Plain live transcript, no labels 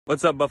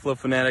What's up, Buffalo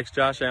Fanatics?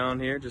 Josh Allen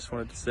here. Just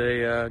wanted to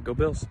say, go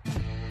Bills.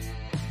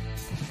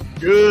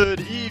 Good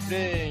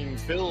evening,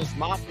 Bills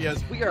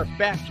Mafias. We are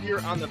back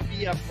here on the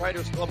BF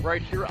Writers Club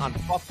right here on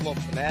Buffalo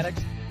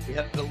Fanatics. We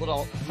had a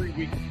little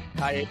 3-week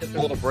hiatus, a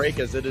little break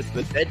as it is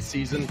the dead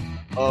season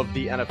of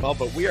the NFL,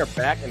 but we are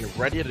back and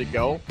ready to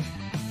go.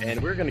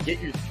 And we're going to get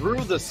you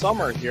through the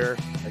summer here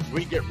as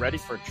we get ready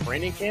for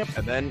training camp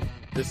and then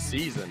this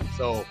season.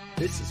 So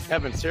this is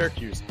Kevin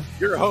Syracuse,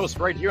 your host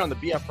right here on the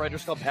BF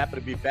Writers Club. Happy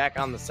to be back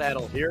on the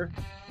saddle here.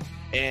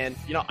 And,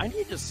 I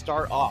need to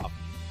start off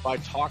by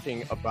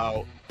talking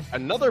about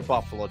another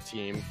Buffalo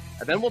team,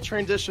 and then we'll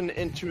transition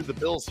into the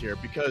Bills here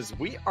because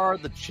we are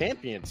the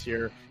champions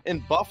here in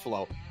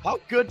Buffalo. How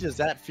good does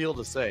that feel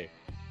to say?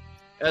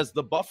 As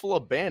the Buffalo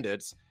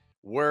Bandits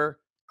were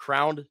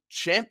crowned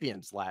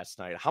champions last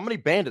night. How many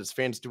Bandits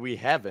fans do we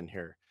have in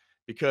here?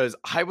 Because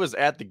I was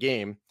at the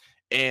game,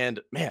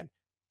 and man,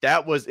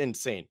 that was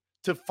insane.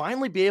 To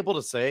finally be able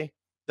to say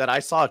that I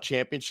saw a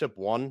championship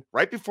won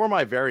right before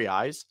my very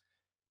eyes,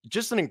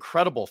 just an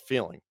incredible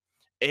feeling.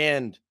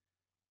 And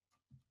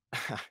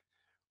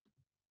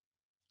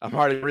I'm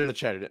already reading the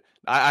chat.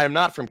 I am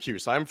not from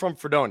Cuse. I'm from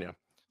Fredonia.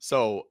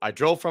 So I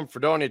drove from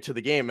Fredonia to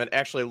the game. And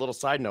actually, a little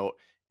side note,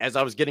 as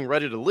I was getting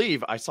ready to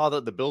leave, I saw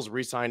that the Bills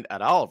re-signed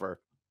Ed Oliver.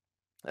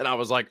 And I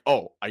was like,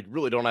 oh, I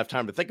really don't have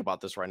time to think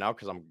about this right now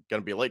because I'm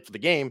going to be late for the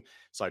game.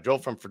 So I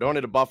drove from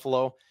Fredonia to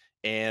Buffalo.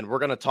 And we're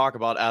going to talk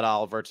about Ed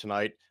Oliver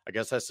tonight. I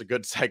guess that's a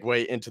good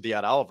segue into the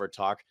Ed Oliver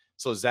talk.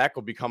 So Zach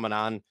will be coming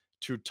on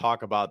to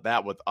talk about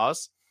that with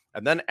us.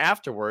 And then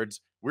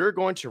afterwards, we're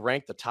going to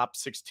rank the top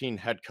 16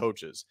 head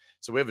coaches.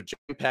 So we have a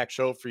jam-packed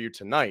show for you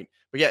tonight.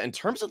 But yeah, in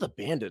terms of the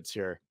Bandits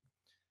here,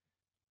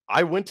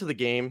 I went to the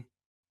game,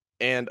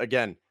 and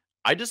again,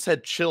 I just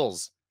had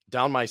chills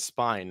down my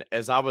spine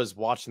as I was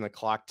watching the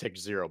clock tick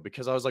zero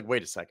because I was like,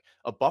 wait a sec,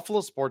 a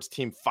Buffalo sports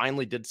team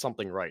finally did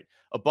something right.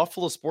 A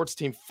Buffalo sports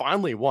team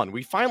finally won.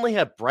 We finally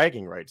have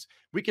bragging rights.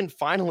 We can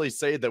finally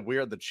say that we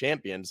are the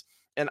champions.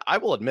 And I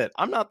will admit,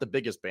 I'm not the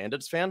biggest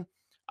Bandits fan.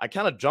 I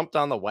kind of jumped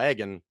on the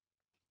wagon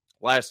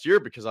last year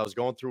because I was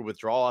going through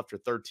withdrawal after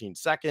 13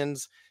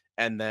 seconds.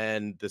 And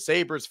then the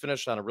Sabres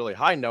finished on a really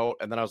high note.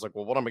 And then I was like,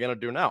 well, what am I going to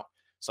do now?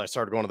 So I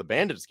started going to the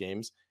Bandits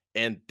games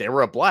and they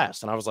were a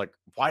blast. And I was like,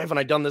 why haven't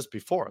I done this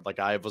before? Like,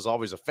 I was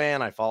always a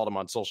fan. I followed them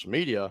on social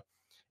media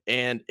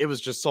and it was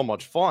just so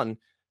much fun.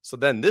 So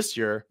then this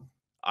year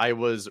I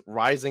was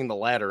rising the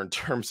ladder in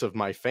terms of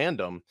my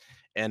fandom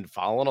and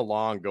following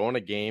along, going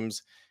to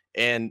games.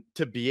 And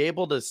to be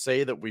able to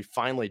say that we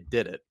finally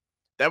did it,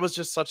 that was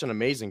just such an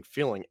amazing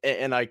feeling.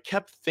 And I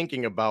kept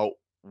thinking about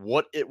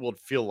what it would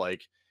feel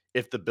like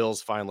if the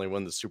Bills finally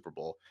win the Super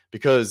Bowl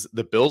because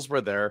the Bills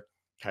were there.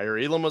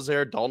 Kyrie Elam was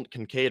there. Dalton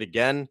Kincaid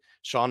again.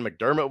 Sean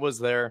McDermott was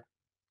there.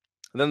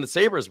 And then the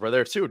Sabres were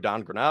there too.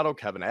 Don Granato,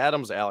 Kevin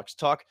Adams, Alex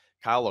Tuck,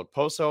 Kyle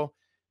Okposo.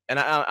 And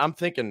I'm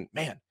thinking,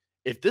 man,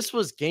 if this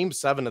was game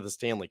 7 of the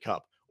Stanley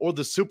Cup or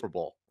the Super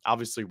Bowl,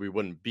 obviously we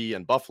wouldn't be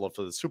in Buffalo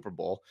for the Super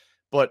Bowl.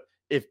 But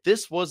if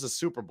this was a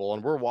Super Bowl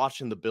and we're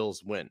watching the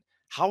Bills win,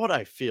 how would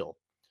I feel?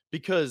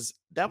 Because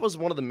that was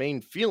one of the main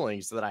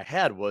feelings that I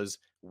had was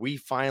we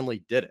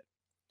finally did it.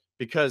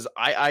 Because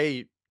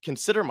I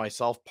consider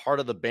myself part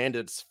of the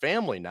Bandits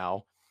family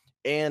now.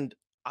 And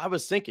I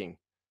was thinking,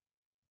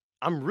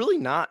 I'm really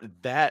not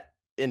that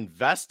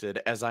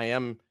invested as I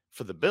am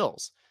for the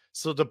Bills.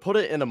 So to put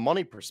it in a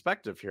money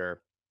perspective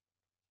here,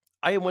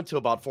 I went to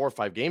about 4 or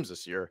 5 games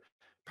this year,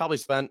 probably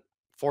spent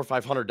 $400 or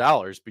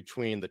 $500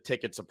 between the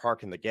tickets, the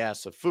park, and the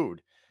gas of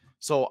food.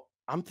 So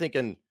I'm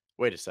thinking,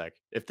 wait a sec,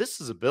 if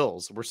this is a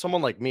Bills, where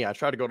someone like me, I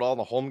try to go to all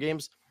the home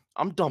games,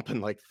 I'm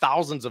dumping like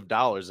thousands of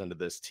dollars into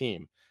this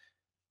team.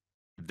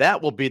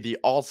 That will be the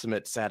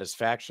ultimate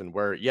satisfaction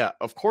where, yeah,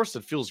 of course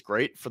it feels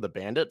great for the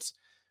Bandits,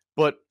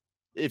 but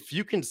if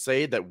you can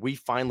say that we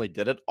finally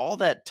did it, all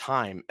that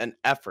time and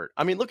effort.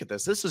 I mean, look at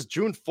this. This is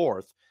June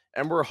 4th,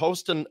 and we're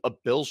hosting a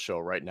Bills show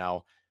right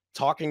now,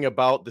 talking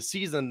about the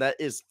season that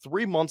is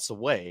 3 months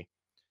away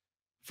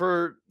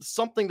for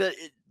something that,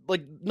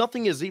 like,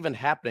 nothing is even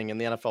happening in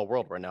the NFL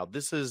world right now.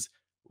 This is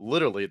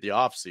literally the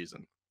off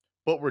season,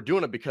 but we're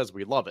doing it because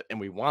we love it and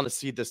we want to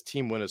see this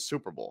team win a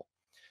Super Bowl.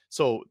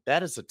 So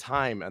that is the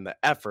time and the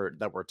effort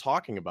that we're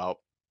talking about.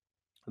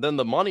 Then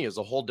the money is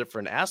a whole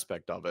different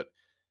aspect of it.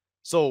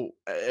 So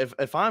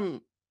if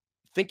I'm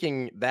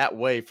thinking that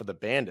way for the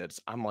Bandits,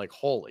 I'm like,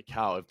 holy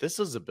cow, if this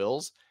is the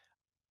Bills,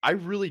 I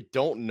really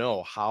don't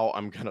know how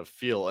I'm going to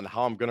feel and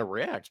how I'm going to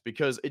react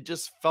because it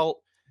just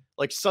felt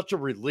like such a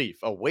relief.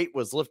 A weight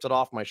was lifted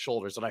off my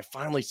shoulders that I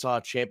finally saw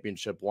a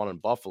championship won in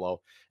Buffalo.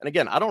 And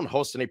again, I don't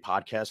host any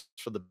podcasts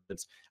for the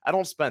Bills. I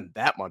don't spend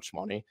that much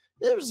money.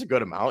 It was a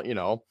good amount.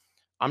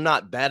 I'm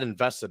not that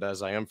invested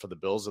as I am for the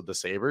Bills of the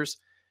Sabres.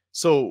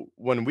 So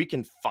when we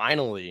can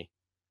finally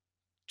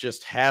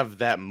just have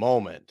that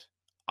moment,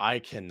 I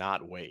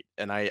cannot wait.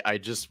 And I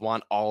just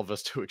want all of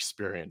us to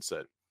experience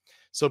it.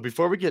 So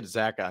before we get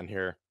Zach on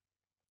here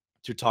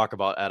to talk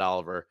about Ed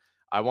Oliver,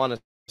 I want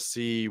to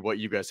see what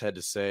you guys had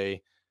to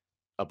say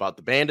about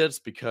the Bandits,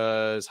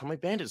 because how many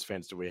Bandits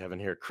fans do we have in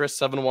here?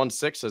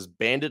 Chris716 says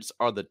Bandits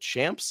are the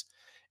champs.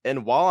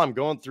 And while I'm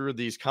going through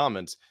these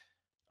comments,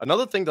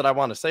 another thing that I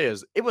want to say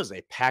is it was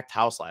a packed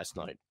house last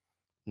night.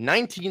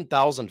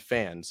 19,000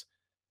 fans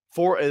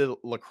for a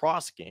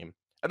lacrosse game.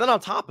 And then on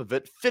top of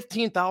it,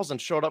 15,000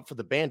 showed up for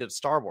the Bandits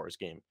Star Wars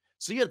game.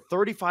 So you had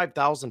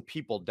 35,000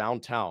 people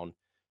downtown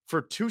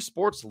for two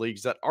sports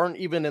leagues that aren't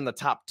even in the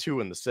top 2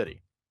 in the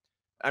city.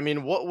 I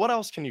mean, what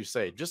else can you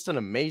say? Just an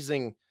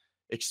amazing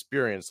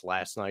experience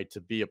last night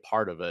to be a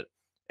part of it.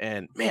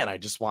 And man, I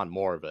just want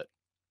more of it.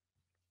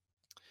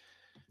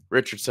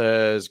 Richard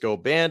says, go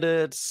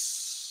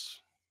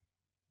Bandits.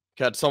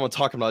 Got someone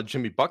talking about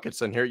Jimmy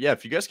Buckets in here. Yeah,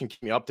 if you guys can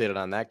keep me updated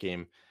on that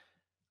game.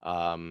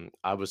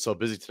 I was so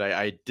busy today,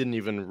 I didn't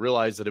even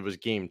realize that it was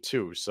game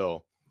 2.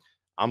 So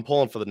I'm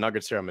pulling for the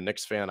Nuggets here. I'm a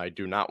Knicks fan. I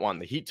do not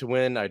want the Heat to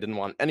win. I didn't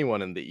want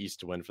anyone in the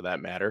East to win for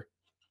that matter.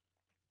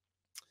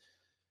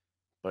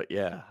 But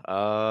yeah,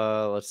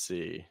 let's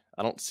see.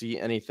 I don't see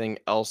anything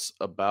else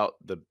about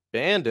the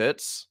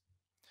Bandits.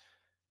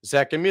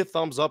 Zach, give me a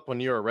thumbs up when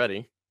you are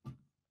ready.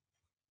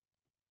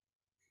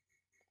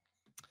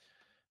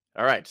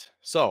 All right,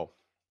 so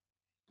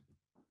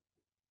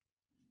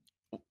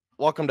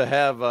welcome to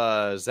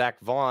have Zach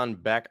Vaughn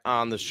back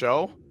on the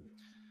show.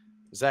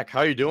 Zach,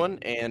 how you doing?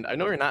 And I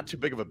know you're not too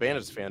big of a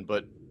Bandits fan,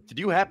 but did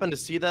you happen to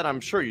see that? I'm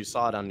sure you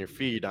saw it on your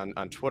feed on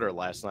Twitter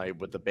last night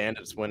with the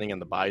Bandits winning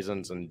and the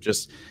Bisons, and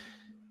just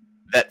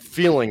that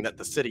feeling that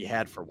the city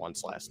had for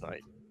once last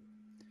night.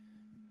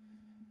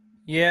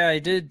 Yeah, I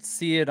did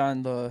see it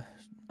on the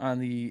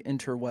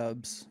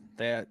interwebs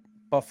that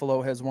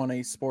Buffalo has won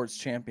a sports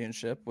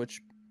championship,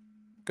 which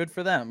good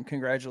for them.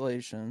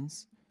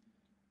 Congratulations.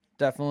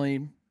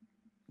 Definitely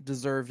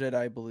deserved it,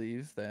 I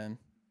believe, then,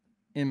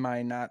 in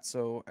my not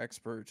so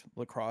expert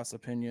lacrosse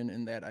opinion,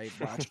 in that I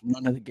watched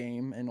none of the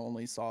game and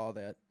only saw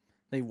that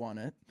they won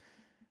it.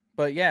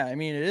 But yeah, I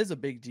mean, it is a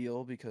big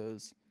deal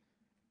because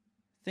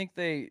I think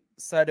they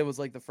said it was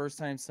like the first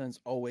time since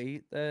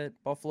 2008 that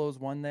Buffalo's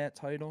won that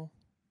title.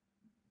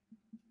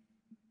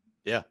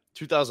 Yeah,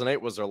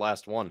 2008 was their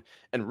last one.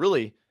 And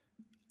really,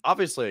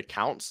 obviously it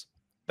counts.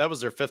 That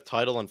was their 5th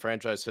title in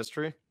franchise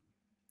history.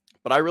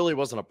 But I really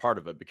wasn't a part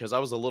of it because I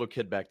was a little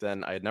kid back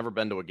then. I had never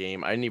been to a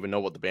game. I didn't even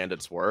know what the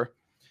Bandits were.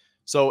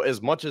 So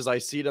as much as I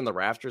see it in the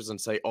rafters and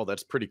say, oh,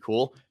 that's pretty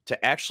cool,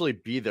 to actually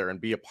be there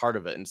and be a part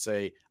of it and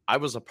say, I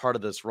was a part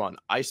of this run.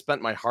 I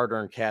spent my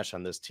hard-earned cash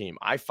on this team.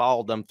 I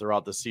followed them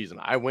throughout the season.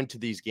 I went to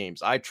these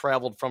games. I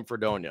traveled from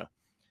Fredonia.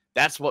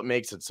 That's what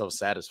makes it so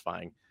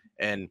satisfying.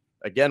 And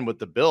again, with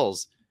the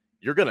Bills,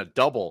 you're going to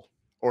double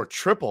or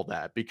triple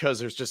that because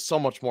there's just so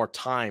much more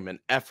time and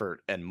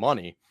effort and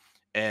money.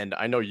 And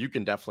I know you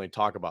can definitely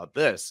talk about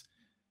this.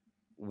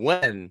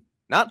 When,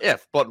 not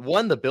if, but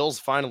when the Bills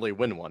finally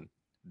win one,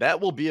 that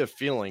will be a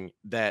feeling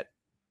that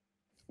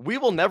we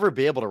will never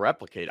be able to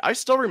replicate. I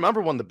still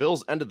remember when the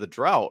Bills ended the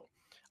drought,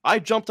 I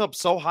jumped up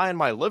so high in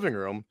my living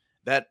room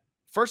that,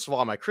 first of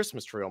all, my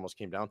Christmas tree almost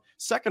came down.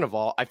 Second of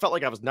all, I felt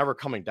like I was never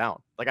coming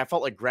down. Like I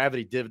felt like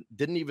gravity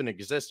didn't even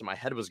exist and my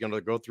head was going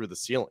to go through the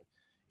ceiling.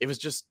 It was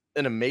just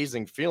an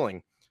amazing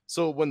feeling.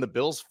 So when the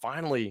Bills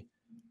finally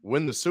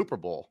win the Super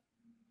Bowl,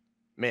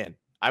 man,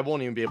 I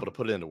won't even be able to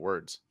put it into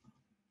words.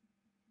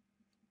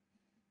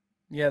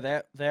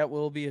 Yeah, that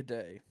will be a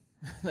day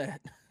that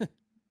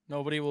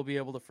nobody will be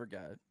able to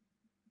forget.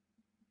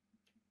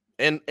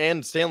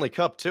 And Stanley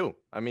Cup too.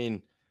 I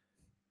mean,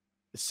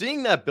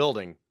 seeing that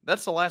building,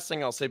 that's the last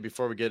thing I'll say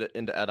before we get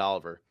into Ed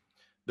Oliver.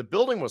 The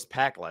building was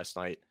packed last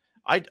night.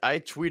 I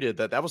tweeted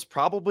that was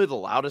probably the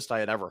loudest I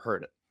had ever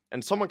heard it.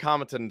 And someone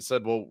commented and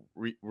said, well,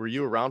 were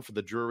you around for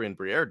the Drury and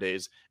Briere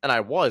days? And I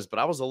was, but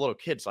I was a little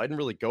kid, so I didn't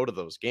really go to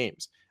those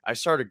games. I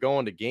started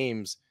going to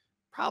games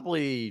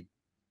probably,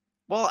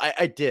 well,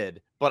 I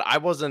did, but I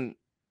wasn't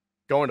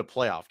going to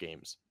playoff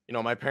games. You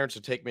know, my parents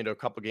would take me to a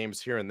couple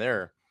games here and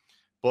there.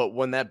 But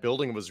when that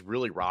building was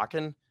really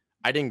rocking,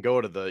 I didn't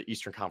go to the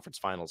Eastern Conference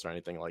Finals or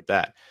anything like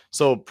that.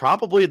 So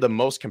probably the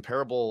most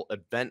comparable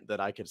event that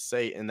I could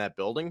say in that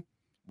building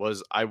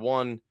was I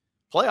won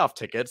playoff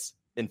tickets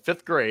in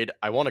 5th grade.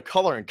 I won a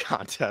coloring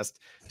contest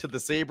to the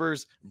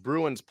Sabres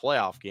Bruins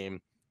playoff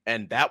game.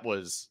 And that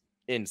was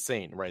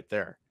insane right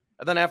there.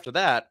 And then after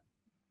that,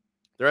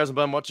 there hasn't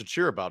been much to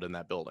cheer about in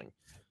that building.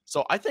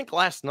 So I think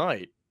last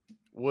night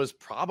was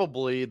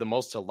probably the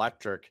most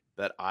electric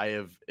that I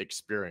have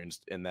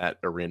experienced in that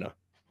arena.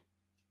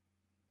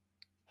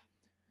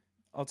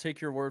 I'll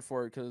take your word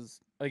for it because,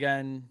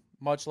 again,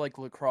 much like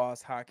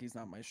lacrosse, hockey's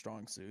not my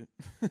strong suit.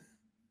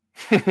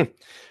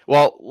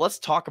 Well, let's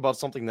talk about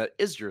something that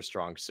is your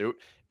strong suit.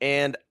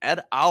 And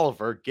Ed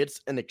Oliver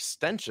gets an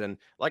extension.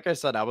 Like I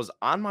said, I was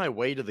on my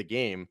way to the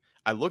game.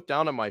 I looked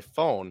down at my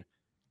phone,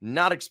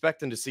 not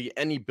expecting to see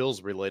any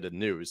Bills related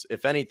news.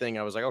 If anything,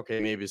 I was like, okay,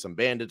 maybe some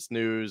Bandits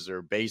news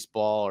or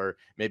baseball, or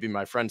maybe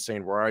my friend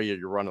saying, where are you?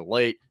 You're running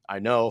late. I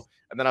know.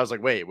 And then I was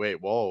like, wait,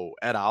 whoa,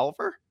 Ed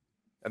Oliver?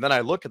 And then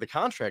I look at the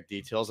contract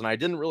details and I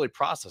didn't really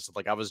process it.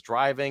 Like I was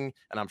driving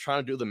and I'm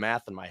trying to do the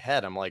math in my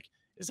head. I'm like,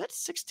 is that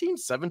 16,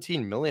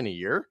 17 million a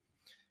year?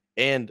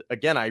 And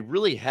again, I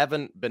really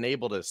haven't been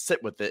able to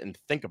sit with it and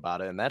think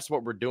about it. And that's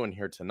what we're doing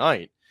here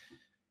tonight.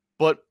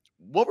 But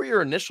what were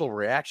your initial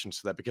reactions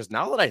to that? Because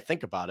now that I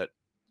think about it,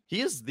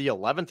 he is the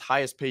 11th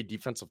highest paid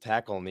defensive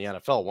tackle in the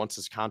NFL once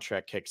his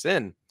contract kicks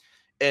in.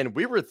 And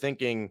we were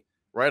thinking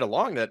right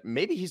along that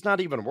maybe he's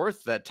not even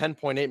worth that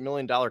 $10.8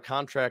 million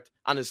contract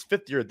on his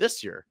 5th year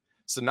this year.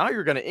 So now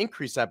you're going to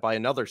increase that by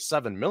another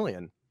 $7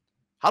 million.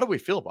 How do we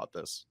feel about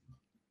this?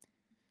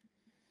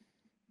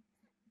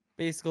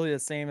 Basically the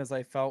same as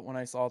I felt when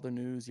I saw the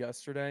news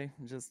yesterday.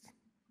 Just,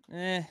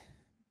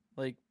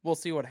 like, we'll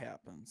see what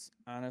happens.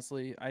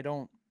 Honestly, I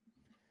don't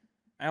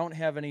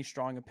have any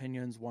strong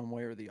opinions one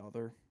way or the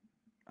other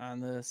on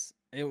this.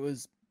 It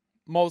was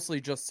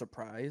mostly just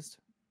surprised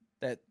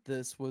that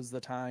this was the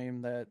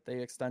time that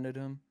they extended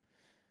him.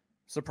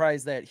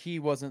 Surprised that he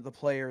wasn't the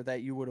player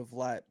that you would have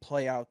let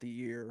play out the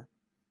year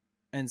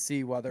and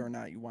see whether or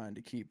not you wanted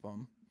to keep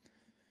him.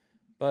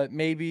 But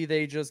maybe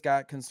they just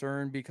got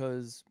concerned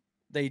because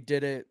they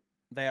did it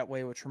that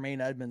way with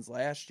Tremaine Edmonds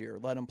last year.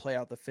 Let him play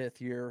out the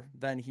 5th year.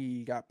 Then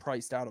he got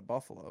priced out of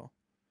Buffalo.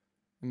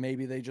 And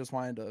maybe they just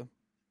wanted to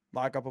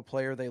lock up a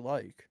player they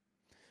like.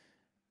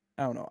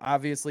 I don't know.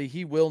 Obviously,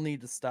 he will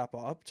need to step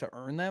up to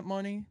earn that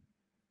money.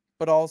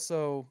 But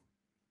also,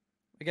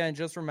 again,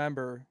 just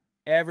remember,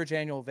 average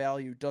annual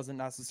value doesn't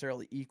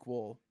necessarily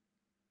equal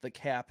the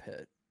cap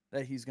hit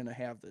that he's going to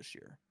have this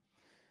year.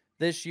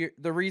 This year,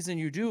 the reason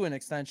you do an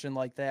extension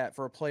like that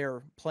for a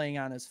player playing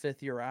on his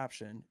 5th year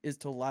option is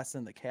to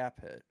lessen the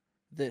cap hit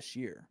this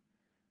year.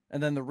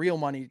 And then the real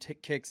money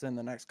kicks in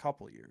the next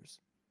couple years.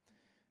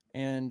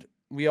 And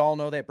we all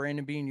know that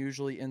Brandon Beane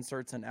usually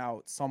inserts an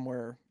out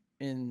somewhere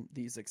in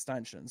these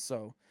extensions.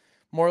 So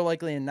more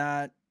likely than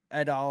not,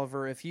 Ed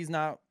Oliver, if he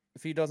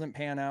doesn't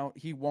pan out,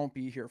 he won't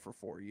be here for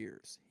 4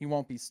 years. He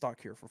won't be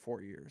stuck here for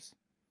 4 years.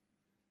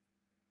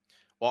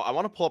 Well, I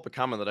want to pull up a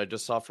comment that I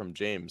just saw from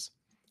James.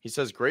 He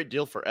says, great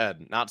deal for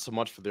Ed, not so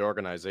much for the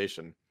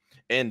organization.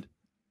 And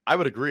I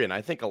would agree. And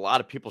I think a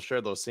lot of people share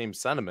those same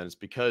sentiments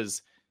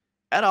because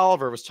Ed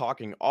Oliver was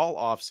talking all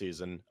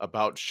offseason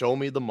about show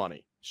me the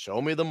money.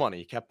 Show me the money.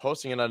 He kept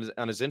posting it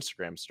on his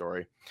Instagram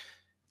story.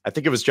 I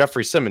think it was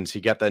Jeffrey Simmons. He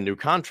got that new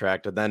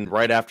contract. And then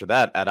right after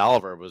that, Ed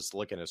Oliver was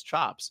licking his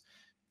chops.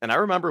 And I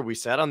remember we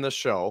sat on this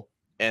show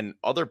and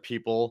other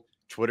people,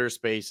 Twitter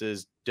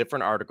Spaces,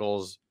 different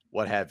articles,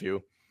 what have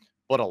you.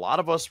 But a lot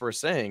of us were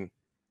saying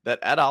that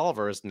Ed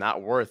Oliver is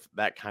not worth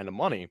that kind of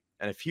money.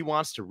 And if he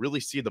wants to really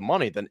see the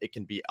money, then it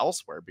can be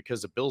elsewhere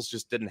because the Bills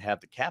just didn't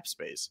have the cap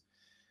space.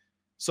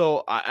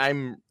 So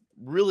I'm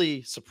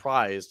really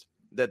surprised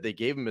that they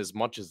gave him as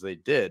much as they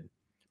did.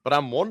 But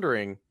I'm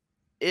wondering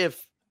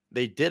if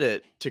they did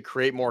it to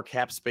create more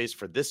cap space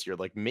for this year.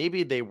 Like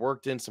maybe they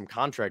worked in some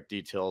contract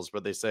details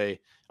where they say,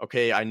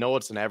 okay, I know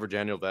it's an average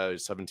annual value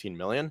of 17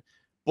 million,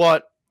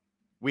 but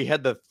we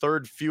had the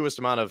 3rd fewest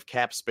amount of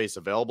cap space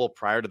available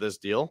prior to this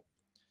deal.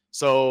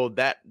 So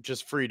that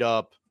just freed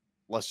up,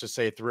 let's just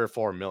say 3 or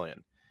 4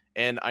 million.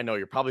 And I know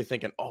you're probably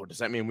thinking, oh, does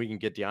that mean we can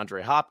get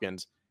DeAndre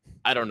Hopkins?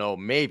 I don't know,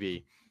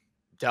 maybe.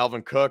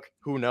 Dalvin Cook,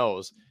 who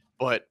knows?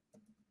 But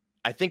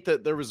I think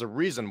that there was a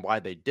reason why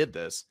they did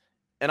this.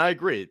 And I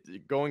agree.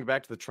 Going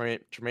back to the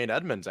Tremaine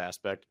Edmonds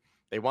aspect,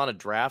 they want to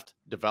draft,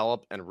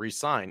 develop, and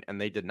re-sign, and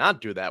they did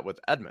not do that with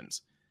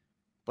Edmonds.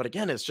 But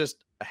again, it's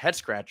just a head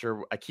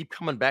scratcher. I keep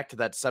coming back to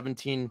that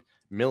 17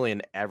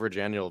 million average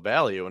annual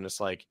value, and it's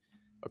like,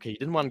 okay, you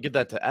didn't want to give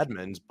that to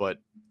Edmonds, but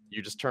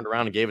you just turned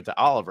around and gave it to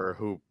Oliver,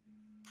 who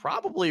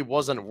probably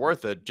wasn't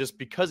worth it just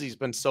because he's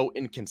been so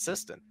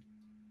inconsistent.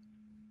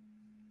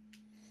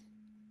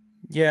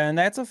 Yeah, and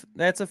that's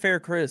a fair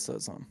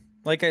criticism.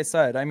 Like I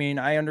said, I mean,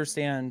 I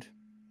understand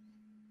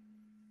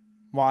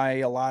why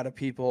a lot of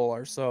people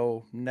are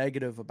so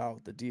negative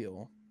about the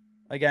deal.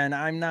 Again,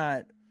 I'm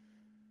not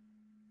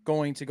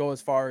going to go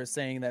as far as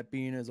saying that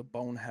Beane is a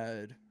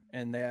bonehead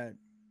and that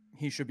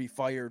he should be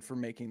fired for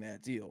making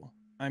that deal.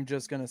 I'm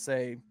just going to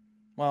say,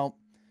 well,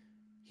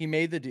 he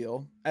made the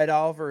deal. Ed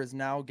Oliver is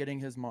now getting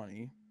his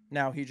money.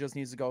 Now he just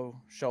needs to go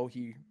show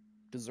he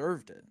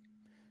deserved it.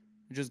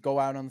 Just go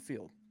out on the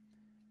field.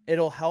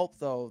 It'll help,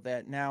 though,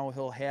 that now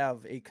he'll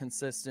have a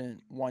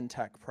consistent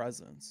one-tech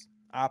presence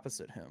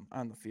opposite him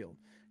on the field.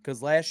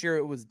 Because last year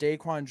it was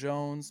Daquan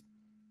Jones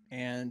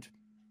and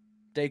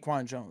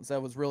Daquan Jones.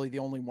 That was really the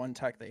only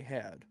one-tech they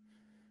had.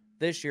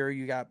 This year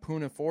you got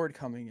Poona Ford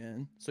coming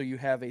in, so you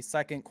have a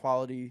second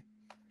quality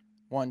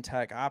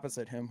one-tech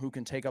opposite him who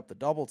can take up the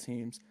double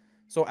teams,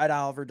 so Ed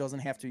Oliver doesn't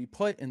have to be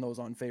put in those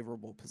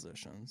unfavorable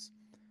positions.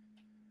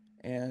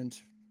 And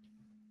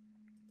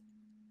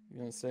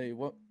you're going to say,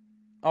 what?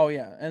 Oh,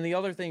 yeah. And the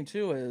other thing,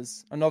 too,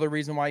 is another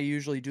reason why you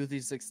usually do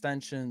these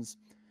extensions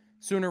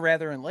sooner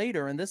rather than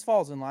later, and this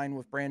falls in line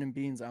with Brandon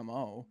Beane's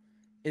MO,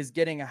 is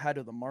getting ahead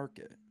of the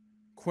market.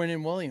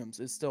 Quinnen Williams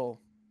is still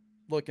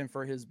looking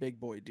for his big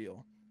boy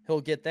deal.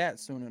 He'll get that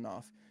soon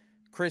enough.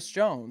 Chris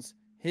Jones,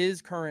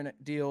 his current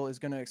deal is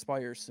going to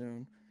expire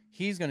soon.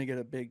 He's going to get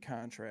a big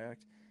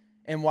contract.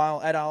 And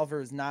while Ed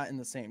Oliver is not in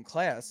the same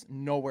class,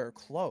 nowhere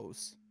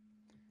close,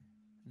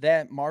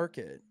 that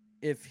market,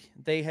 if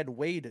they had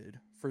waited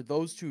for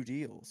those two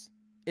deals,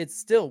 it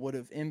still would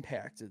have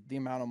impacted the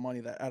amount of money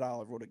that Ed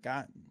Oliver would have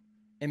gotten.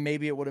 And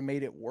maybe it would have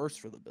made it worse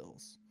for the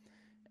Bills.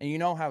 And you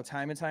know how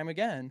time and time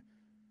again,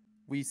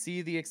 we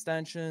see the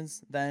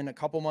extensions, then a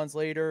couple months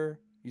later,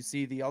 you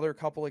see the other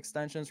couple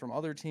extensions from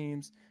other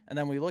teams, and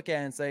then we look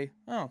at it and say,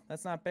 oh,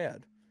 that's not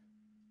bad.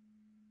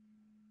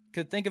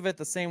 Could think of it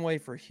the same way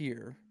for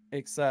here,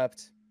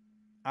 except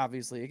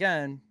obviously,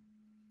 again,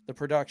 the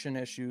production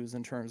issues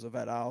in terms of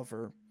Ed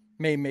Oliver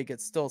may make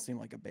it still seem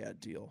like a bad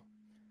deal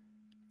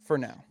for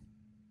now.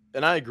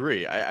 And I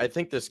agree. I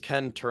think this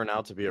can turn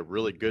out to be a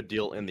really good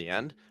deal in the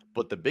end.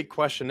 But the big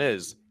question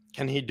is,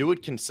 can he do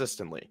it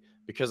consistently?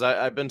 Because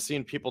I've been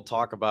seeing people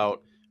talk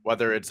about,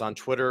 whether it's on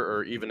Twitter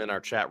or even in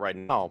our chat right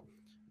now,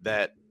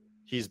 that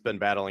he's been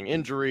battling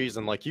injuries.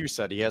 And like you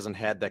said, he hasn't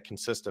had that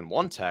consistent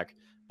one tech.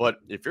 But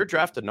if you're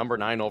drafted number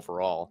 9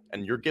 overall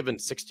and you're given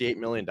 $68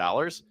 million,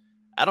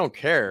 I don't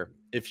care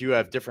if you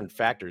have different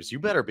factors. You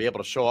better be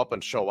able to show up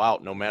and show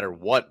out no matter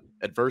what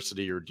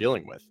adversity you're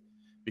dealing with.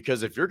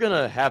 Because if you're going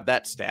to have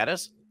that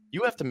status,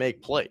 you have to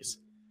make plays.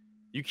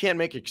 You can't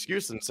make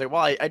excuses and say,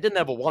 well, I didn't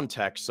have a one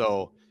tech,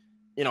 so,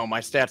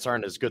 my stats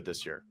aren't as good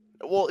this year.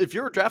 Well, if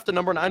you're drafted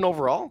number 9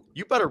 overall,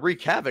 you better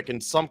wreak havoc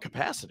in some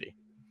capacity.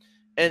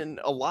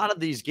 And a lot of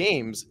these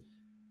games,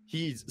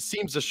 he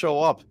seems to show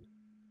up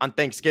on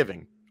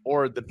Thanksgiving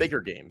or the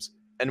bigger games.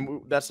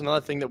 And that's another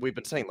thing that we've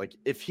been saying. Like,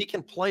 if he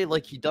can play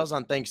like he does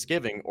on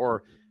Thanksgiving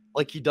or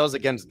like he does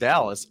against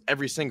Dallas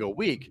every single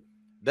week,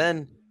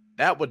 then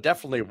that would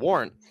definitely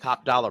warrant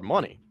top dollar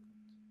money.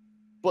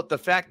 But the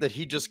fact that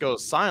he just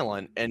goes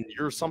silent and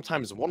you're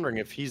sometimes wondering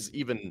if he's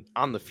even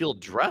on the field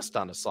dressed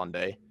on a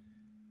Sunday,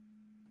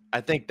 I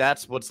think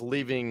that's what's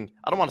leaving,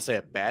 I don't want to say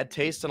a bad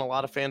taste in a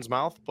lot of fans'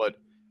 mouth, but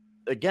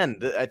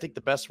again, I think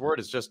the best word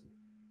is just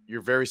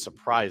you're very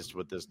surprised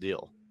with this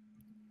deal.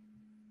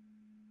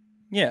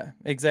 Yeah,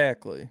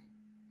 exactly.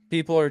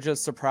 People are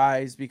just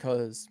surprised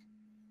because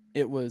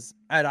it was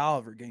Ed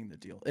Oliver getting the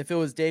deal. If it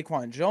was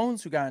Daquan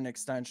Jones who got an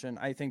extension,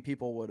 I think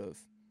people would have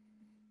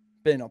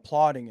been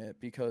applauding it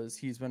because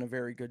he's been a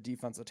very good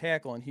defensive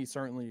tackle and he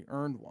certainly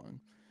earned one.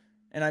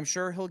 And I'm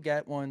sure he'll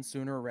get one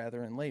sooner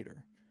rather than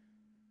later.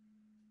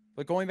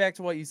 But going back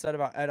to what you said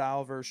about Ed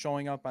Oliver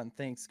showing up on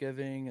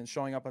Thanksgiving and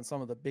showing up on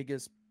some of the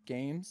biggest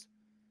games,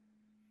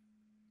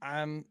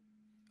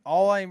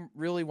 all I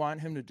really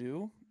want him to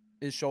do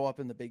is show up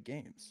in the big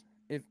games.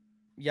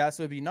 Yes,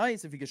 it would be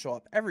nice if he could show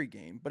up every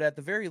game, but at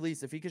the very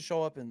least, if he could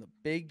show up in the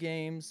big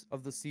games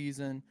of the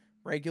season,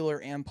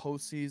 regular and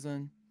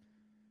postseason,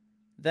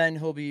 then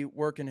he'll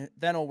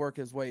work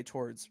his way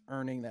towards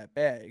earning that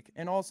bag.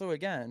 And also,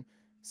 again,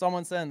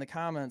 someone said in the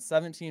comments,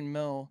 17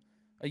 mil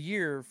a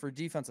year for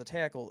defensive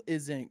tackle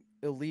isn't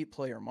elite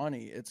player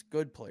money, it's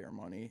good player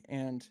money.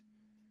 And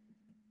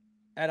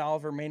Ed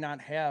Oliver may not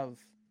have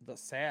the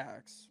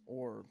sacks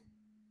or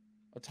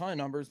a ton of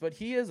numbers, but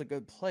he is a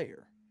good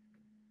player.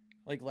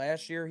 Like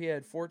last year, he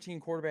had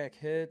 14 quarterback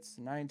hits,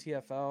 9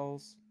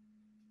 TFLs,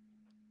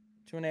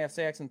 2.5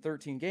 sacks in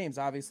 13 games.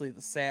 Obviously,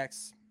 the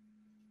sacks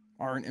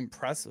aren't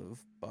impressive,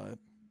 but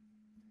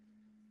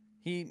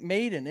he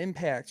made an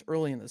impact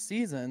early in the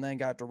season and then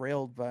got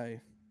derailed by, I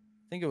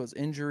think it was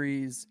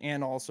injuries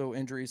and also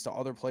injuries to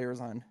other players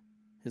on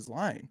his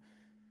line.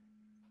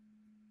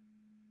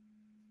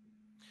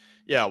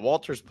 Yeah,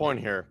 Walter's point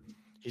here.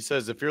 He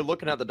says, if you're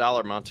looking at the dollar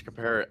amount to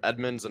compare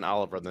Edmonds and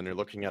Oliver, then you're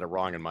looking at it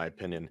wrong, in my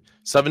opinion.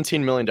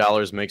 $17 million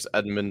makes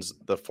Edmonds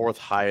the 4th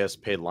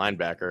highest paid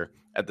linebacker.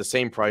 At the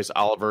same price,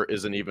 Oliver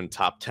isn't even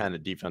top 10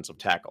 at defensive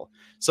tackle.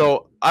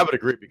 So I would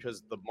agree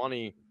because the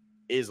money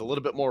is a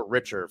little bit more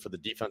richer for the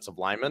defensive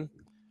lineman.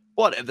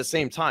 But at the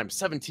same time,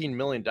 $17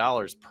 million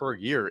per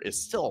year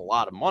is still a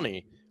lot of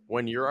money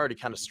when you're already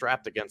kind of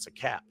strapped against a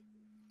cap.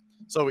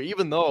 So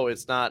even though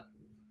it's not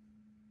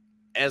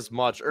as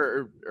much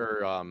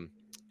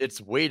it's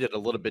weighted a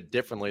little bit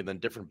differently than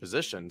different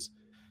positions,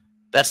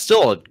 that's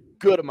still a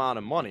good amount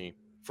of money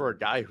for a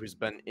guy who's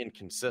been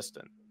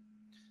inconsistent.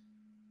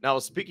 Now,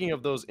 speaking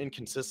of those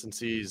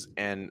inconsistencies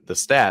and the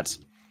stats,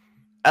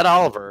 Ed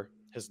Oliver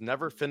has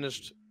never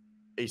finished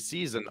a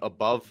season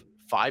above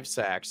 5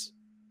 sacks,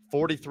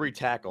 43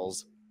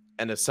 tackles,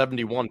 and a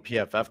 71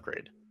 PFF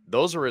grade.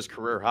 Those are his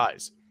career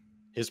highs.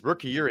 His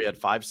rookie year, he had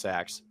 5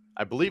 sacks.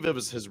 I believe it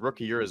was his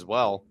rookie year as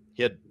well.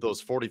 He had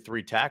those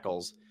 43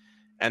 tackles.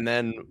 And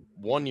then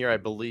one year, I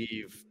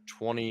believe,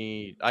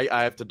 I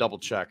have to double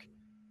check,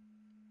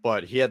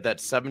 but he had that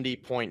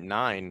 70.9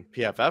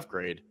 PFF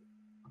grade.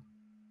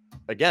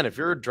 Again, if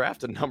you're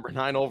drafted number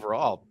 9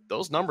 overall,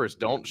 those numbers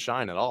don't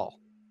shine at all.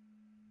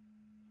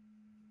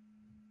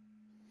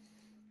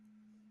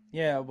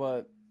 Yeah,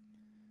 but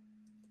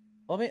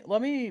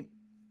let me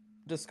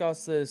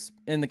discuss this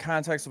in the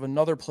context of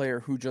another player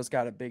who just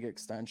got a big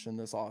extension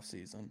this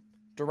offseason,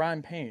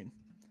 Daron Payne.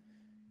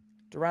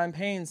 Daron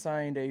Payne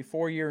signed a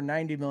 4-year,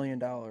 $90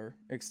 million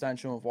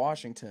extension with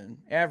Washington.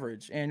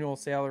 Average annual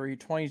salary,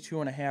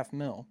 $22.5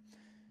 million.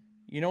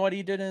 You know what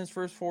he did in his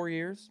first 4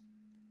 years?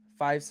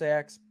 5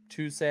 sacks,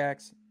 2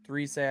 sacks,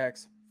 3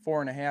 sacks,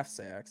 4.5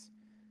 sacks.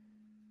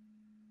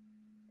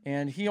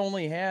 And he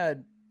only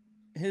had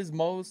his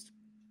most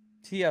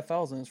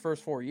TFLs in his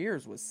first 4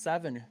 years was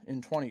 7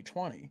 in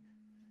 2020.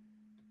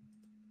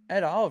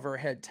 Ed Oliver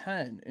had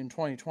 10 in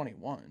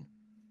 2021.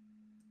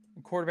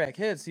 Quarterback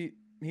hits,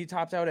 he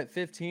topped out at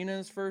 15 in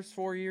his first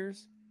 4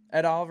 years.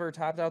 Ed Oliver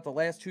topped out the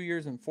last 2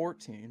 years in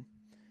 14.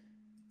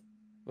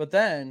 But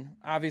then,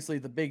 obviously,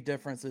 the big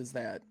difference is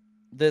that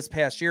this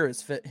past year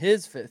is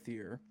his fifth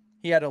year.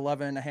 He had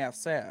 11 and a half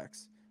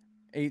sacks,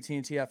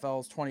 18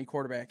 TFLs, 20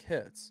 quarterback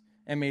hits,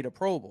 and made a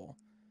Pro Bowl.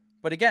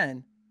 But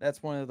again,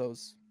 that's one of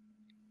those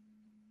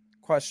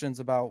questions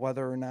about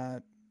whether or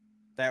not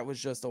that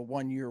was just a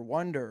one-year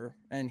wonder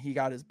and he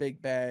got his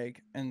big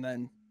bag and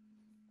then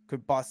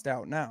could bust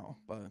out now.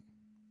 But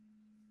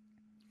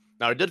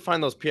now I did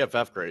find those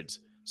PFF grades.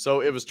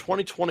 So it was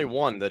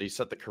 2021 that he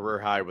set the career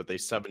high with a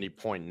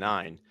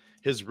 70.9.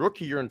 His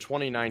rookie year in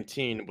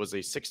 2019 was a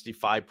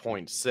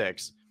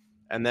 65.6.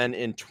 And then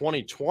in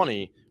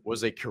 2020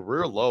 was a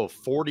career low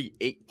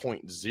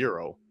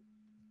 48.0.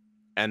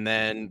 And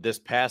then this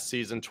past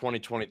season,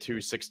 2022,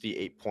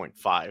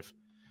 68.5.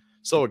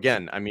 So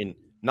again, I mean,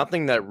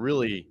 nothing that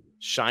really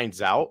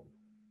shines out.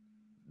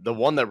 The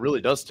one that really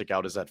does stick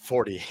out is at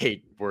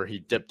 48, where he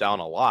dipped down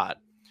a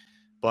lot.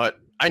 But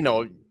I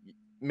know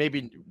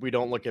maybe we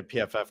don't look at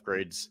PFF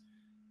grades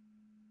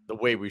the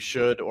way we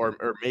should, or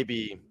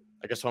maybe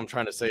I guess what I'm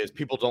trying to say is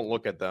people don't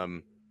look at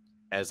them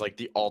as like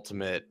the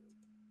ultimate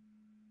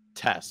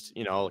test,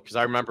 you know, because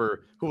I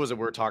remember, who was it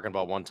we were talking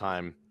about one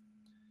time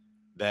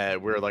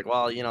that we were like,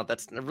 well, you know,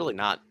 that's really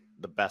not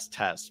the best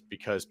test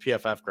because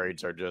PFF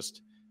grades are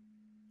just,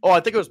 I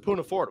think it was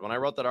Poona Ford. When I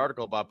wrote that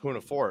article about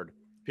Poona Ford,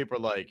 people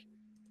were like,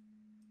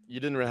 you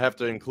didn't really have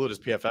to include his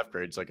PFF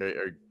grades, like,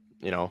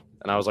 you know,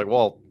 and I was like,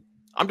 well,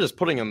 I'm just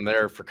putting them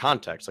there for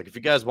context. Like, if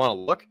you guys want to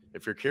look,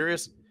 if you're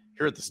curious,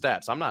 here are the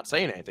stats. I'm not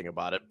saying anything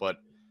about it, but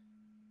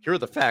here are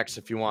the facts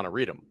if you want to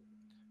read them.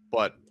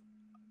 But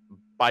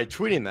by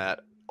tweeting that,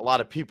 a lot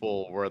of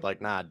people were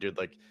like, nah, dude,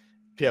 like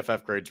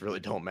PFF grades really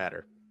don't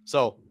matter.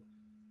 So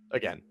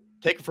again,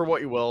 take it for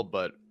what you will,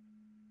 but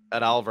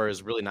Ed Oliver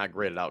is really not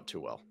graded out too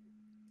well.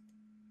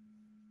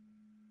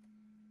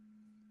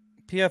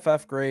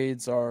 PFF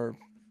grades are,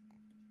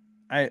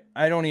 I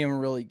don't even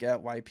really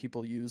get why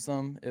people use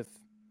them.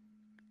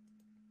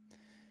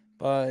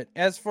 But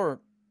as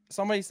for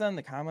somebody said in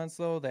the comments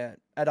though that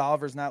Ed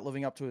Oliver's not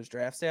living up to his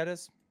draft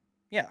status,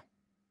 yeah,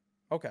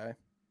 okay,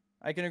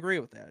 I can agree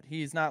with that.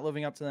 He's not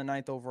living up to the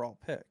 9th overall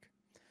pick.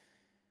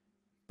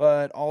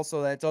 But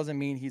also that doesn't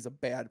mean he's a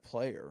bad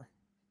player.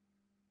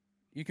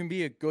 You can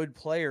be a good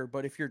player,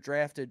 but if you're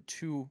drafted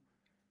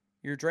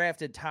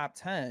top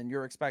 10,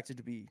 you're expected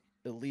to be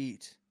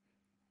elite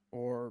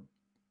or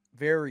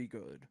very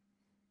good.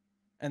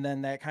 And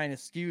then that kind of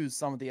skews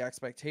some of the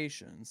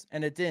expectations.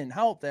 And it didn't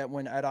help that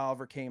when Ed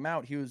Oliver came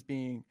out, he was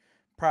being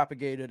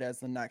propagated as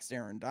the next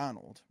Aaron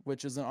Donald,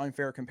 which is an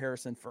unfair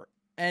comparison for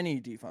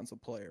any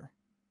defensive player.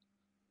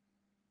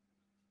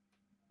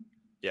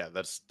 Yeah,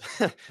 that's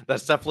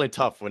that's definitely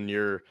tough when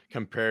you're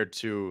compared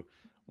to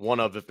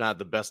one of, if not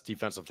the best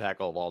defensive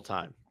tackle of all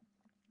time.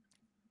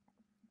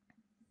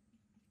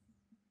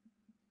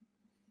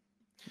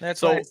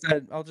 That's why I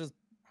said I'll just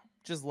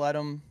let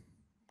him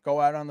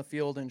go out on the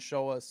field and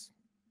show us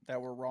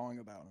that we're wrong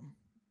about him.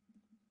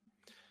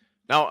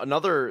 Now,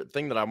 another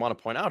thing that I want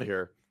to point out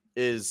here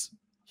is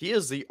he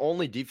is the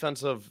only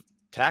defensive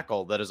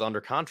tackle that is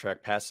under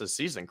contract past this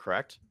season,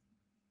 correct?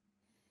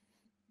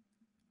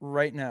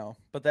 Right now,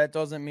 but that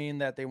doesn't mean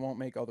that they won't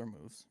make other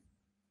moves.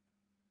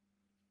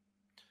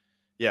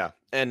 Yeah,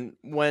 and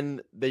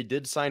when they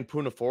did sign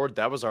Poona Ford,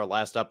 that was our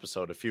last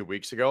episode a few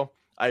weeks ago.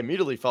 I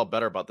immediately felt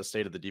better about the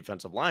state of the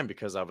defensive line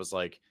because I was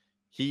like,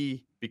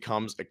 he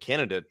becomes a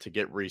candidate to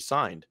get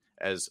re-signed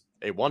as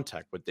a one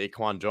tech with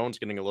Daquan Jones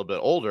getting a little bit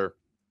older,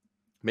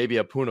 maybe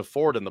a Poona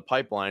Ford in the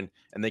pipeline,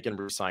 and they can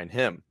re-sign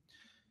him.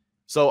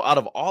 So out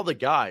of all the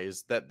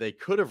guys that they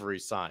could have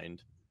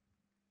re-signed,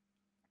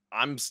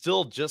 I'm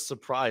still just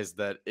surprised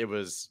that it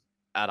was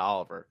Ed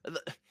Oliver.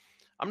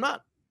 I'm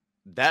not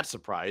that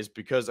surprised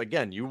because,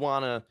 again, you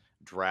want to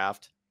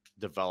draft,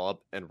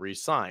 develop, and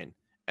re-sign.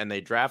 And they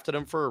drafted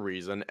him for a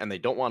reason, and they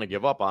don't want to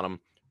give up on him.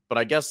 But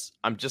I guess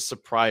I'm just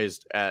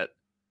surprised at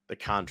the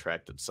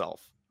contract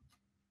itself.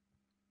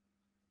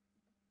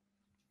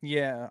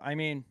 Yeah, I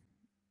mean,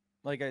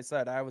 like I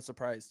said, I was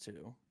surprised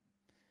too.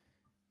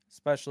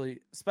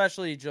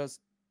 Especially just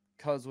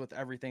because with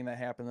everything that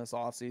happened this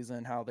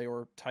offseason, how they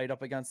were tied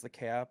up against the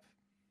cap.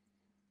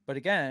 But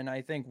again,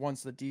 I think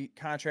once the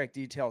contract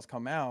details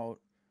come out,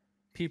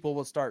 people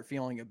will start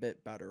feeling a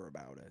bit better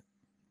about it.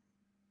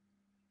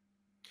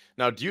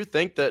 Now, do you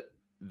think that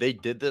they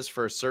did this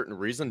for a certain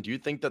reason? Do you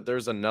think that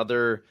there's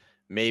another,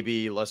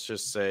 maybe let's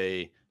just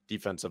say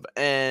defensive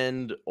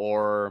end,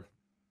 or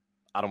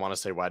I don't want to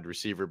say wide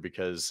receiver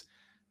because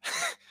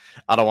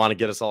I don't want to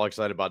get us all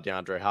excited about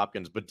DeAndre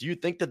Hopkins, but do you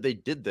think that they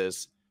did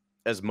this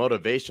as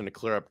motivation to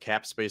clear up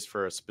cap space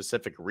for a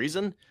specific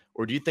reason?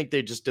 Or do you think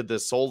they just did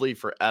this solely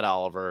for Ed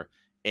Oliver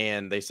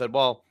and they said,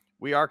 well,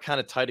 we are kind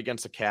of tight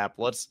against the cap.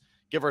 Let's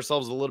give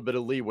ourselves a little bit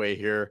of leeway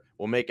here.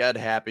 We'll make Ed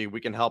happy. We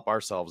can help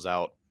ourselves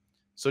out.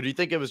 So do you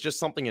think it was just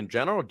something in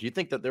general? Or do you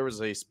think that there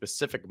was a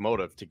specific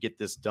motive to get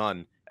this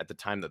done at the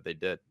time that they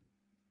did?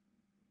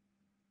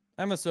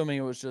 I'm assuming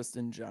it was just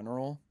in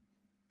general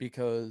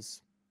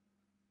because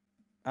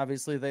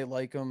obviously they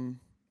like him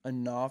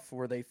enough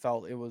where they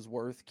felt it was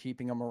worth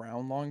keeping him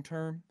around long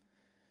term.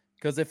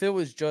 Because if it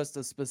was just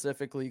a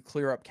specifically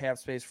clear up cap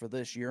space for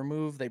this year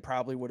move, they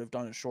probably would have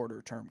done a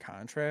shorter term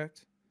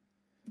contract.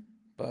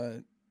 But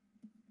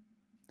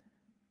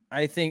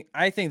I think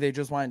they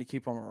just wanted to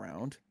keep him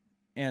around.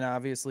 And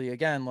obviously,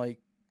 again, like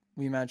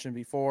we mentioned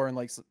before, and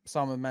like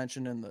some have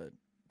mentioned in the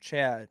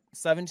chat,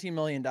 $17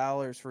 million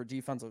for a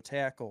defensive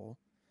tackle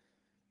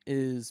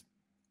is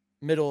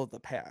middle of the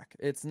pack.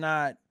 It's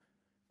not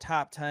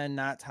top 10,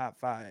 not top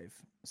 5.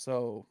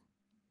 So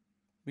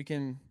we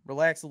can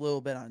relax a little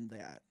bit on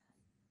that.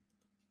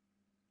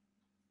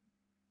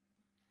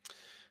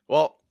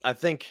 Well, I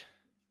think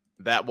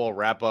that will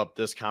wrap up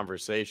this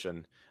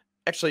conversation.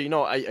 Actually,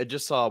 I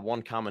just saw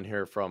one comment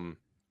here from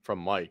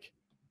Mike.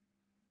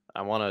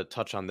 I want to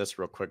touch on this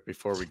real quick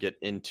before we get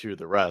into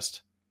the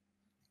rest.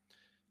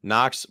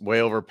 Knox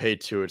way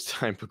overpaid too. It's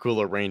time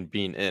Pegula Rain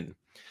being in.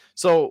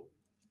 So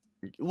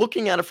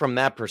looking at it from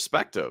that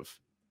perspective,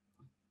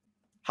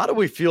 how do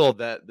we feel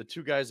that the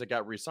two guys that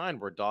got re-signed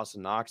were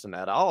Dawson Knox and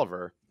Ed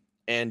Oliver?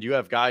 And you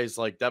have guys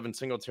like Devin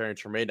Singletary and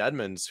Tremaine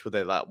Edmonds who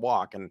they let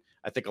walk. And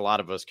I think a lot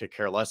of us could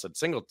care less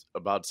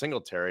about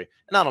Singletary.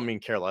 And I don't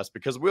mean care less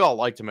because we all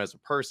liked him as a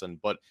person.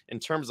 But in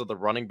terms of the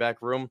running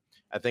back room,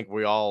 I think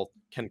we all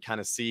can kind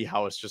of see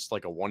how it's just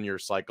like a one-year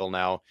cycle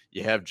now.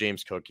 You have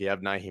James Cook, you have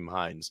Nyheim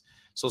Hines.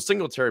 So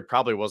Singletary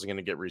probably wasn't going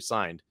to get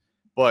re-signed.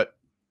 But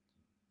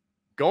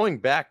going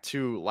back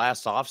to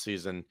last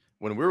offseason,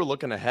 when we were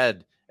looking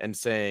ahead and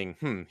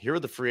saying, here are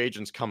the free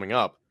agents coming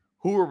up,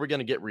 who are we going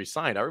to get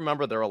re-signed? I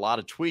remember there were a lot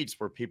of tweets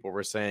where people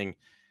were saying,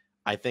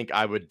 I think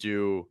I would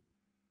do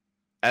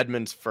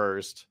Edmonds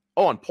first.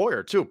 Oh, and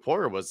Poyer too.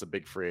 Poyer was a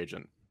big free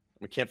agent.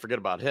 We can't forget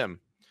about him.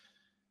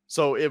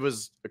 So it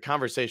was a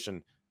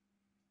conversation.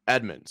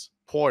 Edmonds,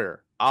 Poyer,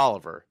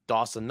 Oliver,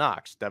 Dawson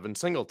Knox, Devin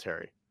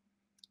Singletary.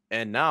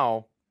 And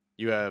now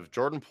you have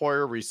Jordan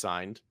Poyer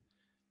re-signed,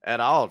 Ed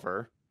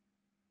Oliver,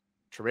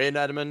 Tremaine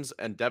Edmonds,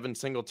 and Devin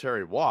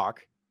Singletary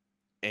walk.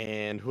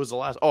 And who was the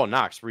last? Oh,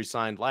 Knox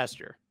re-signed last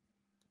year.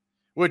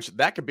 Which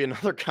that could be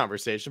another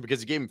conversation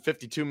because he gave him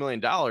 $52 million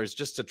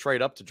just to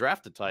trade up to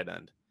draft a tight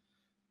end.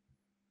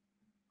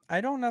 I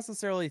don't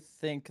necessarily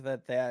think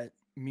that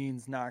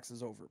means Knox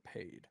is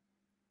overpaid.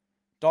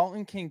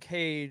 Dalton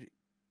Kincaid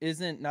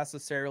isn't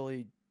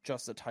necessarily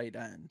just a tight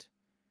end.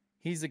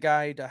 He's a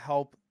guy to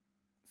help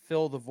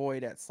fill the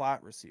void at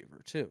slot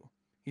receiver too.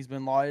 He's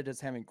been lauded as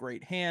having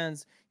great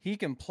hands. He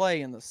can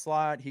play in the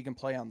slot. He can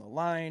play on the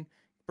line.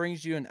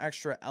 Brings you an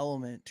extra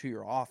element to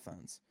your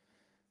offense.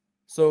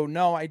 So,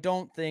 no, I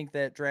don't think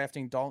that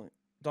drafting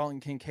Dalton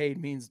Kincaid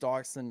means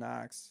Dawson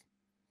Knox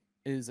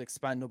is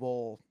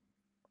expendable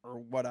or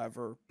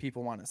whatever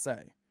people want to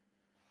say.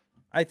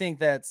 I think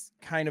that's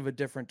kind of a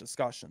different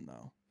discussion,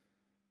 though.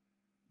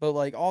 But,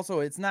 like, also,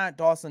 it's not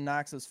Dawson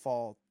Knox's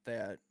fault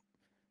that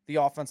the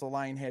offensive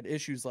line had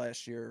issues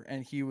last year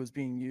and he was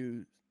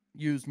being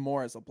used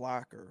more as a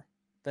blocker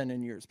than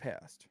in years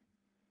past.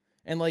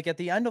 And, like, at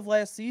the end of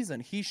last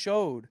season, he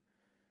showed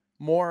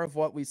more of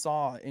what we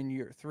saw in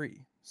year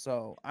 3.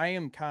 So I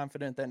am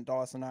confident that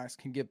Dawson Knox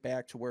can get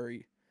back to where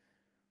he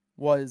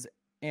was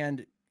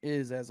and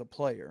is as a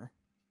player,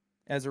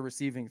 as a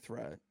receiving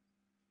threat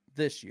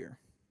this year.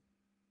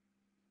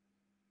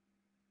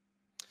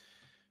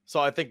 So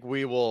I think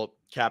we will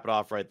cap it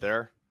off right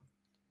there.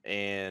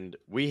 And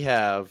we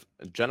have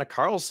Jenna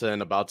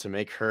Carlson about to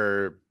make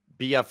her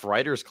BF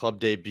Writers Club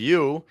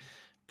debut.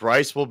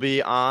 Bryce will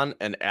be on,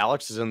 and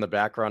Alex is in the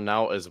background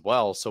now as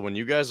well. So when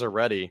you guys are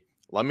ready,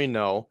 let me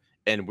know.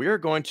 And we are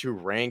going to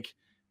rank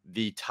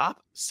the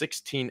top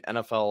 16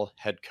 NFL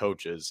head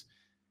coaches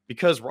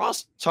because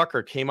Ross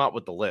Tucker came out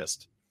with the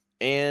list.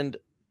 And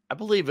I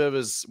believe it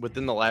was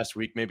within the last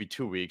week, maybe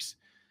 2 weeks.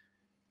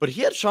 But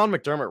he had Sean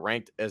McDermott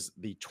ranked as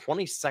the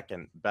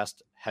 22nd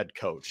best head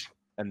coach.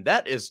 And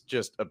that is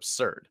just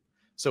absurd.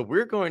 So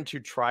we're going to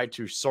try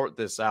to sort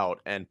this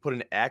out and put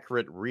an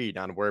accurate read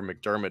on where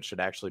McDermott should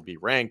actually be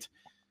ranked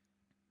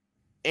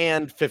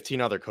and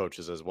 15 other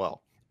coaches as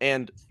well.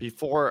 And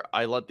before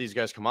I let these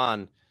guys come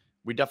on,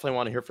 we definitely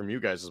want to hear from you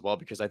guys as well,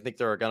 because I think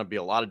there are going to be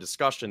a lot of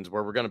discussions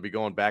where we're going to be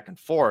going back and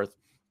forth,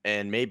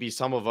 and maybe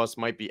some of us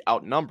might be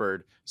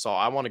outnumbered. So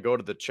I want to go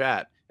to the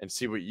chat and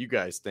see what you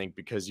guys think,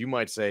 because you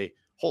might say,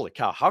 holy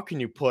cow, how can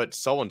you put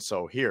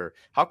so-and-so here?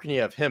 How can you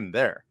have him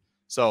there?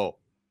 So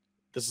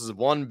this is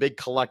one big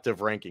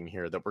collective ranking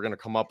here that we're going to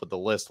come up with the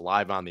list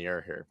live on the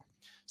air here.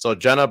 So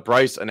Jenna,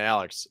 Bryce, and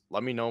Alex,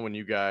 let me know when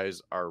you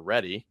guys are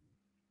ready.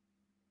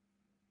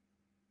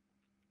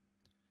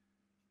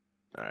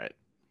 All right.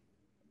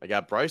 I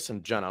got Bryce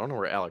and Jenna. I don't know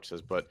where Alex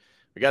is, but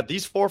we got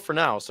these four for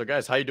now. So,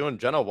 guys, how you doing?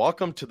 Jenna,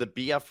 welcome to the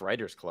BF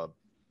Writers Club.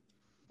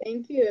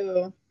 Thank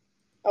you.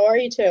 How are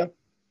you too?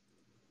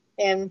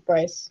 And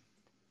Bryce.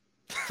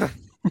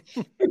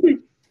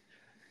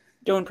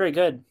 Doing pretty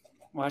good.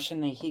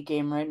 watching the Heat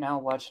game right now,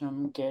 watching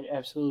them get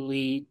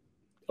absolutely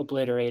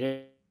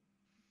obliterated.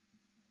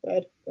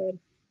 Good.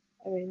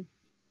 I mean,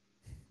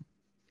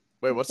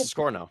 Wait, what's the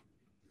score now?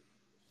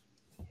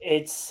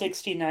 It's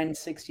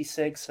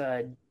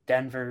 69-66.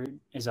 Denver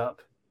is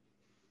up.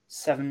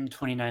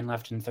 7:29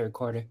 left in the third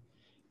quarter.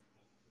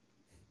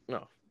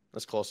 No,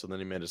 that's closer than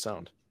he made it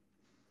sound.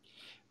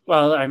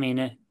 Well, I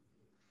mean,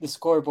 the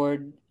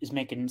scoreboard is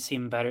making it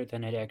seem better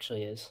than it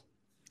actually is.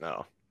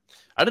 No,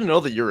 I didn't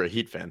know that you were a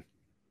Heat fan.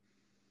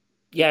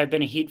 Yeah, I've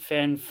been a Heat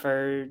fan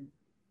for,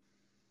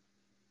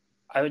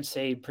 I would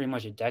say, pretty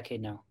much a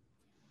decade now.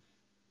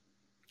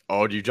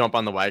 Oh, do you jump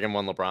on the wagon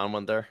when LeBron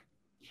went there?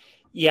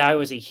 Yeah, I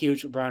was a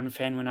huge LeBron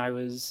fan when I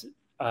was,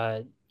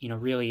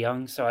 really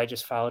young. So I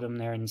just followed him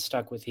there and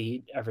stuck with the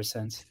Heat ever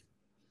since.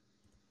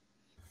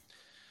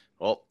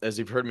 Well, as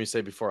you've heard me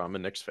say before, I'm a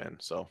Knicks fan,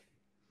 so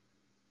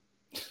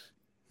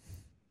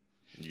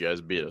you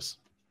guys beat us.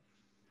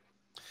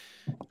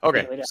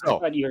 Okay, I so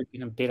thought you were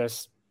going to beat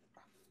us.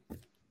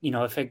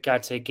 If it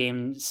got to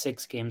game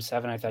 6, game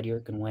 7, I thought you were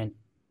going to win.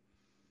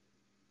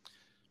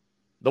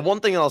 the one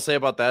thing I'll say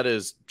about that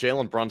is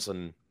Jalen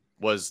Brunson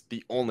was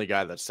the only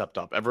guy that stepped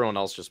up. Everyone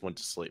else just went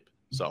to sleep.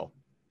 So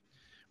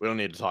we don't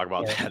need to talk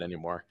about that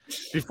anymore.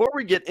 Before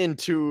we get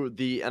into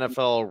the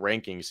NFL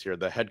rankings here,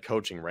 the head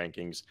coaching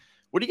rankings,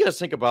 what do you guys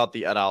think about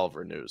the Ed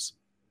Oliver news?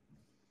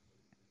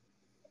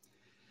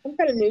 I'm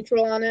kind of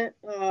neutral on it.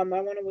 I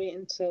want to wait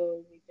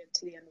until we get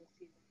to the end of the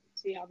season,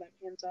 see how that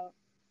pans out.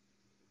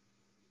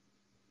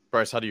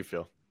 Bryce, how do you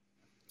feel?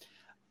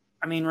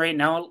 I mean, right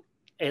now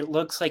it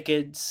looks like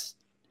it's,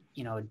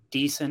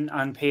 decent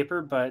on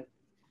paper, but,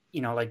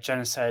 like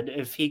Jenna said,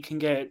 if he can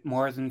get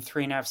more than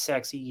 3.5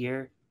 sacks a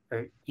year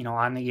or,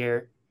 on the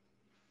year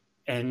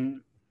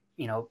and,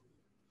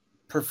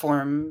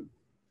 perform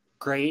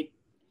great,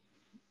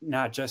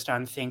 not just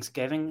on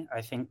Thanksgiving,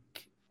 I think,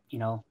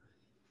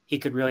 he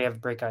could really have a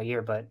breakout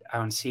year, but I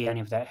don't see any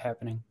of that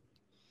happening.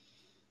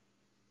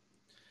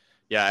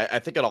 Yeah, I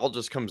think it all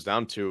just comes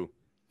down to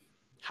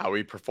how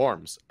he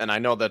performs. And I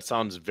know that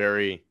sounds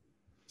very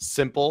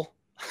simple.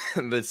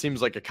 That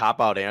seems like a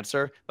cop-out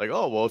answer. Like,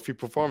 oh, well, if he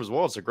performs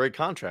well, it's a great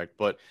contract.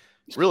 But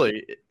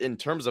really, in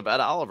terms of Ed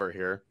Oliver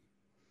here,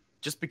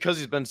 just because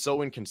he's been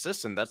so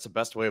inconsistent, that's the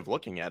best way of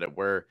looking at it.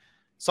 Where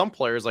some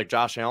players like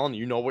Josh Allen,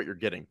 you know what you're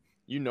getting.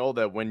 You know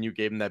that when you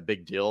gave him that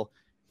big deal,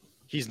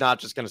 he's not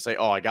just going to say,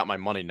 oh, I got my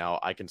money now,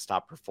 I can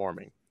stop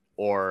performing.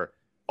 Or,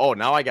 oh,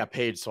 now I got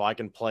paid so I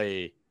can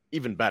play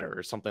even better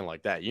or something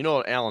like that. You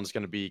know Allen's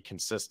going to be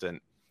consistent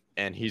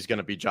and he's going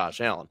to be Josh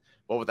Allen.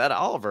 But with Ed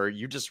Oliver,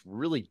 you just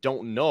really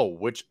don't know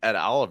which Ed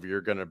Oliver you're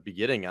going to be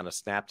getting on a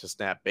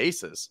snap-to-snap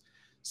basis.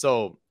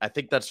 So I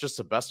think that's just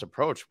the best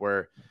approach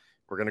where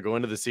we're going to go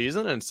into the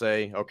season and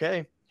say,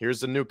 okay, here's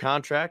the new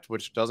contract,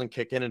 which doesn't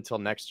kick in until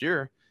next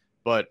year.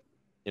 But,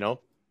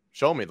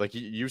 show me. Like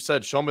you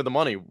said, show me the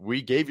money.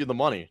 We gave you the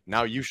money.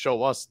 Now you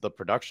show us the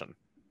production.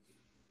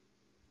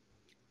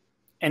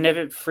 And if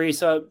it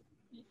frees up,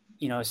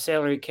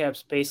 salary cap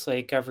space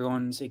like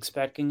everyone's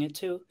expecting it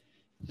to,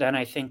 then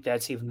I think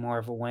that's even more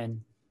of a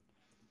win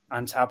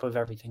on top of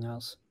everything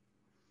else.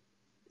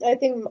 I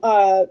think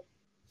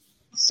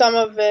some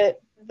of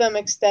it, them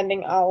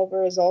extending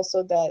Oliver, is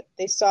also that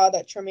they saw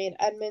that Tremaine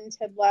Edmonds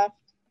had left.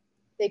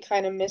 They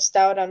kind of missed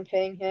out on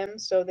paying him,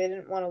 so they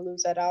didn't want to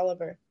lose Ed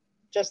Oliver,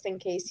 just in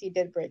case he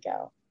did break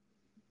out.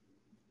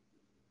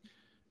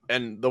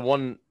 And the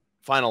one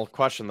final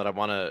question that I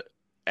want to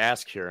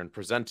ask here and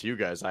present to you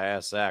guys, I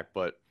asked Zach,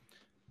 but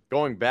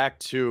going back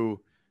to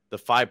the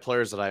 5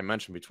 players that I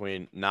mentioned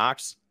between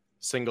Knox,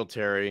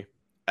 Singletary,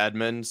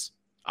 Edmonds,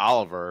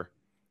 Oliver,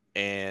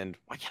 and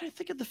why can't I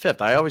think of the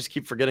 5th? I always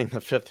keep forgetting the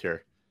 5th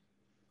here.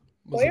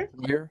 Poyer?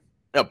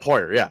 Yeah,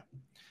 Poyer, yeah.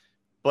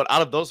 But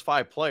out of those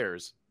 5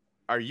 players,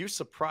 are you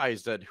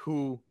surprised at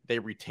who they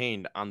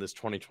retained on this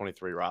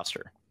 2023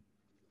 roster?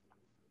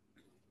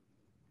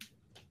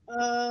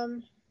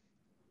 I'm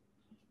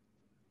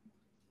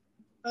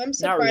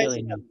surprised. Not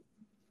really, no.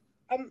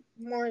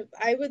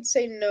 I would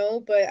say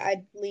no, but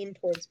I'd lean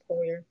towards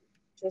Poyer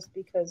just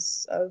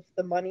because of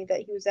the money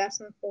that he was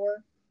asking for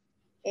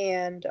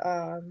and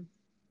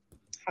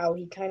how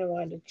he kind of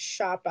wanted to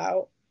shop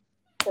out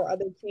for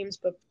other teams.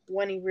 But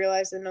when he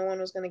realized that no one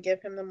was going to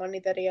give him the money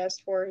that he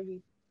asked for,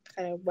 he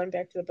kind of went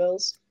back to the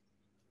Bills.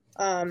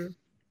 And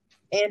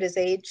his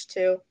age,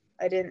 too.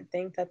 I didn't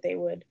think that they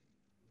would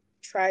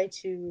try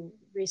to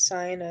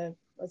re-sign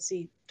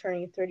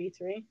turning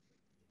 33.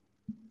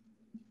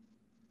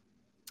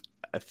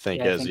 I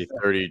think is he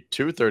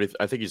 32, 30?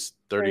 I think he's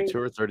 32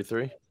 or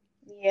 33.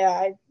 Yeah,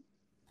 I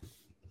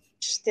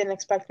just didn't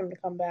expect him to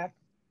come back.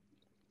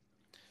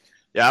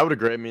 Yeah, I would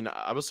agree. I mean,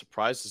 I was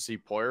surprised to see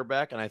Poyer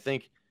back, and I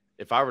think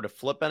if I were to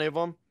flip any of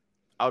them,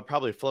 I would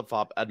probably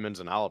flip-flop Edmonds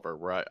and Oliver,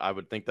 where I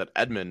would think that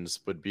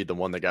Edmonds would be the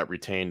one that got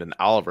retained, and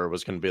Oliver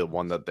was going to be the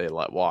one that they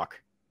let walk.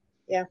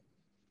 Yeah,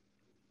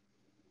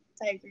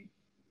 I agree.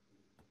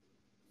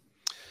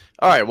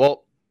 All right,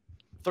 well,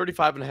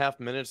 35 and a half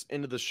minutes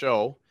into the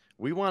show,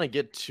 we want to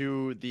get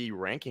to the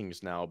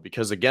rankings now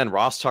because, again,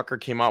 Ross Tucker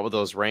came out with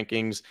those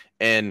rankings,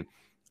 and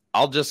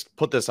I'll just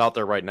put this out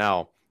there right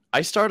now.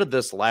 I started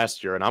this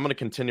last year, and I'm going to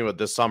continue it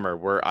this summer,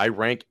 where I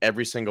rank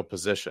every single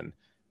position,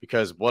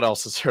 because what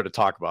else is there to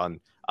talk about? And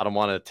I don't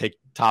want to take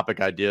topic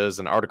ideas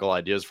and article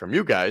ideas from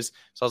you guys.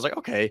 So I was like,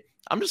 okay,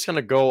 I'm just going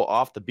to go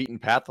off the beaten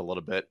path a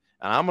little bit,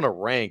 and I'm going to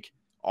rank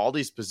all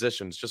these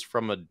positions just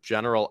from a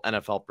general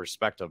NFL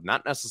perspective,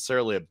 not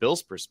necessarily a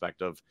Bills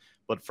perspective,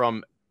 but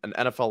from an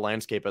NFL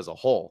landscape as a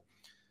whole.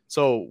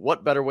 So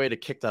what better way to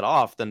kick that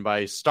off than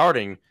by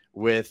starting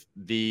with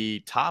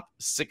the top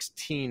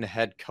 16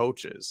 head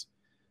coaches?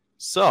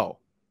 So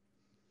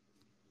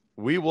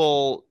we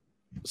will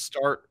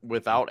start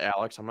without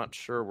Alex. I'm not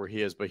sure where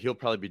he is, but he'll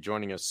probably be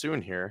joining us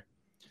soon here.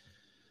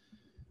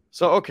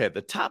 So, okay,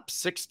 the top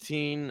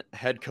 16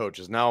 head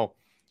coaches. Now,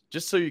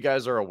 just so you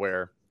guys are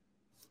aware,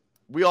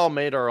 we all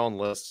made our own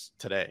lists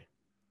today,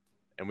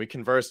 and we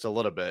conversed a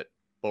little bit,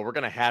 but we're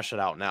going to hash it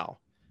out now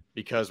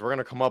because we're going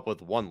to come up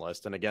with one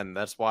list. And again,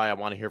 that's why I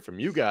want to hear from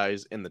you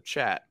guys in the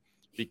chat,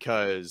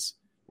 because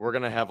we're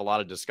going to have a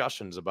lot of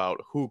discussions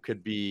about who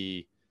could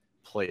be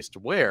placed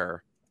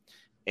where.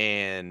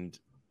 And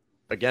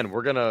again,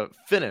 we're going to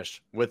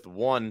finish with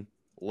one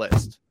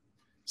list.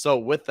 So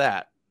with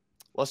that,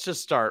 let's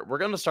just start. We're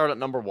going to start at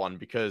number 1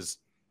 because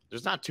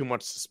there's not too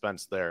much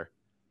suspense there.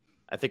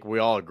 I think we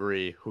all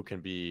agree who can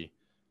be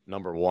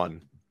number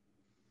 1.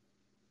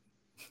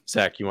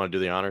 Zach, you want to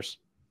do the honors?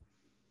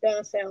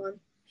 Dennis Allen.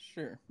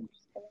 Sure.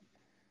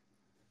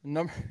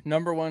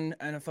 Number 1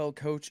 NFL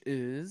coach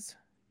is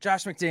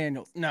Josh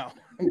McDaniels. No,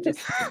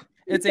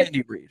 it's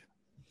Andy Reid.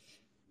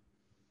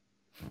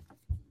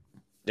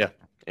 Yeah,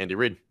 Andy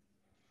Reid.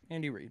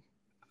 Andy Reid.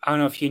 I don't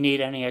know if you need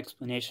any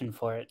explanation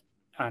for it,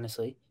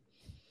 honestly.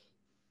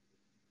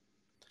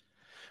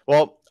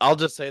 Well, I'll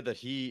just say that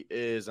he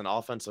is an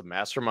offensive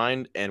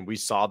mastermind, and we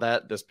saw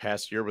that this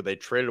past year where they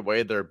traded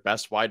away their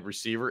best wide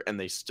receiver and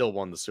they still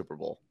won the Super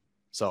Bowl.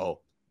 So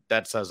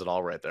that says it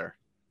all right there.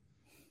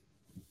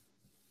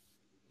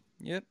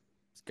 Yep,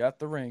 he's got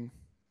the ring.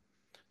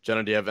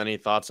 Jenna, do you have any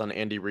thoughts on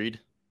Andy Reid?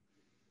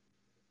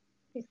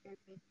 He scares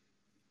me.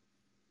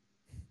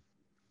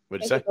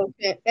 What'd you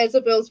say? As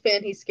a Bills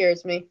fan, he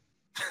scares me.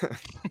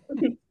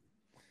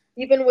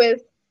 Even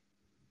with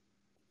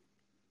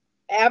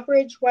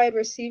average wide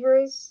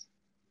receivers,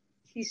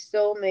 he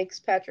still makes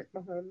Patrick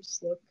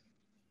Mahomes look.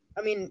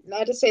 I mean,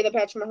 not to say that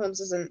Patrick Mahomes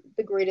isn't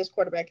the greatest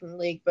quarterback in the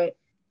league, but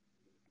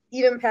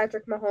even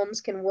Patrick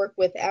Mahomes can work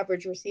with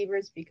average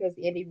receivers because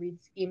Andy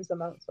Reid schemes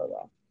them out so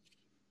well.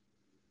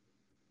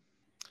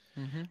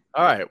 Mm-hmm.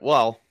 All right,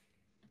 well,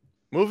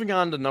 moving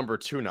on to number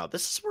 2 now.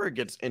 This is where it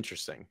gets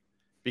interesting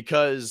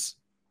because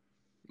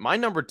my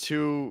number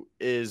 2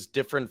 is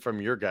different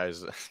from your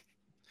guys'.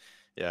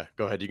 Yeah,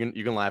 go ahead. You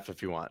can laugh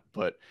if you want.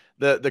 But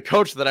the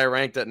coach that I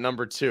ranked at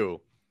number 2,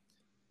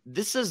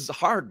 this is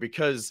hard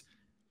because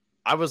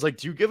I was like,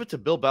 do you give it to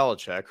Bill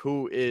Belichick,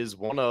 who is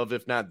one of,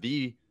 if not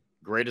the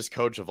greatest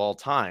coach of all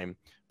time?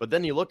 But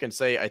then you look and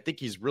say, I think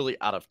he's really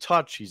out of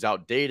touch. He's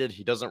outdated.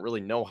 He doesn't really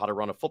know how to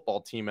run a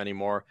football team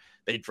anymore.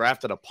 They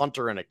drafted a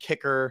punter and a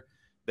kicker.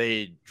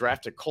 They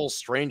drafted Cole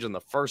Strange in the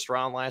first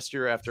round last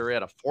year after he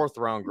had a 4th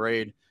round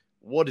grade.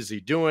 What is he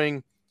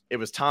doing? It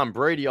was Tom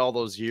Brady all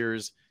those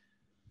years.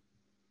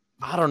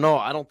 I don't know.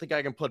 I don't think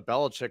I can put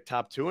Belichick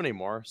top 2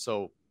 anymore.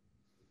 So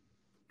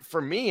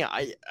for me,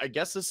 I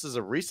guess this is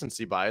a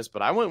recency bias,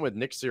 but I went with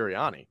Nick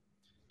Sirianni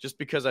just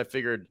because I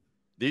figured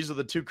these are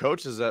the 2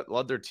 coaches that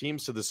led their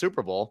teams to the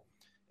Super Bowl,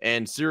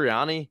 and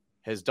Sirianni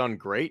has done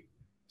great.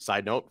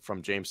 Side note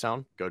from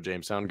Jamestown, go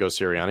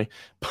Sirianni.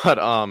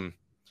 But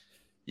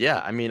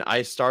yeah, I mean,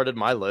 I started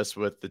my list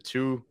with the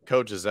 2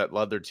 coaches that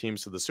led their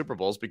teams to the Super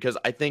Bowls because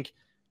I think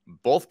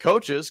both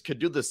coaches could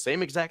do the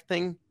same exact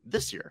thing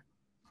this year.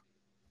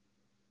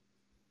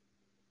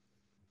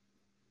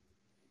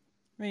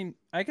 I mean,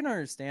 I can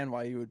understand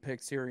why you would pick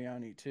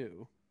Sirianni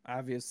too.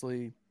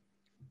 Obviously,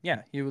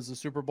 yeah, he was a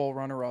Super Bowl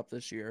runner-up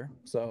this year.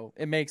 So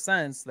it makes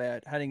sense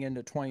that heading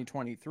into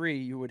 2023,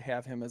 you would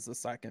have him as the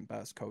second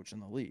best coach in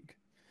the league.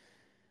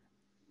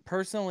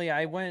 Personally,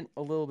 I went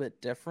a little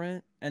bit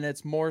different, and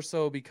it's more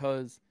so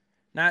because,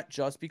 not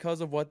just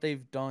because of what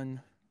they've done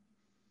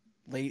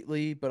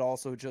lately, but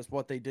also just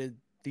what they did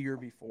the year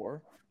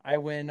before. I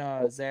went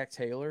Zach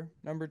Taylor,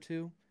 number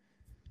 2.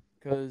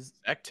 Because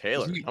Zach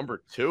Taylor,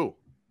 number 2.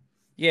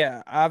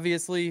 Yeah,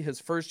 obviously his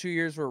first 2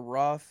 years were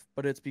rough,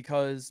 but it's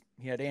because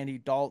he had Andy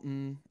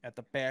Dalton at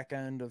the back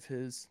end of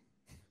his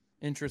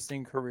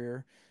interesting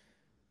career.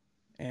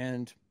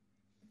 And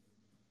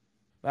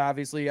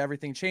obviously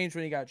everything changed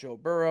when he got Joe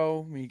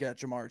Burrow, when he got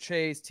Jamar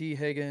Chase, T.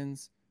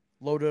 Higgins,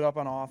 loaded up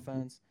on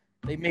offense.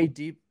 They made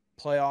deep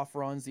playoff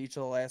runs each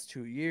of the last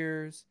 2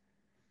 years.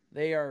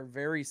 They are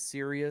very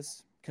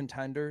serious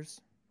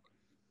contenders.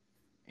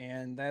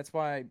 And that's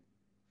why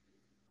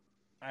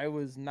I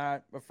was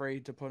not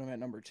afraid to put him at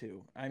number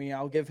 2. I mean,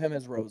 I'll give him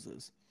his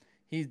roses.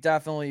 He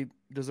definitely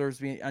deserves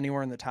to be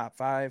anywhere in the top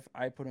 5.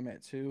 I put him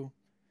at 2.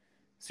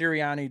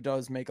 Sirianni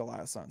does make a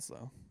lot of sense,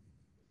 though.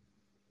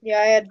 Yeah,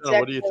 I had Zach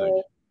what do you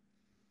Taylor.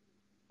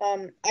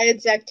 think? I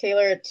had Zach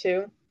Taylor at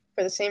 2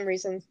 for the same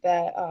reasons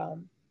that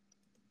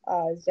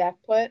Zach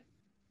put.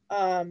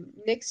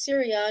 Nick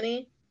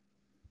Sirianni,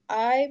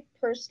 I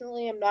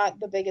personally am not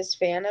the biggest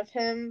fan of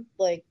him,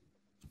 like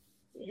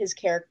his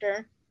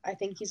character. I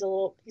think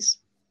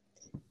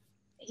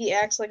he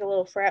acts like a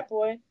little frat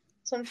boy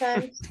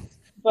sometimes.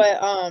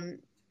 But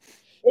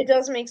it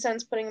does make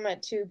sense putting him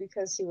at 2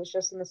 because he was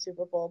just in the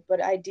Super Bowl.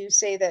 But I do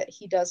say that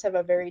he does have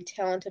a very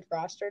talented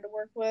roster to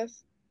work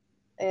with.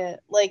 And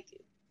like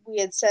we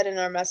had said in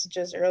our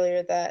messages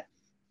earlier, that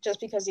just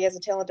because he has a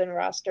talented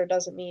roster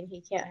doesn't mean he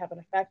can't have an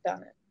effect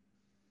on it.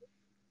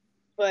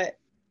 But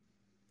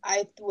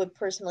I would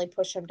personally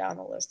push him down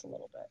the list a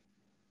little bit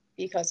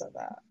because of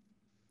that.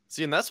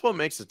 See, and that's what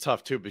makes it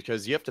tough too,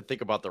 because you have to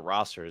think about the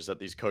rosters that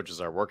these coaches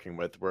are working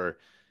with, where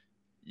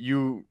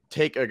you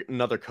take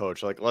another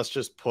coach, like let's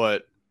just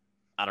put,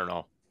 I don't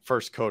know,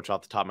 first coach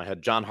off the top of my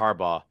head, John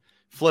Harbaugh,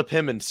 flip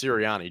him and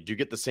Sirianni. Do you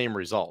get the same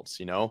results,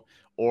 you know?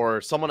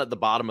 Or someone at the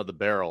bottom of the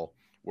barrel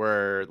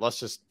where let's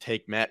just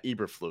take Matt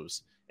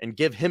Eberflus and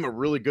give him a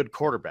really good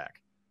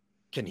quarterback.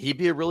 Can he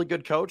be a really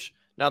good coach?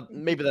 Now,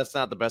 maybe that's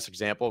not the best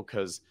example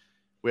because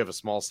we have a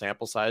small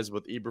sample size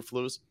with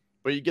Eberflus,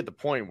 but you get the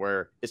point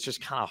where it's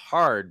just kind of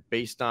hard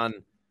based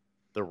on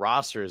the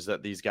rosters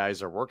that these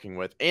guys are working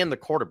with and the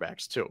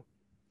quarterbacks too.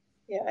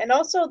 Yeah, and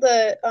also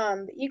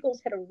the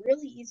Eagles had a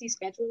really easy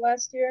schedule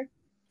last year.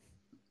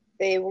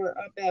 They were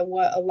up at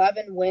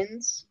 11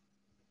 wins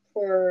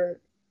for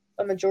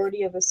a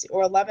majority of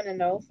or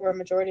 11-0 for a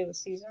majority of the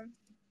season.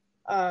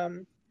 I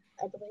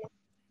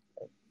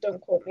believe. Don't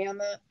quote me on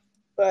that.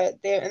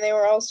 But they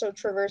were also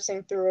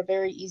traversing through a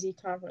very easy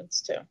conference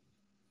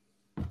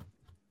too.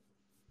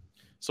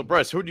 So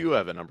Bryce, who do you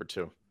have at number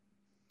 2?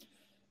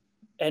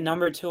 At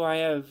number 2, I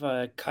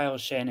have Kyle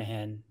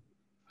Shanahan.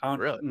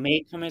 Really?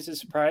 May come as a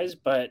surprise,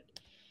 but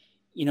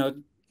you know,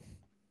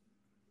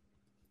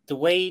 the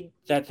way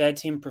that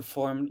team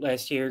performed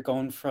last year,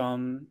 going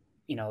from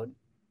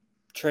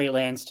Trey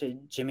Lance to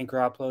Jimmy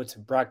Garoppolo to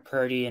Brock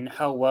Purdy, and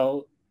how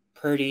well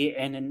Purdy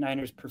and the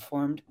Niners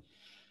performed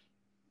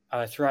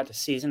throughout the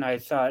season, I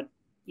thought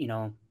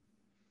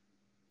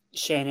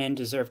Shanahan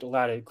deserved a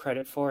lot of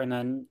credit for. And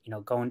then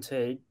going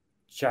to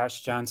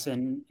Josh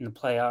Johnson in the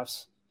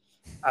playoffs,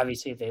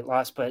 obviously they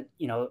lost, but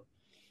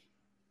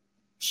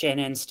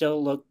Shanahan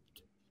still looked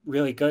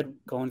really good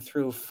going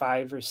through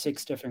 5 or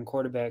 6 different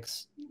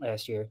quarterbacks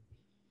last year.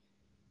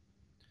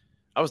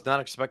 I was not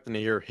expecting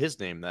to hear his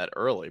name that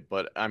early,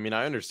 but I mean,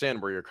 I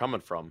understand where you're coming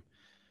from.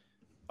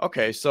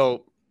 Okay,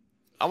 so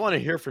I want to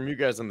hear from you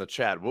guys in the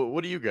chat.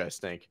 What do you guys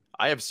think?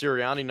 I have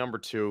Sirianni number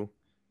 2.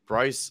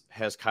 Bryce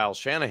has Kyle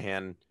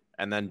Shanahan,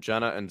 and then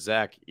Jenna and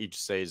Zach each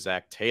say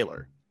Zach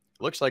Taylor.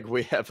 Looks like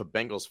we have a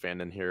Bengals fan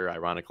in here,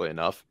 ironically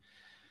enough.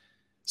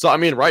 So, I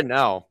mean, right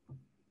now,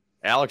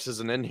 Alex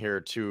isn't in here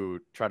to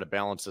try to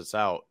balance this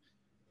out.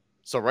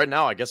 So right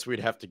now, I guess we'd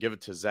have to give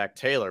it to Zach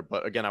Taylor.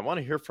 But again, I want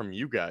to hear from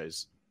you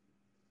guys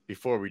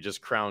before we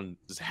just crown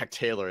Zach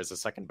Taylor as the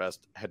second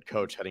best head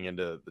coach heading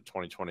into the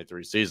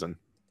 2023 season.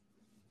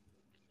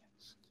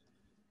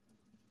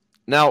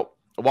 Now,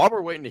 while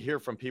we're waiting to hear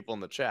from people in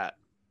the chat,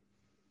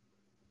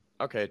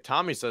 okay,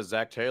 Tommy says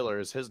Zach Taylor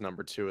is his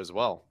number 2 as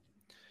well.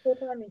 Go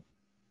Tommy.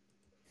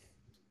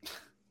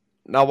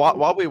 Now,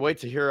 while we wait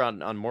to hear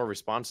on more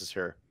responses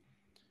here,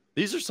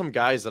 these are some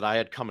guys that I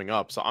had coming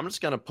up, so I'm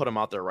just going to put them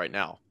out there right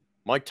now.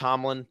 Mike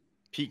Tomlin,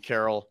 Pete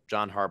Carroll,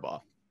 John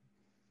Harbaugh.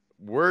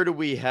 Where do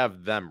we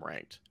have them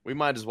ranked? We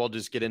might as well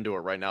just get into it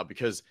right now,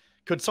 because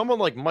could someone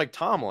like Mike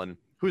Tomlin,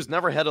 who's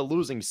never had a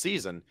losing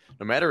season,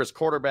 no matter his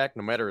quarterback,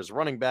 no matter his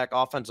running back,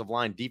 offensive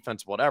line,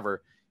 defense,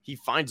 whatever, he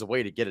finds a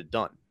way to get it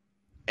done.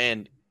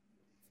 And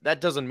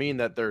that doesn't mean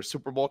that they're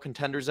Super Bowl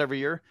contenders every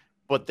year,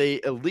 but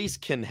they at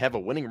least can have a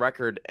winning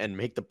record and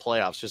make the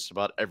playoffs just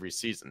about every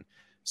season.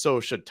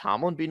 So should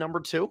Tomlin be number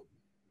 2?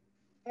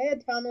 I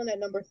had Tomlin at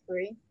number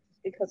 3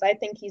 because I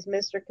think he's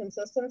Mr.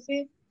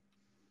 Consistency.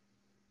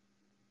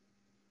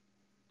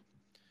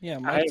 Yeah, I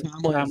Mike have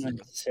Tomlin. Tomlin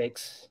at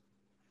 6.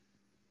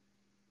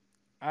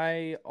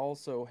 I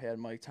also had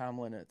Mike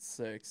Tomlin at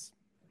 6.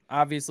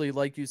 Obviously,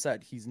 like you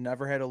said, he's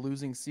never had a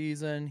losing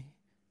season.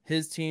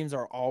 His teams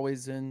are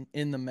always in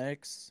the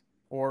mix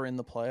or in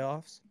the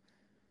playoffs.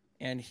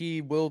 And he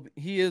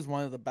is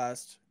one of the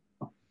best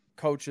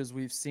coaches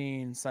we've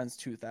seen since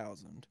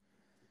 2000.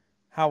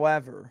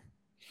 However,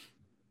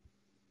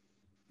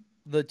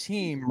 the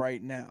team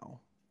right now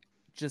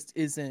just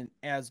isn't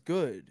as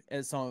good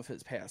as some of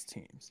his past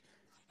teams.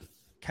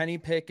 Kenny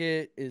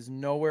Pickett is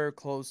nowhere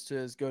close to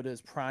as good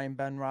as prime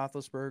Ben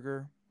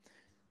Roethlisberger.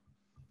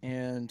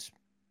 And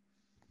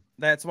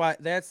that's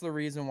the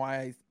reason why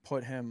I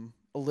put him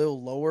a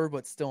little lower,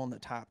 but still in the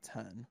top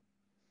 10.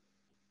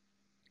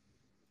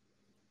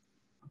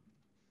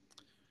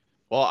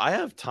 Well, I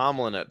have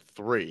Tomlin at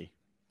 3.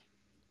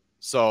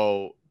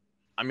 So,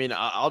 I mean,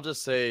 I'll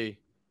just say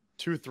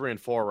 2, 3,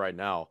 and 4 right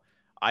now.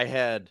 I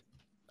had,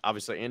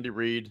 obviously, Andy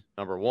Reid,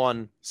 number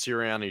 1,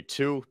 Sirianni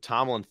 2,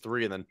 Tomlin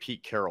 3, and then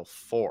Pete Carroll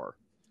 4.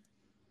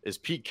 Is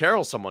Pete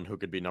Carroll someone who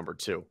could be number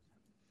 2?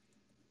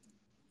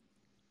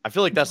 I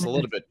feel like that's a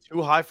little bit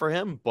too high for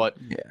him, but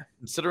Yeah.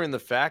 considering the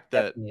fact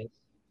that Definitely.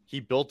 he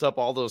built up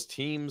all those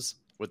teams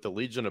with the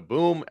Legion of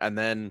Boom, and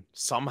then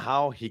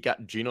somehow he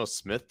got Geno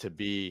Smith to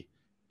be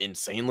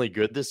insanely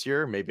good this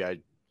year. Maybe I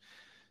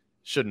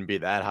shouldn't be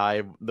that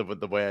high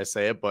the way I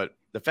say it, but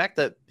the fact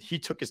that he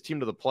took his team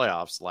to the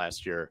playoffs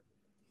last year,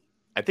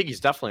 I think he's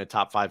definitely a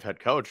top 5 head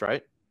coach,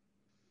 right?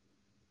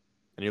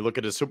 And you look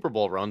at his Super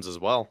Bowl runs as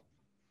well.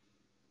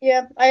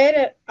 Yeah, I had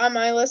it on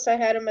my list. I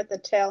had him at the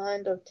tail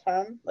end of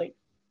 10, like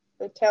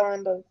the tail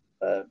end of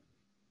the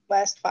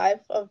last 5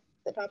 of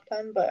the top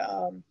 10, but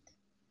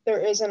there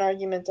is an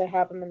argument to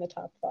have him in the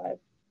top 5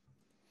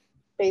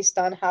 based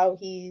on how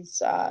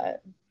he's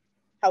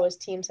how his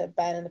teams have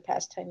been in the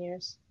past 10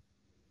 years.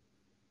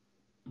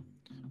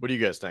 What do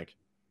you guys think?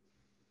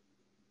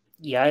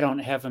 Yeah, I don't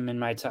have him in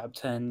my top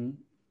 10.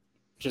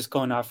 Just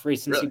going off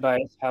recency Really?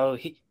 bias, how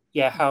he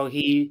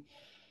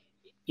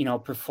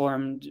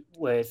performed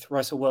with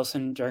Russell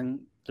Wilson during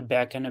the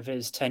back end of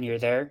his tenure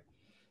there.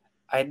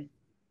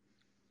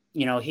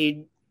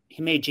 He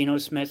made Geno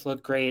Smith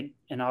look great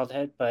and all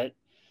that, but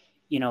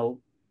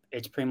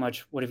it's pretty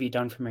much, what have you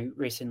done for me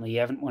recently? You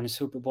haven't won a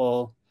Super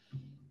Bowl.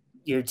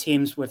 Your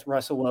teams with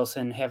Russell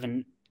Wilson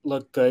haven't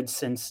looked good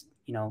since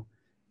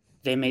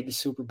they made the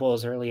Super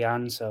Bowls early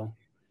on. So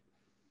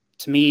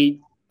to me,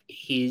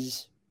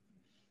 he's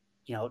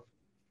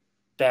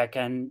back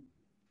end,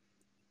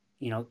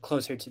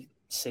 closer to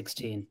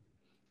 16.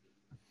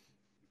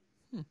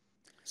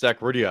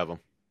 Zach, where do you have him?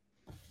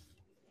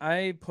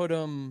 I put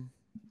him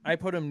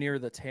near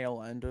the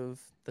tail end of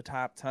the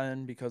top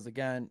 10 because,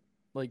 again,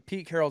 like,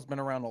 Pete Carroll's been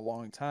around a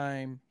long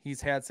time.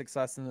 He's had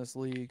success in this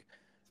league.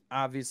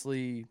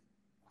 Obviously,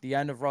 the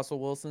end of Russell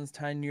Wilson's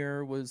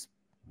tenure was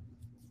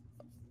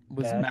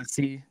Bad.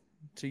 messy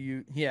to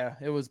you. Yeah,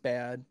 it was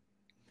bad.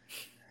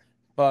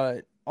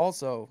 But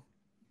also,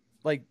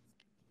 like,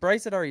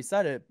 Bryce had already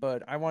said it,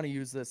 but I want to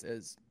use this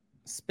as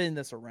spin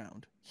this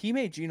around. He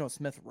made Geno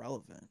Smith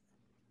relevant.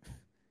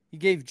 He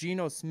gave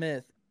Geno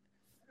Smith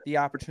the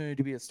opportunity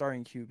to be a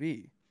starting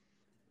QB.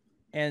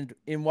 And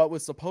in what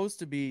was supposed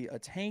to be a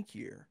tank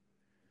year,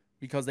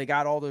 because they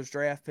got all those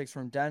draft picks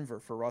from Denver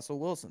for Russell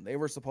Wilson, they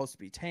were supposed to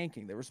be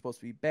tanking. They were supposed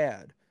to be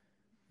bad.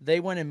 They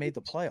went and made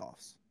the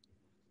playoffs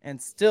and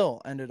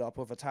still ended up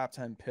with a top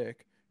 10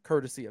 pick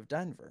courtesy of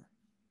Denver.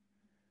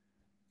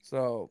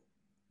 So,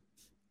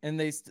 and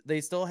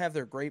they still have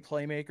their great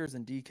playmakers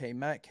in DK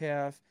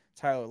Metcalf,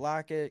 Tyler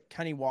Lockett.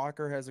 Kenny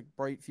Walker has a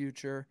bright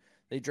future.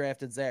 They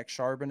drafted Zach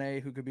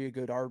Charbonnet, who could be a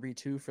good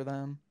RB2 for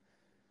them.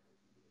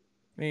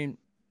 I mean,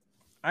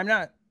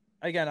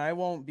 I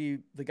won't be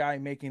the guy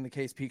making the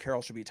case Pete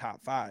Carroll should be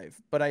top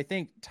 5, but I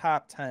think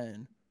top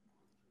 10,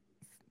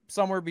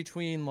 somewhere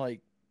between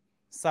like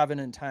 7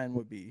 and 10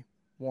 would be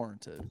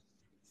warranted.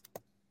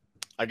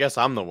 I guess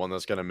I'm the one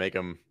that's going to make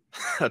him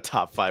a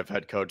top 5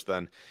 head coach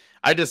then.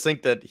 I just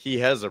think that he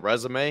has a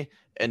resume,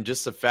 and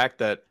just the fact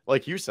that,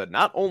 like you said,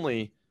 not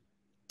only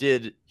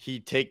did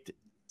he take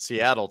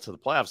Seattle to the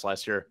playoffs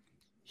last year,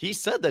 he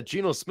said that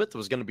Geno Smith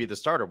was going to be the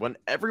starter when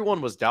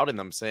everyone was doubting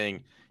them,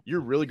 saying, you're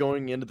really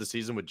going into the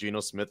season with Geno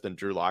Smith and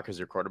Drew Lock as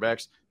your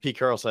quarterbacks? Pete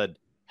Carroll said,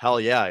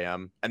 hell yeah, I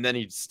am. And then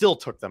he still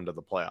took them to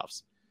the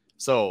playoffs.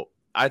 So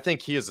I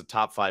think he is a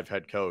top 5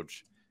 head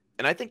coach.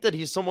 And I think that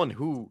he's someone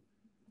who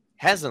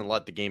hasn't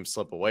let the game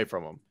slip away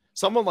from him.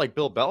 Someone like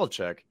Bill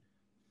Belichick,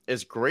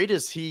 as great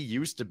as he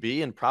used to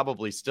be and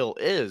probably still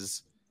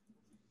is,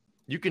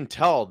 you can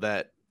tell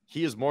that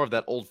he is more of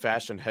that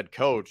old-fashioned head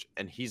coach,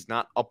 and he's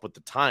not up with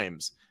the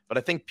times. But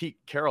I think Pete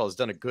Carroll has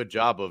done a good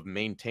job of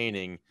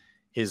maintaining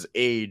his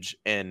age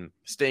and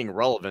staying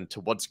relevant to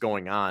what's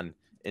going on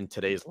in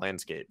today's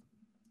landscape.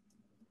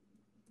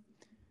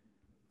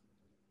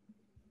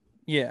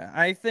 Yeah,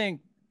 I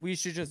think we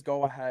should just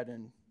go ahead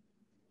and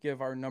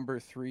give our number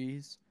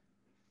 3s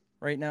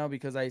right now,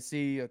 because I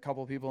see a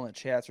couple people in the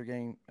chats are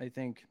getting a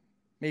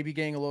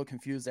little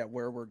confused at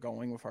where we're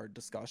going with our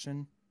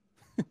discussion.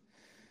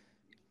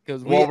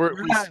 Because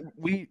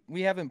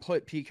we haven't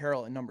put Pete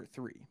Carroll at number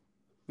 3.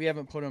 We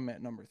haven't put him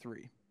at number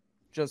 3.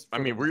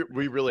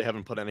 We really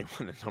haven't put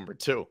anyone at number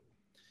 2.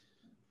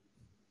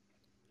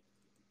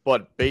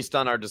 But based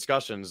on our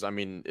discussions,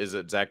 is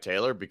it Zach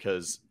Taylor?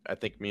 Because I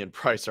think me and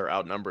Bryce are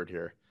outnumbered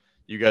here.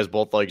 You guys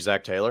both like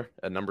Zach Taylor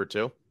at number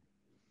 2?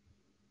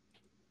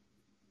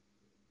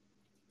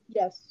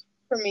 Yes.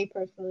 For me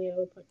personally, I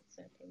would put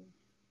Zach Taylor.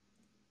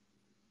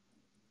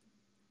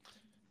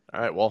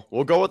 All right, well,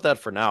 we'll go with that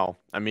for now.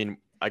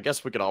 I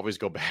guess we could always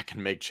go back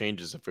and make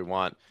changes if we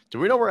want. Do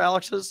we know where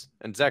Alex is?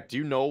 And Zach, do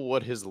you know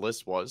what his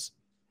list was?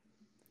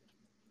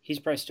 He's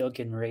probably still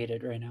getting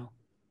rated right now.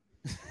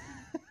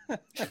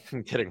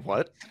 Getting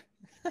what?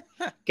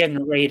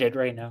 Getting rated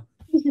right now.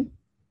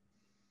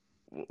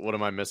 What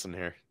am I missing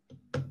here?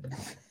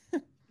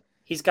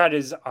 He's got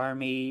his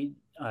army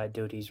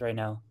duties right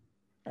now.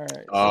 All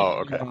right. Oh,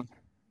 okay. All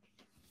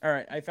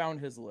right, I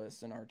found his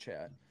list in our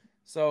chat.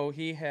 So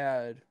he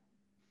had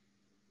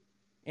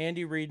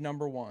Andy Reid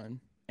number 1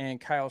 and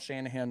Kyle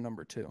Shanahan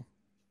number 2.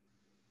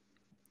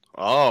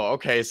 Oh,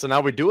 okay. So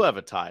now we do have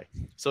a tie.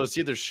 So it's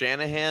either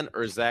Shanahan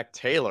or Zach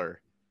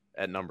Taylor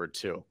at number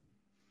 2.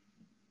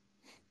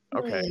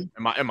 Okay.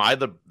 Am I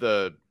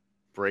the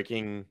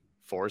breaking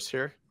force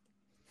here?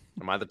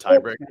 Am I the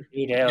tiebreaker?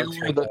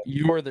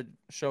 You are the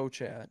show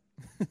chat.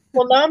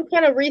 Well, now I'm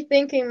kind of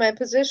rethinking my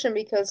position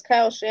because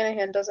Kyle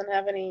Shanahan doesn't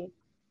have any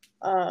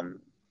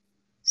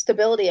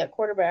stability at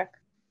quarterback,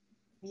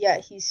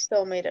 yet he's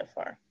still made it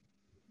far.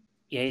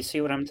 Yeah, you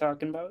see what I'm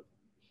talking about?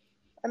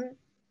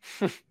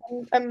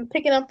 I'm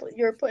picking up what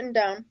you're putting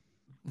down.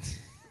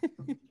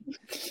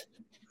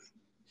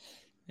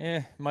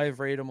 Might have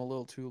rated him a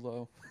little too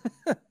low.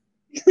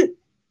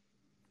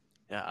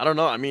 Yeah, I don't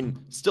know. I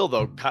mean, still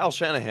though, Kyle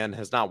Shanahan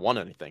has not won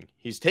anything.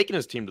 He's taken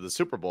his team to the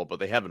Super Bowl, but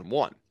they haven't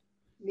won.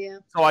 Yeah.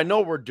 So I know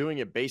we're doing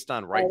it based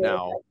on right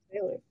now.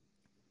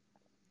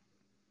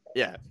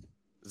 Yeah,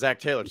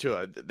 Zach Taylor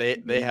too.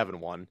 They haven't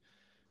won,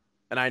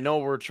 and I know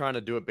we're trying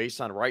to do it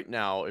based on right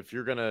now. If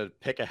you're gonna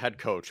pick a head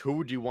coach, who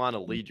would you want to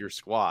lead your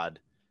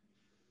squad?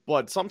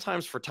 But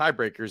sometimes for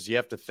tiebreakers, you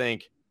have to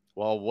think,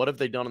 well, what have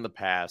they done in the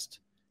past,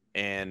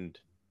 and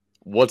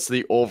what's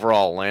the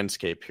overall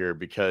landscape here?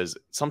 Because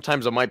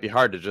sometimes it might be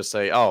hard to just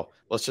say, oh,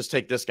 let's just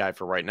take this guy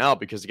for right now,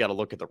 because you got to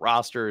look at the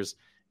rosters.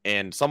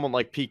 And someone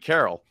like Pete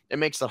Carroll, it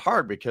makes it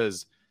hard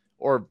because,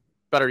 or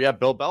better yet,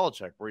 Bill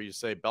Belichick, where you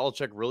say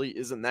Belichick really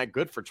isn't that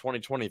good for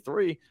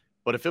 2023,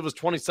 but if it was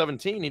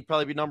 2017, he'd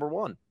probably be number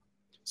one.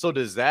 So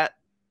does that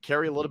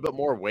carry a little bit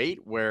more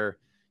weight where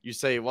you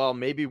say, well,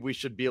 maybe we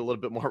should be a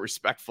little bit more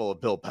respectful of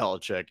Bill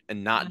Belichick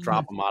and not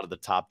drop him out of the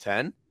top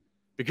 10?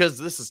 Because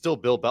this is still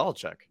Bill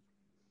Belichick.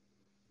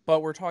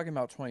 But we're talking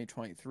about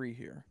 2023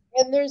 here.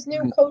 And there's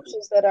new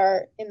coaches that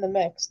are in the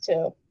mix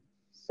too.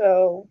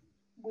 So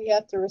we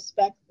have to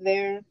respect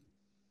their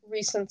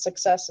recent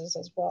successes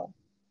as well.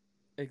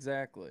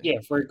 Exactly. Yeah,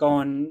 if we're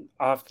going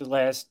off the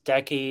last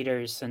decade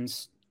or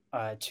since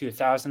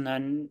 2000,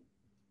 then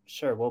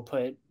sure, we'll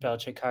put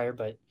Belichick higher,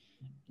 but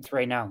it's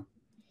right now.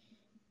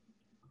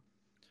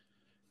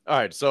 All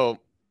right, so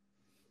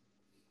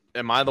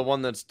am I the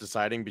one that's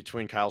deciding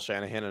between Kyle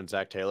Shanahan and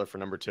Zach Taylor for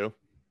number 2?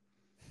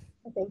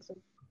 I think so.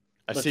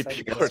 I see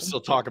people are still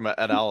talking about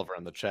Ed Oliver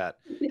in the chat.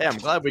 Hey, I'm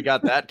glad we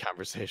got that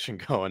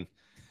conversation going.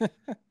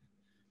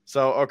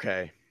 So,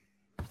 okay.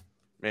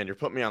 Man, you're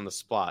putting me on the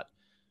spot.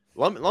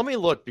 Let me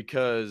look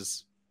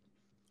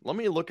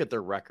at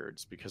their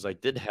records, because I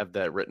did have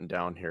that written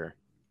down here.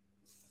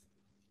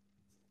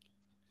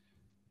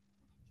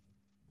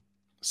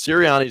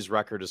 Sirianni's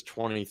record is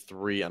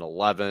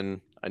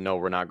 23-11. I know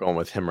we're not going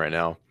with him right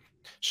now.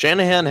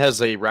 Shanahan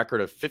has a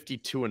record of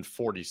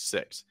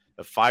 52-46,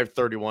 a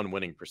 .531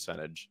 winning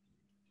percentage.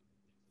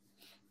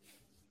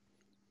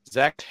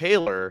 Zach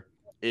Taylor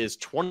is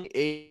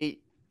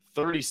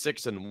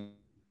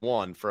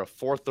 28-36-1 for a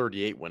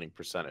 .438 winning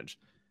percentage.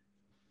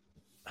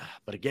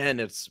 But again,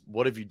 it's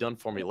what have you done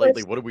for me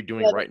lately? What are we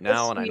doing right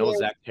now? And I know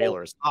Zach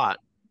Taylor is hot.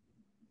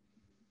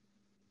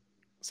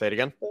 Say it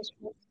again.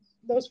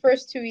 Those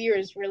first 2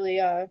 years really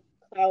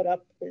cloud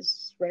up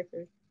his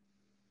record.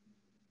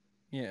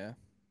 Yeah.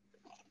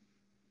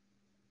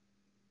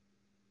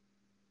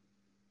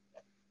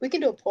 We can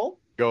do a poll.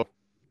 Go.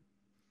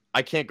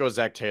 I can't go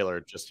Zach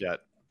Taylor just yet.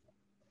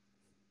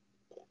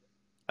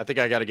 I think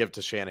I got to give it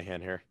to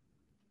Shanahan here.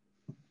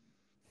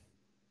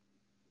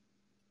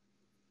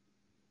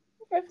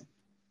 Okay.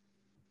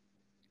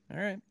 All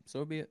right.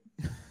 So be it.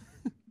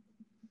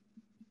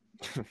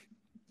 All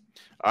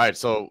right.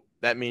 So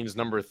that means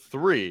number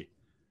 3.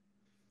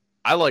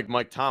 I like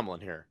Mike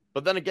Tomlin here.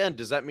 But then again,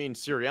 does that mean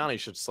Sirianni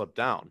should slip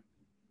down?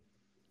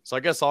 So I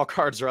guess all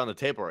cards are on the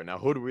table right now.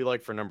 Who do we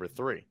like for number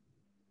 3?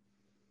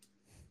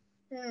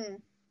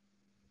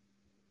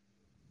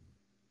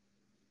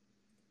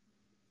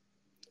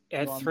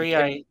 At 3,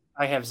 I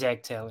have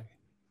Zach Taylor.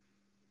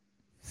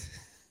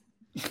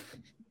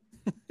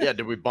 Yeah,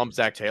 did we bump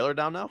Zach Taylor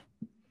down now?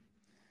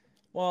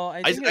 Well,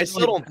 I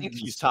still don't think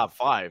he's top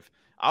 5.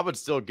 I would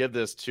still give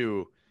this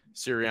to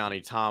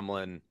Sirianni,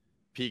 Tomlin,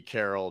 Pete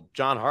Carroll,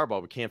 John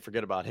Harbaugh. We can't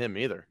forget about him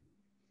either.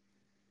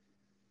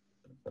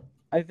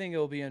 I think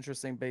it'll be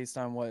interesting based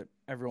on what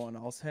everyone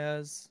else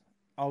has.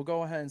 I'll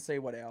go ahead and say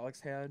what Alex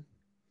had.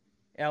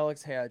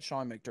 Alex had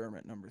Sean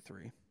McDermott, number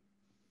 3.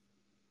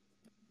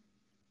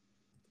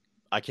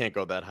 I can't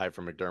go that high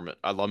for McDermott.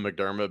 I love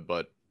McDermott,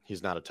 but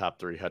he's not a top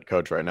 3 head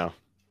coach right now.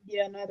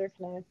 Yeah, neither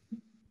can I.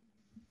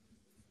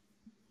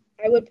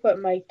 I would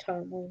put Mike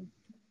Tomlin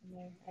in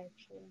there,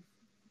 actually.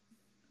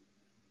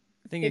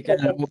 I think again,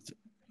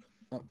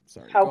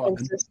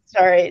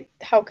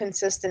 how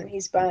consistent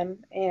he's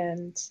been,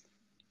 and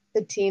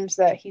the teams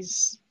that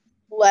he's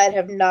led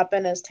have not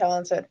been as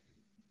talented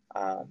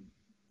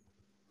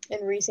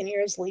in recent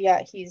years.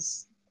 Yet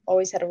he's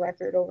always had a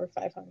record over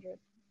 500.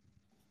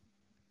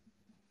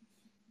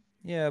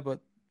 Yeah, but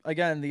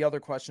again, the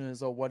other question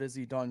is, what has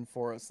he done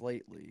for us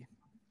lately?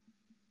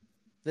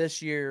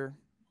 This year,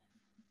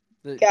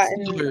 the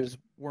Steelers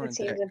weren't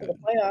that into good. the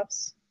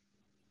playoffs,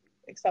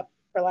 except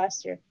for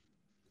last year.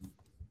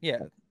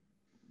 Yeah,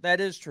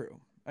 that is true.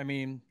 I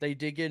mean, they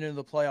did get into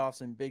the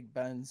playoffs in Big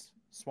Ben's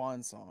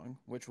swan song,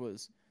 which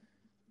was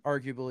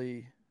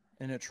arguably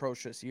an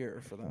atrocious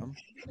year for them.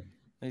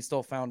 They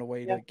still found a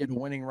way to get a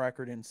winning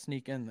record and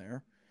sneak in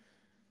there.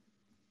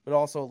 But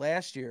also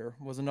last year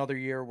was another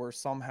year where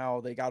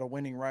somehow they got a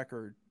winning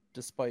record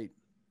despite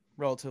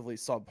relatively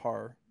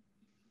subpar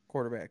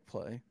quarterback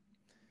play.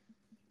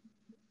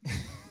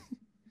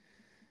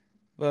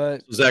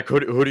 But Zach,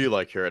 who do you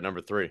like here at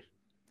number 3?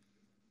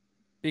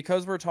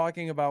 because we're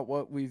talking about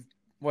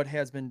what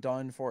has been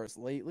done for us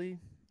lately,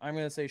 I'm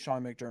going to say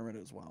Sean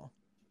McDermott as well.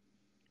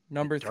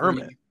 Number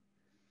McDermott? 3.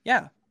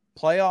 Yeah,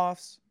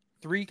 playoffs,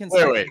 3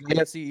 consecutive Wait.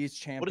 AFC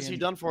East champions. What has he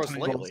done for us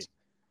lately?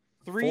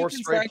 3 4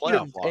 straight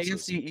consecutive playoff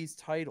losses. AFC East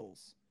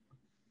titles.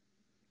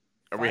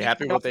 Are we 5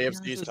 happy with playoff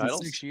AFC East appearances in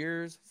titles? 6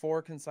 years,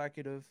 4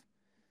 consecutive.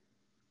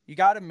 You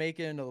got to make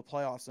it into the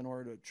playoffs in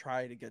order to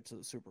try to get to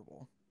the Super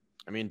Bowl.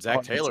 I mean, Zach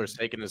Oh, Taylor's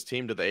taken his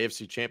team to the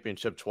AFC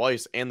Championship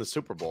twice and the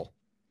Super Bowl.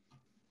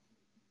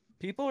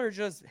 People are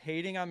just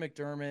hating on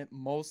McDermott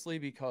mostly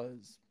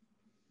because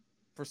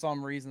for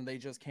some reason they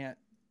just can't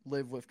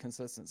live with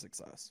consistent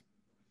success.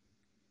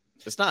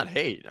 It's not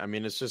hate. I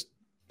mean, it's just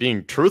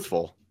being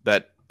truthful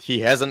that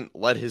he hasn't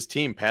led his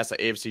team past the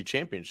AFC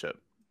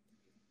Championship.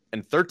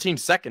 And 13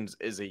 seconds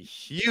is a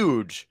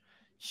huge,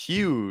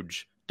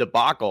 huge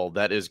debacle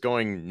that is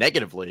going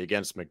negatively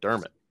against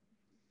McDermott.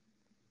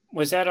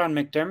 Was that on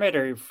McDermott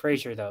or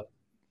Frazier, though?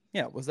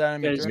 Yeah, was that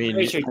on Because McDermott?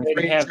 Frazier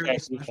did have Frazier,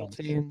 that special defense.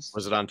 teams.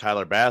 Was it on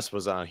Tyler Bass?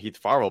 Was it on Heath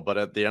Farwell? But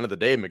at the end of the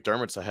day,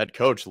 McDermott's a head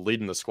coach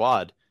leading the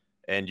squad,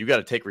 and you got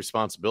to take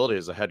responsibility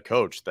as a head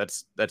coach.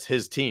 That's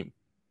his team.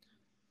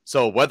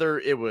 So whether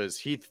it was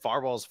Heath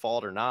Farwell's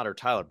fault or not, or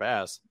Tyler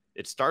Bass,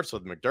 it starts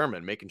with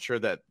McDermott making sure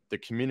that the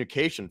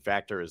communication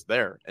factor is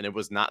there, and it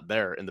was not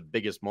there in the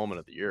biggest moment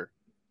of the year.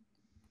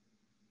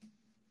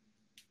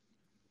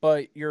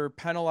 But you're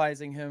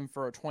penalizing him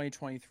for a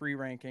 2023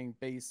 ranking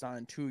based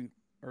on 2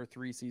 or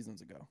 3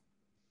 seasons ago.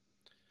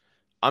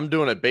 I'm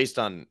doing it based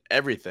on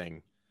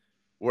everything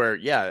where,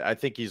 yeah, I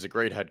think he's a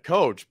great head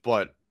coach,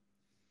 but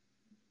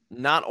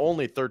not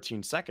only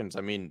 13 seconds.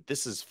 I mean,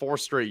 this is 4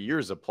 straight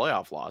years of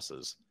playoff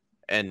losses.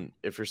 And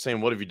if you're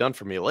saying, what have you done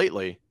for me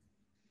lately?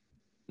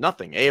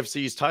 Nothing. AFC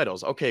East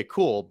titles. Okay,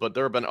 cool. But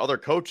there have been other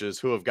coaches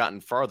who have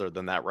gotten farther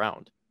than that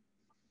round.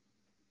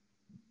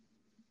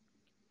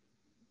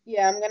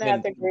 Yeah, I'm gonna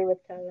have to agree with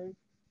Kevin.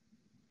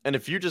 And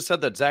if you just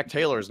said that Zach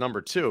Taylor is number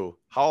 2,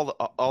 how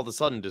all of a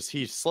sudden does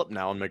he slip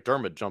now and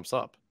McDermott jumps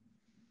up?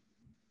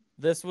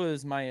 This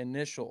was my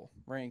initial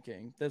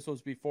ranking. This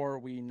was before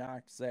we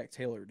knocked Zach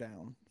Taylor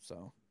down.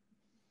 So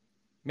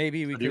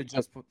maybe we could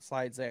just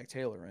slide Zach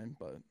Taylor in,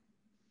 but.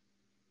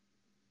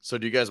 So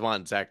do you guys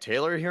want Zach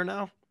Taylor here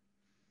now?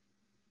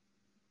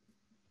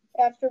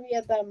 After we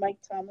had that Mike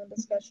Tomlin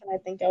discussion, I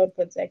think I would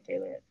put Zach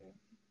Taylor at 3.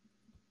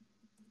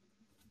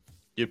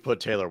 You'd put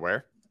Taylor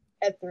where?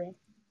 At 3.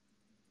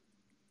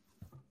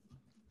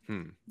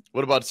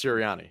 What about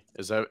Sirianni?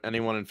 Is there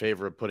anyone in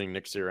favor of putting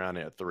Nick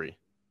Sirianni at 3?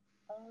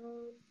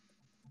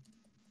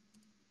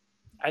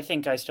 I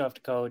think I still have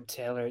to go with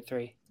Taylor at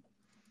 3.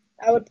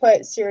 I would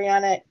put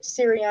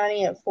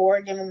Sirianni at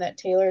 4, given that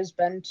Taylor's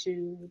been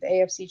to the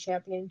AFC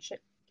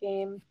Championship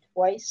game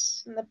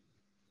twice in the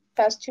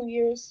past 2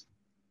 years.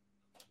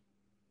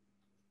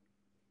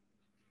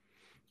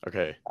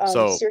 Okay,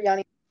 so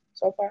Sirianni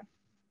so far.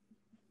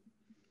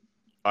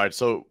 All right,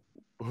 so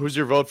who's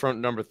your vote for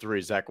number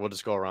 3, Zach? We'll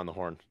just go around the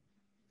horn.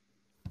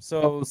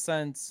 So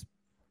since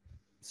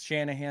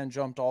Shanahan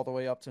jumped all the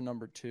way up to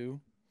number 2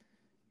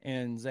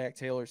 and Zach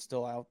Taylor's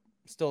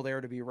still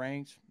there to be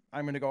ranked,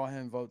 I'm going to go ahead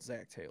and vote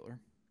Zach Taylor.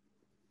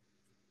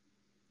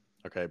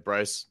 Okay,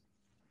 Bryce.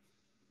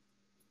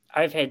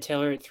 I've had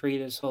Taylor at 3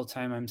 this whole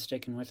time. I'm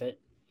sticking with it.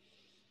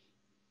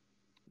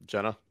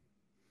 Jenna,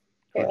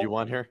 who do you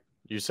want here?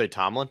 You say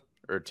Tomlin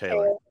or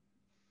Taylor?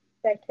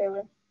 Zach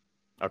Taylor.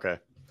 Okay.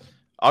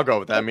 I'll go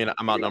with that. I mean,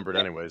 I'm outnumbered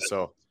anyways,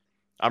 so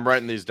I'm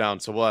writing these down.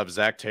 So we'll have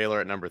Zach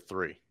Taylor at number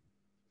 3.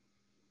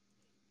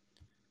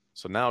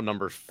 So now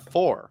number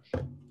 4.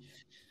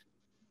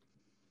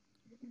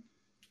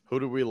 Who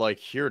do we like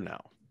here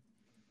now?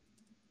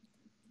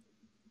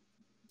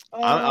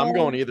 I'm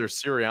going either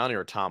Sirianni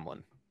or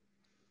Tomlin.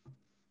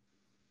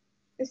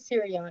 It's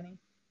Sirianni.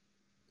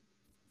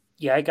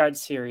 Yeah, I got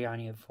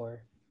Sirianni at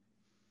 4.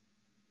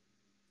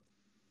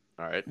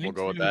 All right, we'll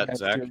go with that.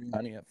 Zach?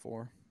 Sirianni at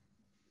 4.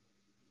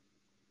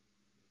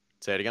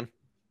 Say it again.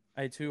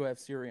 I too have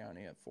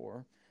Sirianni at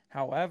 4.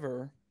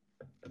 However,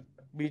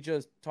 we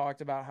just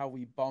talked about how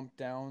we bumped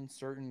down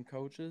certain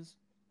coaches,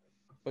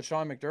 but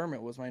Sean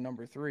McDermott was my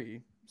number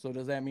 3. So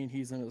does that mean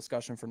he's in a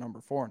discussion for number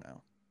 4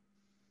 now?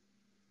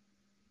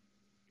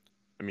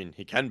 I mean,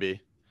 he can be.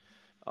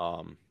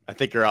 I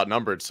think you're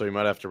outnumbered, so you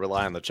might have to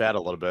rely on the chat a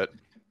little bit.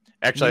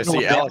 Actually, I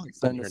see Alex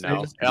in here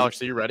now. Alex,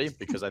 are you ready?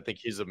 Because I think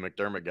he's a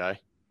McDermott guy.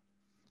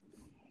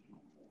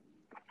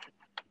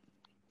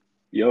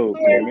 Yo,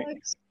 can you hear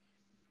me?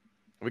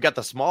 We got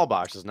the small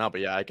boxes now, but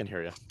yeah, I can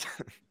hear you.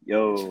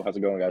 Yo, how's it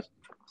going, guys?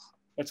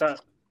 What's up?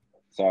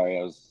 Sorry,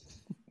 I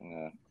was.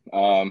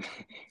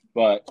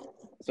 But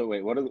so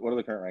wait, what are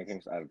the current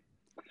rankings? I'm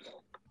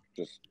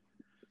just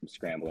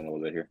scrambling a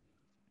little bit here.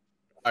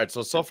 All right,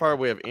 so far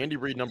we have Andy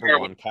Reid number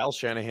 1, Kyle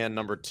Shanahan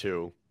number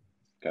 2,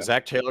 Okay.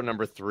 Zach Taylor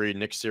number 3,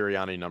 Nick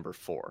Sirianni number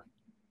 4.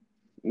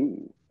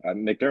 Ooh,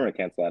 McDermott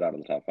can't slide out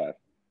of the top 5.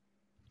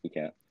 He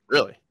can't.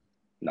 Really?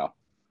 No.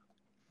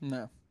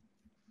 No.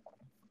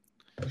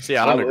 See,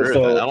 I don't agree with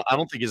so- that. I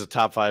don't think he's a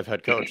top 5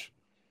 head coach.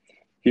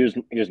 Here's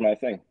my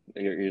thing.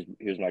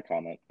 Here's my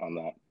comment on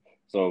that.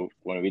 So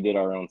when we did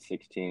our own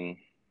 16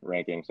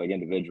 rankings, like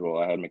individual,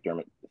 I had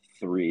McDermott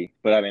 3.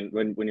 But I mean,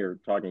 when you're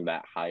talking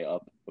that high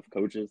up of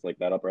coaches, like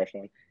that upper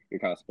echelon, you're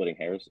kind of splitting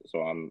hairs. So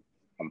I'm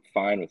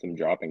fine with him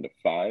dropping to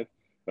 5.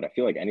 But I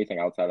feel like anything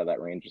outside of that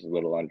range is a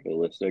little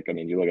unrealistic. I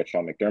mean, you look at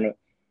Sean McDermott,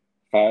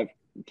 5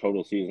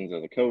 total seasons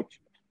as a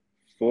coach,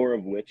 4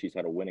 of which he's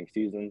had a winning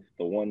season.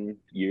 The one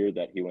year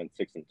that he went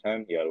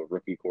 6-10, he had a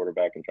rookie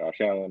quarterback in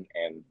Josh Allen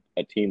and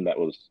a team that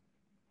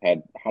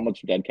had how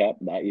much dead cap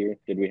that year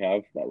did we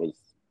have? That was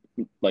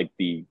like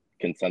the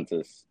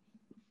consensus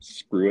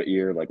screw it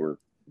year, like we're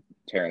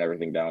tearing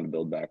everything down to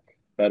build back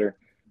better.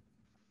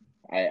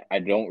 I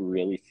don't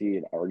really see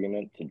an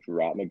argument to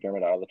drop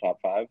McDermott out of the top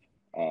 5.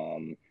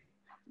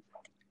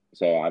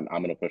 So I'm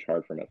going to push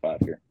hard for him at 5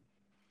 here.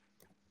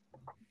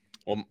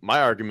 Well,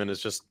 my argument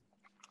is just,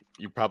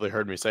 you probably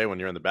heard me say when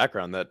you're in the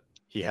background that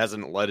he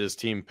hasn't led his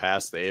team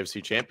past the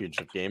AFC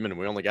Championship game, and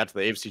we only got to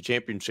the AFC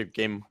Championship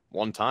game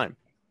one time,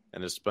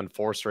 and it's been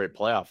 4 straight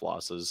playoff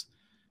losses,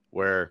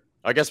 where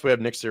I guess we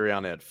have Nick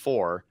Sirianni at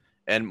 4,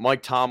 and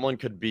Mike Tomlin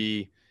could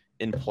be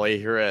in play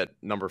here at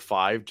number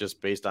 5 just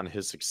based on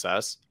his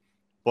success,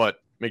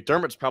 but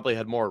McDermott's probably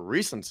had more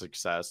recent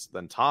success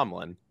than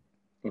Tomlin.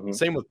 Mhm.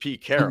 Same with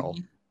Pete Carroll.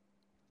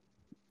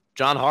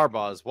 John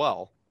Harbaugh as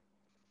well.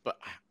 But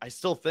I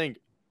still think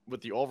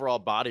with the overall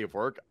body of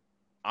work,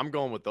 I'm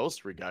going with those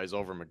 3 guys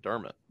over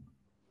McDermott.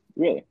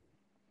 Really?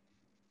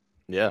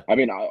 Yeah. I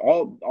mean,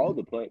 all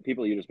the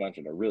people you just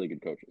mentioned are really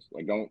good coaches.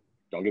 Like, don't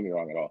get me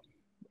wrong at all.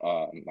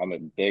 I'm a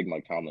big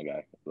Mike Tomlin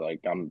guy.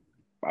 Like, I'm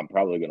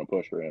probably going to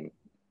push for him,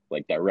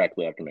 like,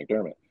 directly after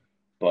McDermott.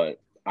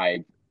 But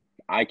I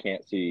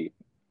can't see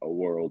a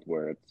world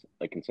where it's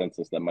a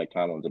consensus that Mike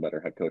Tomlin's a better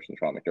head coach than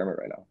Sean McDermott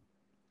right now.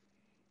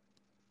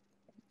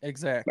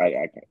 Exactly.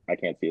 I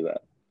can't see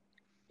that.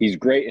 He's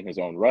great in his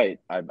own right.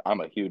 I'm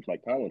a huge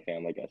Mike Tomlin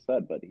fan, like I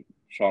said, but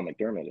Sean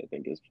McDermott, I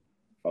think, is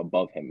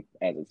above him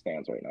as it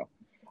stands right now.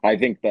 I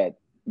think that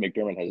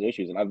McDermott has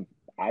issues, and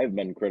I've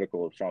been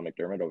critical of Sean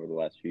McDermott over the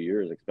last few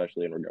years,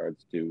 especially in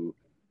regards to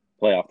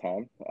playoff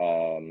time.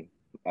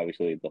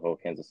 Obviously, the whole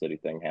Kansas City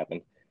thing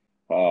happened,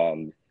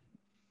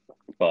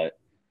 but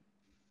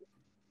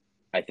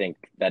I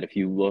think that if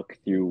you look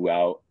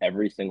throughout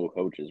every single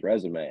coach's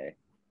resume,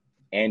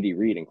 Andy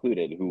Reid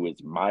included, who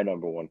is my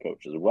number 1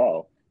 coach as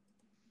well,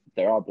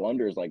 there are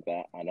blunders like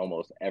that on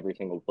almost every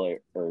single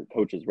player or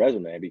coach's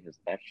resume because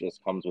that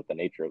just comes with the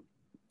nature of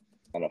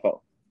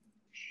NFL.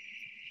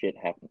 Shit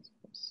happens.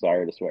 I'm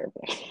sorry to swear,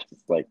 but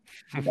it's like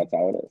that's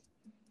how it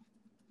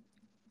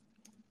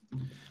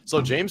is.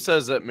 So James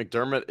says that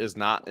McDermott is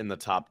not in the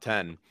top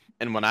 10.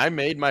 And when I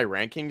made my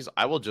rankings,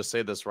 I will just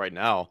say this right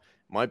now,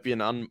 might be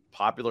an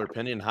unpopular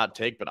opinion, hot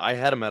take, but I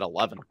had him at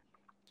 11.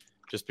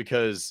 Just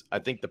because I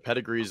think the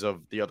pedigrees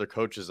of the other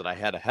coaches that I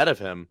had ahead of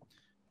him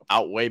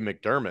outweigh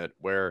McDermott,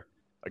 where,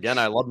 again,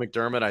 I love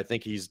McDermott. I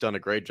think he's done a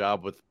great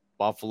job with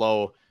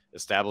Buffalo,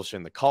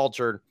 establishing the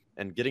culture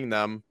and getting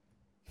them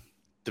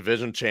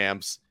division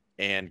champs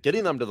and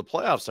getting them to the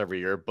playoffs every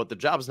year, but the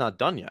job's not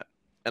done yet.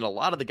 And a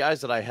lot of the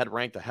guys that I had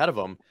ranked ahead of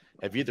him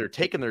have either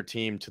taken their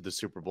team to the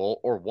Super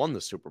Bowl or won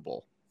the Super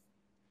Bowl.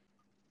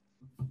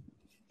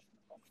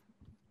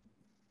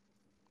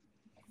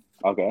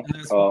 Okay.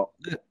 Go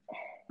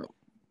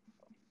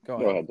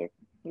Go ahead. ahead, Dick.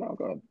 No,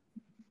 go ahead.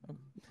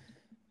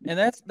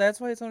 And that's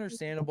why it's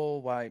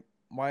understandable why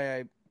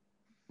I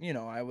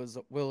was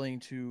willing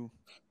to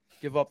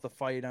give up the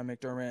fight on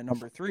McDermott at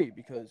number 3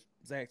 because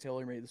Zach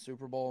Taylor made the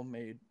Super Bowl,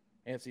 made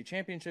AFC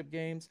Championship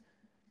games.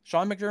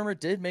 Sean McDermott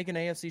did make an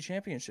AFC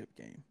Championship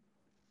game.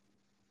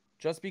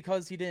 Just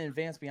because he didn't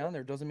advance beyond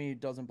there doesn't mean he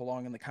doesn't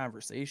belong in the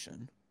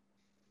conversation.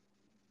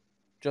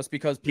 Just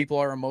because people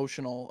are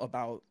emotional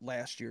about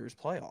last year's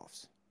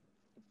playoffs.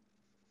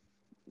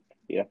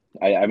 Yeah.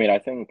 I mean, I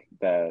think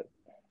that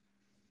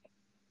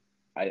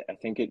I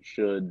think it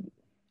should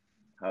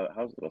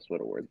how's the best way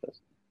to word this?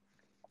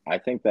 I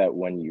think that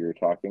when you're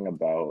talking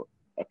about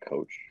a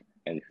coach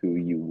and who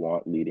you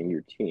want leading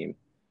your team,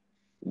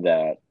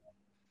 that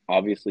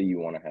obviously you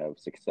want to have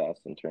success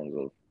in terms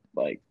of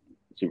like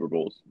Super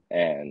Bowls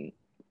and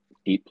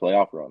deep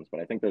playoff runs, but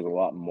I think there's a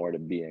lot more to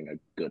being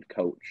a good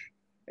coach.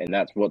 And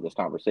that's what this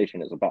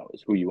conversation is about,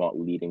 is who you want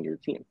leading your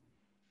team.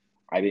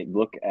 I mean,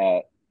 look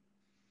at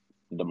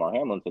the Damar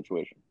Hamlin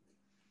situation.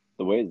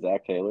 The way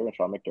Zach Taylor and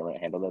Sean McDermott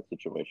handled that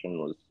situation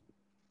was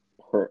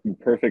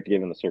perfect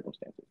given the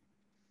circumstances,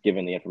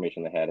 given the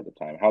information they had at the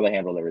time, how they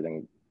handled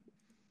everything,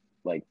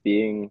 like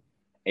being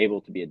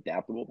able to be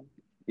adaptable,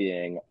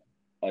 being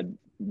a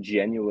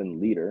genuine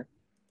leader,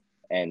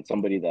 and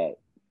somebody that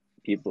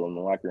people in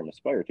the locker room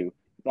aspire to.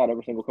 Not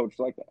every single coach is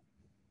like that.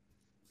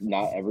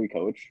 Not every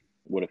coach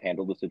would have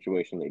handled the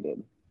situation they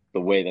did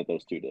the way that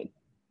those two did.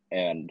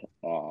 And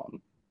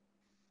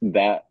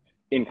that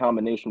in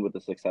combination with the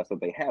success that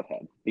they have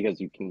had,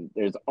 because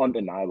there's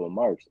undeniable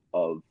marks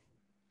of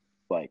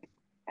like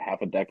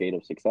off a decade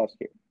of success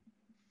here.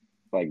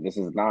 Like, this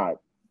is not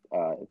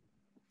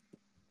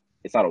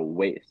it's not a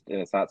waste, and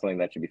it's not something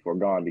that should be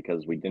foregone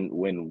because we didn't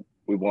win.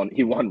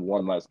 He won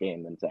one less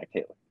game than Zach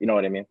Taylor. You know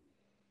what I mean?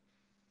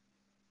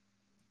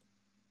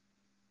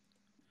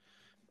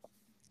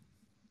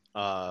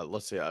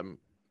 Let's see. I'm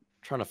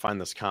trying to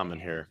find this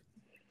comment here.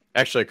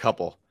 Actually, a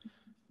couple.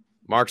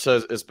 Mark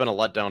says it's been a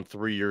letdown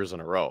 3 years in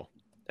a row.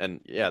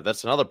 And yeah,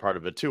 that's another part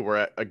of it too.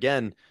 Where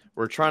again,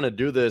 we're trying to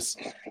do this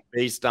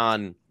based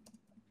on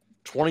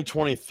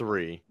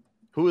 2023.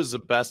 Who is the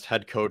best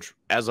head coach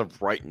as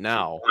of right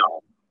now?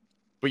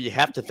 But you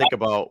have to think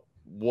about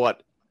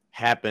what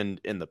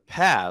happened in the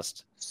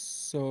past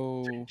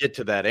So to get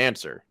to that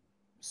answer.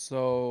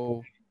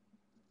 So,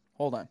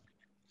 hold on.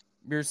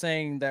 You're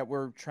saying that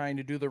we're trying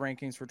to do the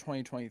rankings for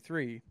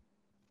 2023,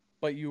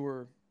 but you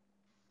were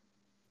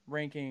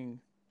ranking.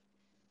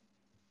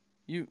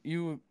 We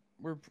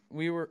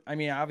were. I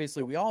mean,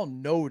 obviously, we all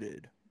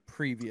noted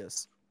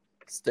previous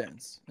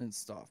stints and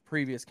stuff,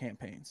 previous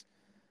campaigns.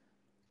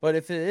 But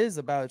if it is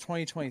about a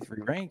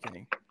 2023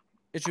 ranking,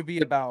 it should be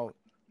about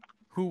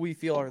who we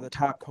feel are the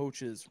top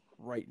coaches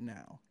right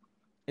now.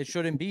 It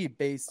shouldn't be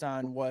based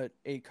on what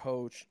a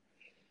coach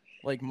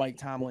like Mike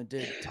Tomlin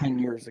did 10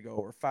 years ago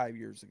or 5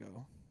 years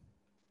ago.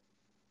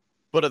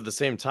 But at the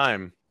same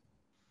time,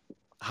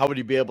 how would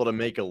you be able to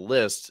make a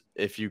list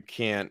if you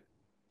can't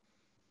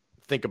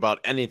think about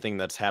anything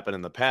that's happened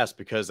in the past?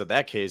 Because in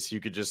that case,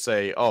 you could just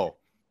say, oh,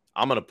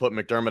 I'm going to put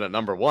McDermott at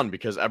number one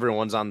because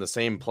everyone's on the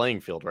same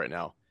playing field right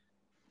now.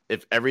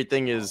 If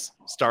everything is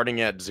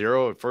starting at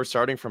zero, first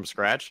starting from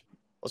scratch,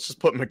 let's just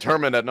put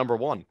McDermott at number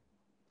one.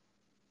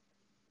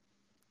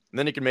 And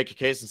then you can make a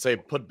case and say,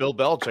 put Bill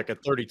Belichick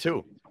at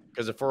 32.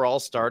 Because if we're all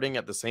starting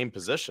at the same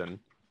position,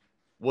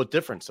 what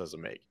difference does it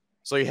make?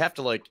 So you have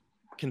to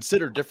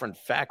consider different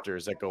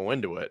factors that go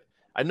into it.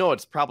 I know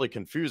it's probably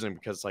confusing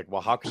because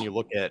well, how can you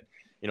look at,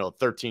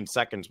 13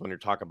 seconds when you're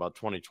talking about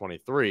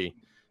 2023?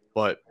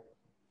 But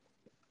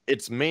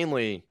it's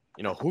mainly,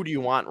 who do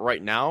you want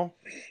right now?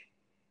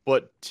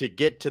 But to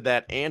get to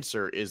that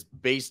answer is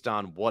based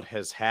on what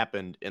has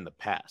happened in the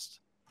past.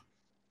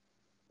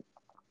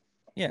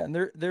 Yeah,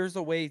 and there's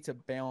a way to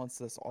balance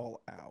this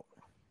all out.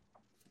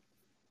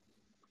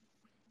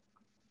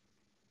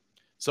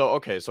 So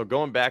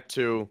going back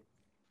to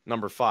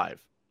number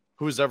 5,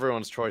 who's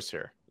everyone's choice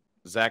here?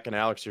 Zach and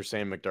Alex, you're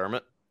saying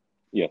McDermott?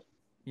 Yeah.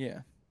 Yeah.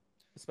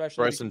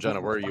 Especially Bryce and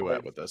Jenna, where are you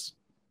at with this?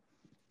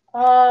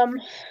 I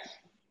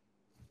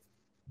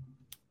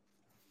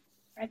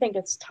think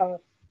it's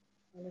tough,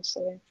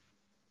 honestly.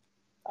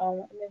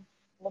 Let me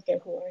look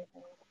at who I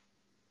think.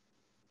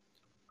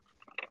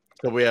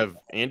 So we have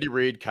Andy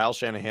Reid, Kyle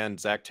Shanahan,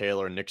 Zach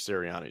Taylor, and Nick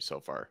Sirianni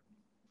so far.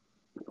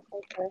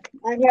 Okay.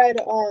 I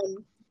had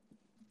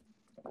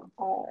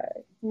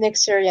Nick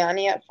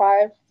Sirianni at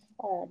 5.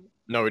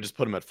 No, we just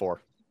put him at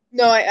 4.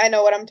 No, I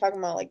know what I'm talking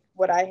about, like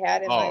what I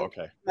had in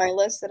okay. my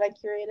list that I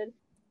curated.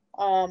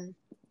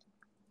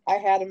 I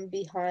had him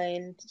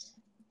behind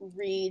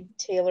Reid,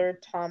 Taylor,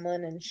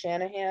 Tomlin, and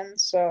Shanahan.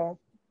 So,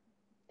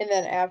 and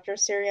then after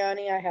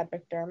Sirianni, I had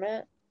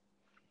McDermott.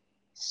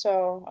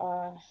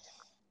 So,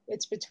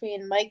 it's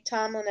between Mike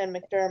Tomlin and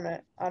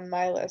McDermott on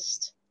my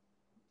list.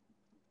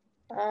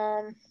 You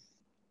I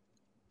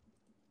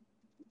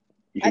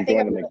should think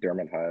join the I'm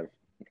McDermott hive.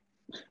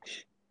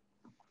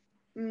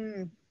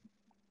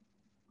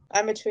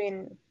 I'm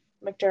between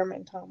McDermott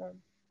and Tomlin.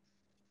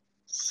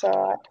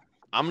 So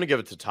I'm going to give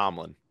it to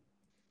Tomlin,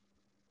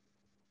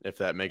 if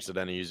that makes it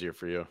any easier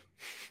for you.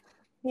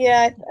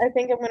 yeah, I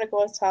think I'm going to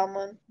go with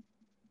Tomlin.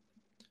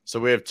 So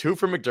we have 2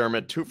 for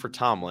McDermott, 2 for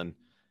Tomlin.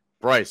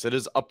 Bryce, it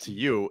is up to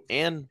you,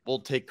 and we'll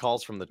take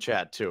calls from the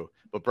chat too.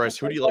 But Bryce,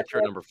 who do you like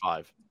for number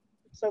 5?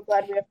 I'm so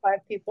glad we have 5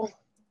 people.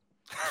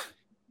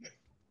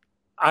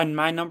 On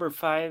my number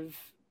 5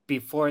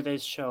 before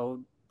this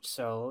show,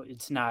 so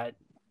it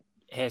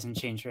hasn't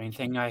changed or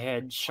anything. I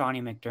had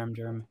Shawnee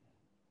McDermott.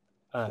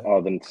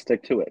 Then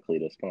stick to it,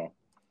 Cletus. Come on.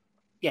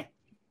 Yeah,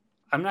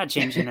 I'm not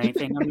changing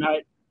anything.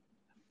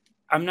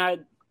 I'm not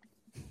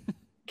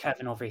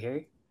Kevin over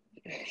here.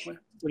 What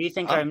do you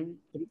think What do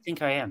you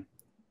think I am?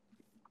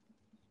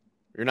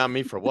 You're not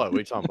me for what? What are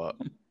you talking about?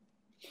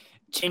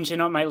 Changing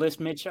up my list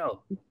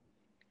mid-show.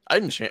 I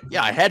didn't change.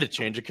 Yeah, I had to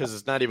change it because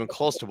it's not even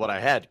close to what I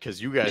had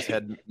because you guys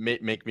had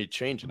make me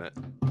changing it.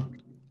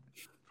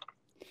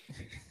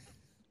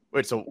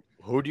 Wait, so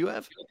who do you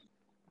have?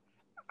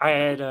 I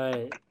had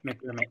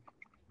McDermott.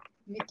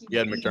 You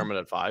had McDermott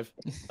at 5?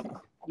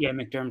 Yeah,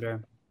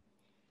 McDermott.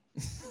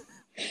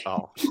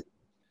 Oh.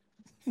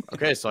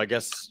 Okay, so I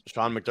guess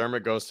Sean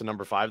McDermott goes to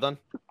number 5 then?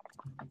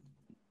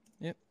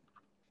 Yep.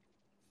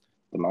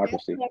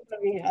 Democracy. I'm not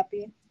going to be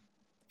happy.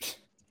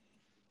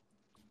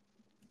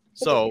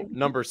 So,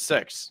 number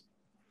 6.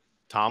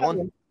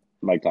 Tomlin?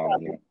 Mike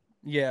Tomlin.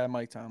 Yeah. Yeah,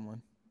 Mike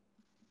Tomlin.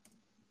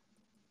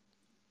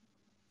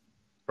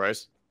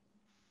 Bryce?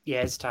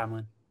 Yeah, it's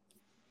Tomlin.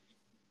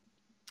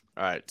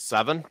 All right,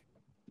 7.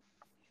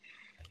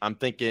 I'm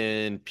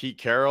thinking Pete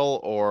Carroll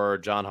or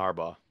John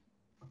Harbaugh.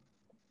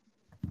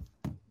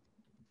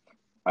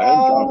 I had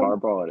John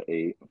Harbaugh at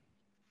 8.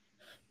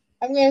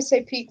 I'm gonna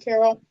say Pete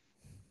Carroll.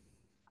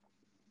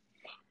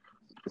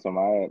 So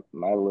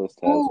my list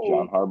has Ooh.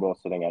 John Harbaugh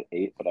sitting at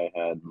 8, but I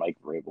had Mike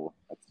Vrabel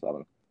at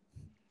 7.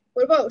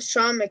 What about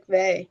Sean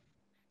McVay?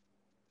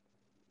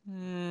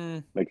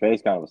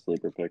 McVay's kind of a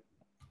sleeper pick.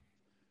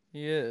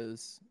 He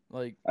is.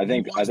 Like, I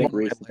think he was one of my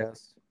recent-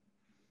 last.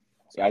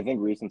 I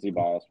think recency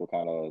bias will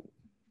kind of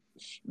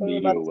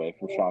lead you away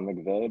from Sean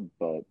McVay,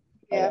 but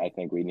Yeah. I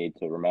think we need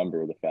to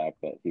remember the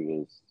fact that he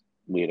was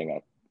leading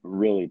a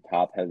really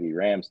top-heavy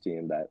Rams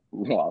team that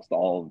lost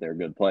all of their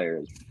good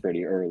players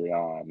pretty early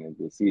on in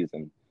the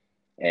season.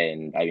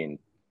 And, I mean,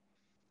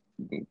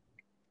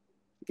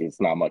 it's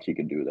not much he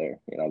could do there.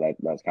 You know,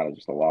 that's kind of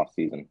just a lost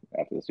season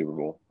after the Super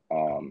Bowl.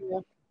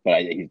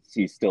 But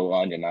he's still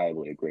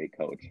undeniably a great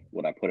coach.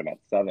 Would I put him at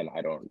 7?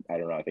 I don't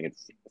know. I think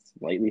it's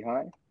slightly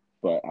high,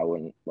 but I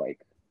wouldn't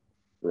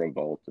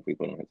revolt if we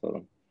put him at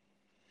 7.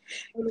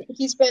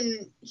 He's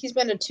been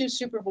to 2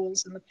 Super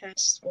Bowls in the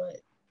past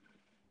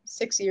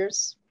 6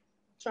 years.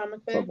 Sean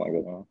McVay. Something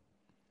like that.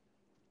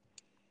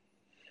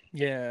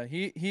 Yeah,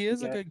 he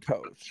is a good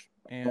coach,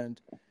 and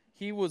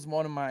he was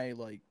one of my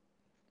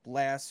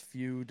last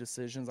few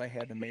decisions I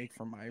had to make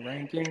for my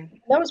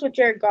ranking. That was with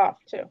Jared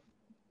Goff too.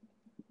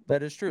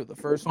 That is true. The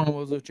first one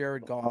was with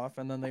Jared Goff,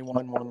 and then they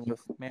won one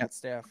with Matt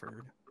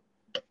Stafford.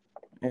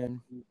 And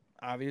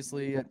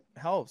obviously, it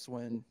helps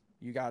when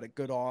you got a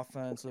good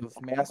offensive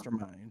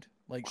mastermind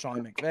like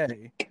Sean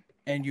McVay,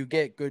 and you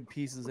get good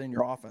pieces in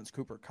your offense.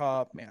 Cooper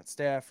Kupp, Matt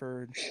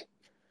Stafford.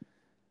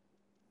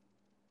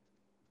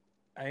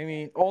 I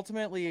mean,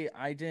 ultimately,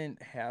 I didn't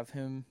have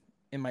him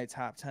in my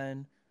top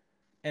 10,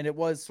 and it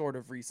was sort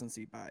of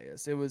recency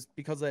bias. It was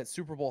because of that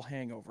Super Bowl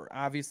hangover.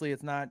 Obviously,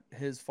 it's not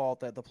his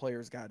fault that the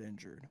players got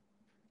injured,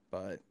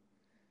 but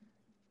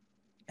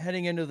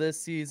heading into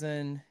this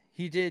season,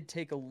 he did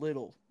take a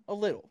little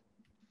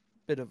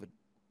bit of a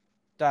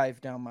dive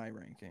down my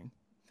ranking.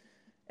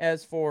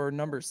 As for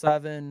number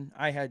 7,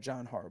 I had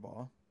John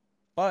Harbaugh,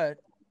 but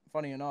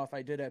funny enough,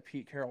 I did have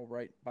Pete Carroll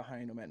right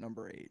behind him at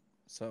number 8,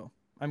 so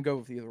I'm good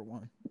with either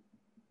one.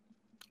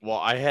 Well,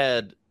 I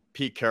had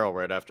Pete Carroll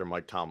right after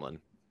Mike Tomlin.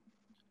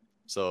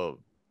 So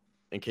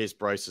in case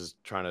Bryce is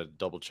trying to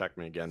double check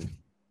me again,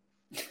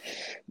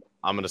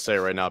 I'm going to say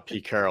right now,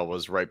 Pete Carroll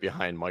was right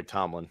behind Mike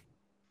Tomlin.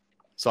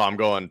 So I'm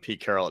going Pete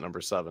Carroll at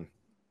number 7.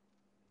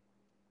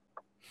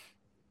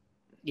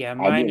 Yeah,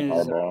 mine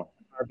is Harbaugh.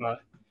 Harbaugh.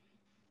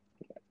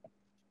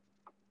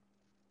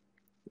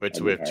 Wait,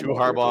 so we have 2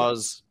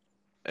 Harbaughs.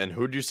 And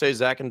who'd you say,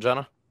 Zach and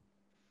Jenna?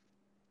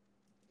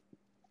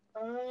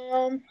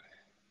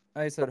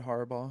 I said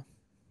Harbaugh.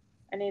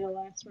 I need a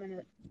last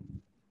minute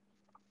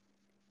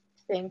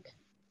think.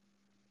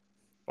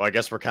 Well, I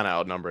guess we're kind of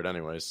outnumbered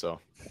anyways, so.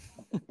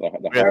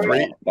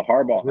 The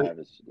Harbaugh hive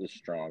is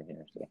strong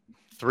here. So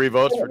 3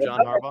 votes for John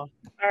Harbaugh? All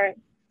right.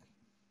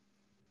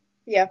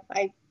 Yeah,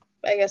 I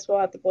guess we'll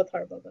have to go with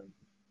Harbaugh then.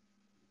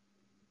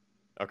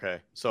 Okay,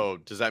 so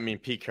does that mean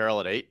Pete Carroll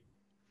at 8?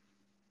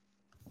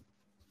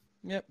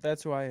 Yep,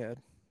 that's who I had.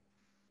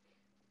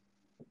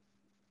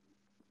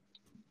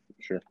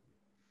 sure.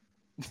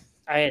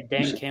 I had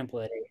Dan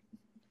Campbell at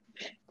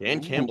 8.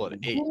 Dan Campbell at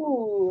 8.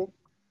 Ooh,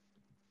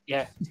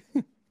 Yeah.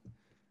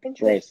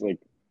 Bryce, like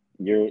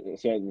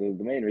the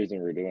main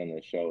reason we're doing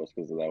this show is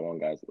because of that one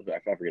guy. I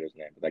forget his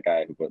name, but that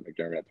guy who put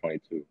McDermott at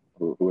 22.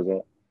 Who was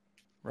that?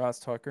 Ross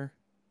Tucker.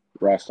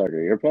 Ross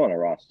Tucker. You're pulling a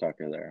Ross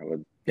Tucker there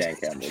with Dan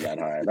Campbell that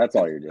high. That's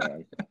all you're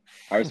doing.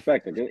 I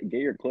respect it. Get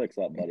your clicks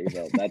up, buddy.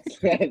 But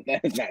that's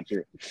not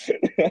true.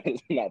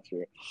 That's not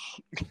true.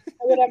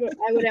 I would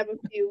have a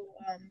few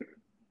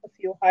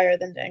higher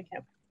than Dan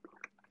Campbell.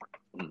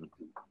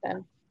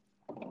 Then.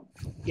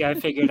 Yeah, I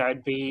figured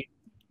I'd be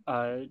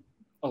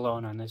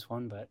alone on this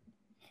one, but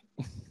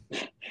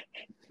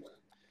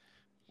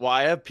Well,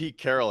 I have Pete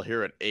Carroll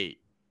here at 8.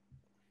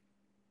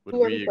 Would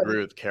Who are we we agree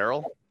putting? with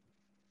Carroll?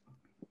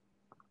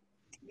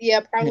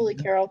 Yeah, probably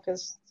Carroll,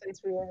 because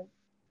since we were.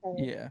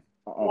 Yeah.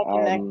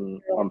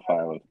 I'm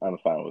fine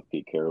with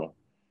Pete Carroll.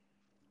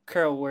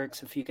 Carol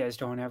works if you guys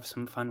don't have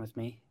some fun with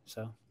me.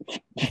 So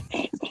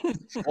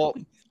Well,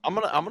 I'm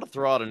gonna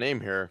throw out a name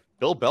here.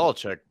 Bill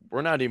Belichick.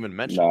 We're not even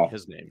mentioning No.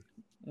 his name.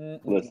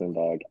 Listen,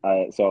 dog.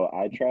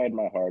 I tried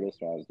my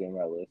hardest when I was doing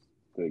my list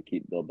to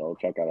keep Bill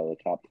Belichick out of the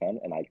top 10,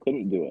 and I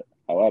couldn't do it.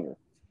 However,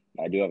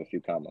 I do have a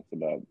few comments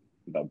about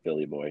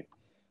Billy Boy.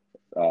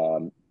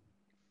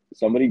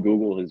 Somebody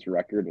Google his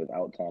record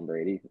without Tom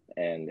Brady,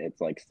 and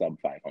it's like sub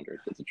 500.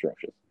 It's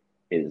atrocious.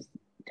 It is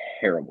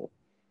terrible.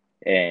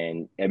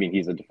 And I mean,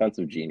 he's a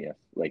defensive genius.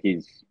 Like,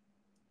 he's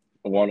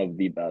one of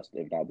the best,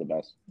 if not the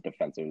best,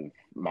 defensive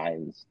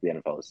minds the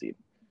NFL has seen.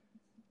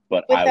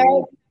 But I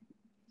will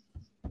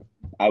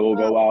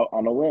go out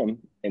on a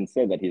limb and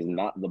say that he's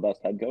not the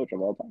best head coach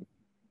of all time.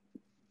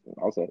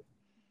 I'll say it.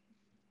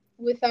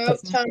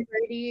 Without Tom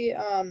Brady,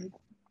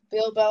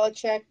 Bill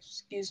Belichick,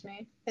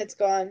 it's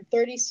gone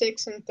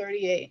 36 and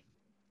 38.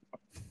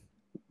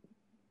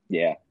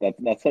 Yeah,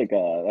 that's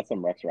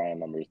some Rex Ryan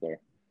numbers there.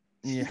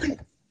 Yeah.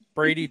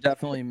 Brady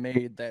definitely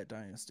made that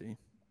dynasty.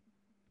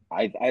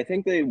 I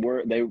think they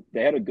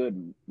had a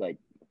good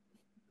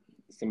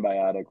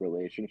symbiotic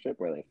relationship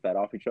where they fed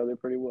off each other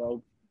pretty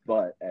well.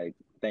 But I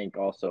think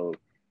also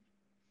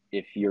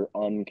if you're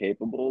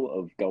incapable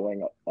of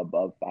going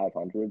above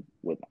 500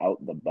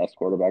 without the best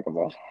quarterback of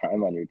all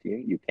time on your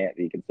team, you can't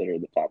be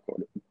considered the top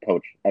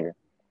coach ever.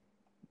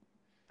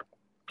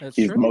 That's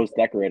He's true. the most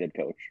decorated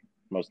coach.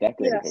 Most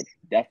decorated Yes. coach,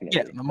 definitely.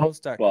 Yeah, the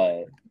most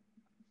decorated.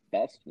 But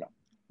best? No,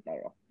 not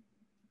at all.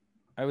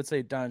 I would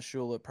say Don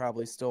Shula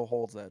probably still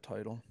holds that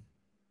title.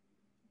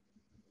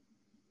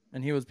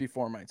 And he was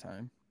before my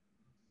time.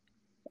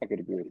 I could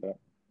agree with that.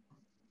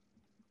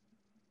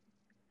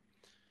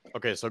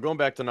 Okay, so going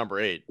back to number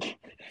 8,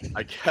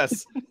 I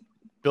guess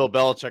Bill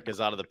Belichick is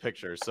out of the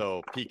picture.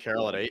 So Pete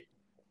Carroll at 8.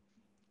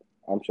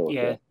 I'm sure. with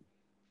Yeah. that.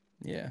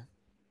 Yeah.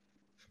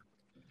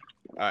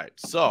 All right,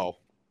 so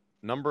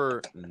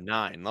number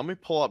 9. Let me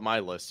pull up my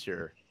list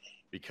here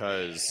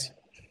because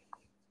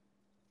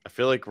I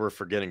feel like we're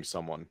forgetting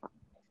someone.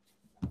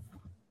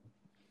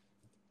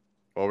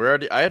 Well,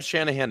 I had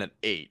Shanahan at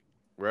 8.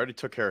 We already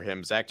took care of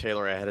him. Zach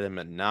Taylor, I had him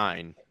at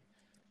 9.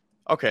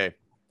 Okay,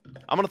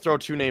 I'm going to throw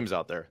 2 names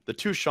out there. The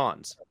 2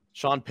 Seans,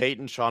 Sean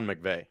Payton, Sean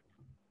McVay.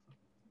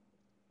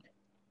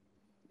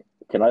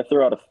 Can I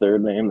throw out a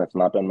third name that's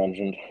not been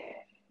mentioned?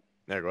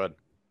 There, go ahead.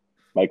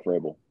 Mike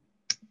Vrabel.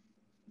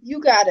 You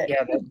got it.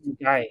 Yeah, that's the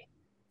guy.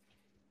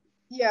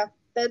 Yeah,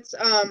 that's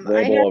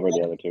Vrabel over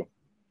the other 2.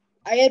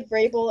 I had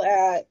Vrabel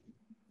at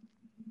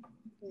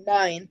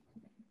 9.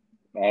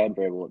 I had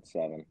Vrabel at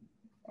 7.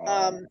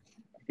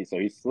 So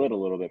he slid a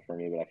little bit for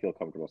me, but I feel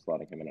comfortable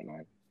slotting him in at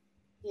 9.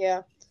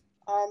 Yeah.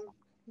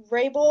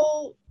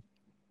 Vrabel,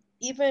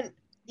 even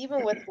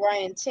with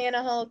Ryan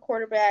Tannehill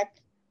quarterback,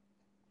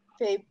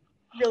 they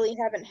really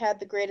haven't had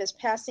the greatest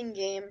passing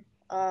game.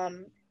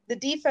 The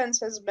defense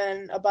has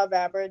been above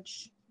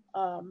average,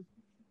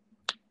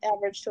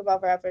 average to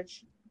above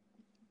average.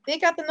 They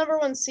got the number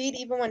 1 seed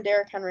even when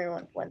Derrick Henry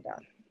went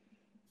down.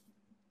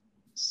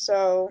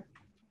 So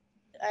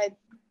I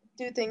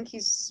do think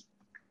he's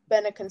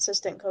been a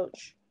consistent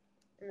coach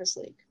in this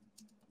league.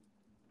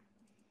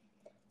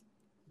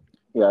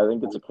 Yeah, I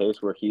think it's a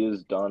case where he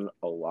has done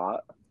a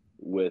lot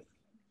with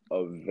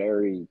a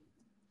very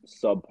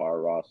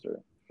subpar roster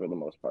for the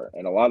most part.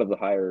 And a lot of the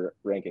higher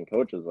ranking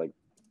coaches like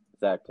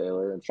Zach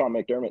Taylor and Sean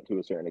McDermott to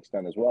a certain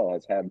extent as well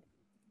has had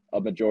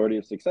a majority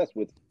of success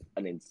with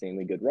an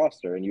insanely good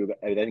roster. And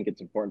I think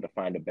it's important to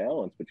find a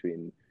balance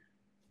between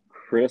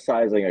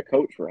criticizing a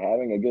coach for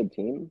having a good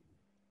team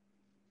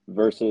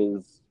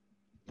versus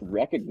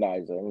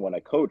recognizing when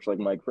a coach like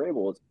Mike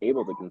Vrabel is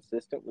able to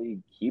consistently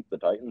keep the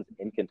Titans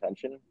in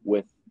contention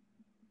with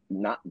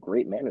not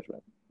great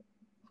management.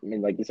 I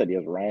mean, like you said, he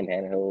has Ryan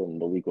Tannehill and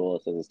Malik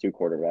Willis as his 2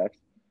 quarterbacks.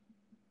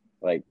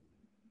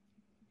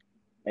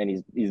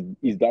 And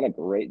he's done a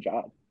great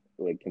job,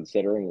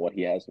 considering what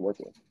he has to work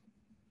with.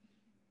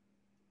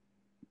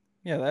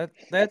 Yeah,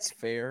 that's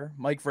fair.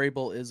 Mike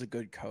Vrabel is a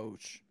good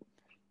coach.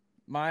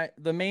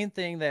 The main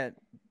thing that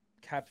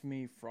kept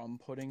me from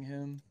putting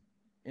him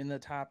in the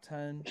top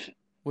 10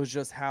 was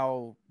just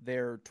how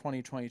their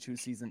 2022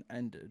 season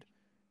ended.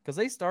 Because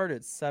they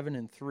started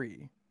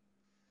 7-3.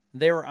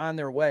 They were on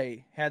their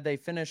way. Had they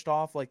finished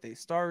off like they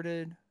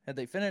started, had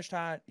they finished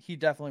hot, he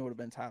definitely would have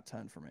been top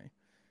 10 for me.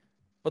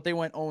 But they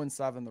went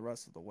 0-7 the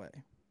rest of the way.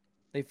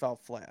 They fell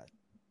flat.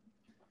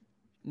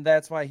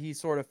 That's why he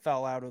sort of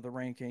fell out of the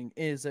ranking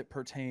as it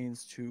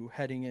pertains to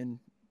heading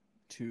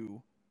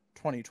into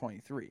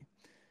 2023.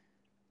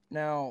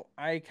 Now,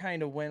 I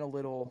kind of went a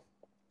little...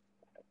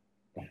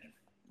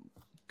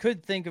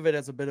 Could think of it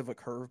as a bit of a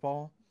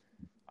curveball.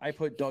 I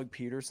put Doug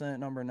Peterson at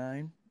number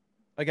 9.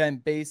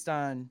 Again, based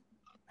on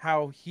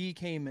how he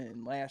came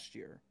in last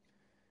year.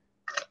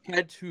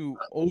 Had to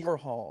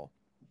overhaul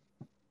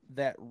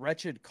that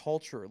wretched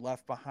culture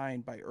left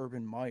behind by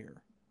Urban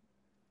Meyer.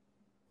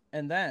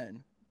 And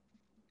then,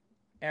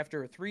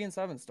 after a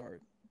 3-7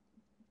 start,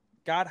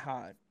 got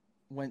hot,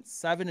 went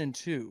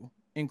 7-2,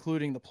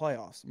 including the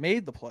playoffs,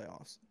 made the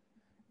playoffs,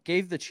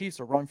 gave the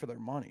Chiefs a run for their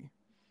money.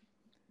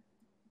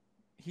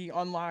 He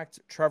unlocked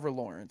Trevor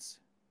Lawrence.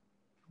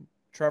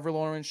 Trevor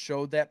Lawrence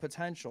showed that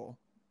potential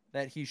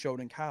that he showed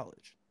in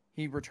college.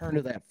 He returned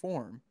to that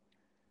form.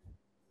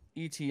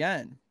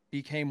 ETN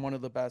became one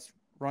of the best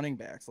running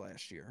backs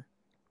last year.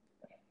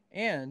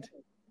 And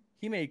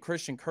he made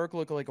Christian Kirk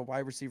look like a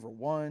wide receiver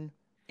 1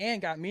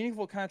 and got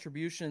meaningful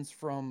contributions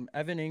from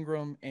Evan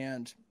Ingram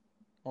and,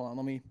 hold on,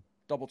 let me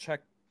double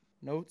check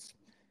notes.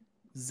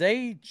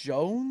 Zay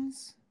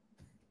Jones?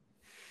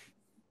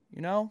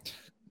 You know?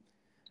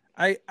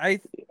 I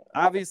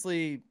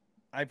obviously,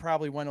 I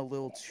probably went a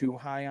little too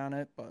high on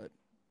it, but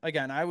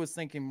again, I was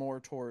thinking more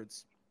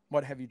towards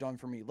what have you done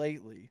for me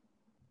lately?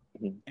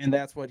 And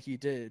that's what he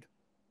did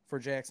for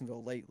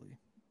Jacksonville lately.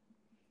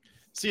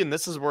 See, and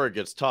this is where it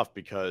gets tough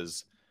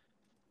because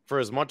for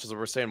as much as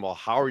we're saying, well,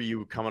 how are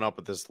you coming up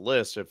with this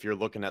list if you're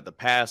looking at the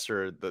past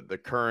or the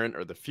current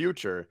or the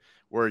future,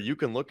 where you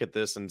can look at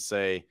this and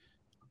say,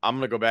 I'm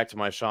going to go back to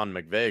my Sean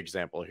McVay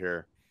example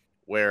here,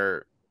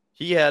 where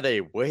he had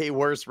a way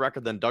worse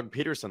record than Doug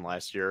Peterson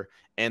last year,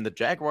 and the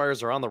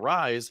Jaguars are on the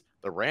rise.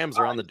 The Rams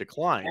are on the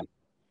decline.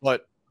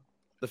 But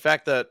the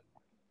fact that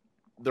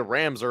the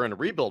Rams are in a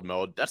rebuild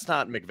mode, that's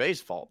not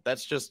McVay's fault.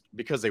 That's just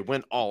because they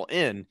went all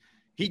in.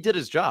 He did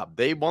his job.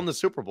 They won the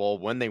Super Bowl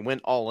when they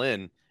went all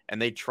in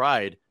and they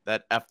tried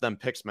that F them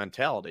picks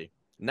mentality.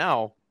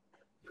 Now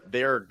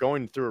they're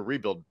going through a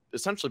rebuild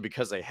essentially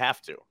because they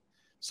have to.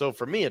 So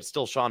for me, it's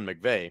still Sean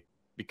McVay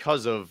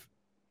because of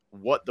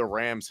what the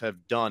Rams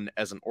have done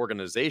as an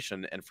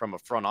organization and from a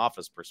front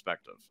office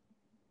perspective.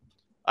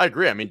 I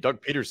agree. I mean,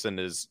 Doug Peterson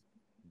is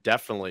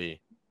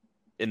definitely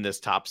in this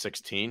top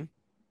 16,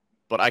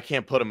 but I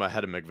can't put him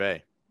ahead of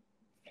McVay.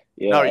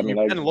 Yeah, Now, I mean,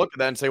 you can look at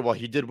that and say, well,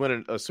 he did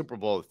win a Super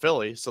Bowl with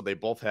Philly, so they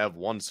both have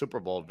one Super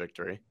Bowl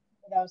victory.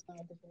 That was not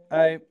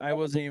the I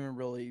wasn't even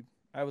really.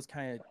 I was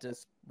kind of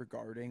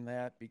disregarding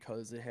that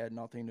because it had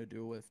nothing to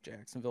do with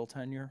Jacksonville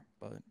tenure.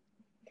 But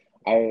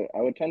I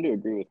would tend to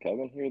agree with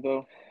Kevin here,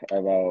 though,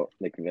 about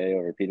McVay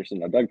over Peterson.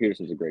 Now, Doug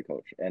Peterson's a great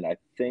coach, and I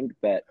think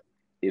that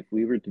if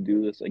we were to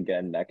do this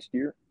again next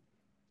year,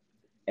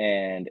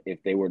 and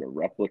if they were to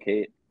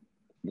replicate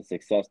the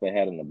success they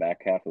had in the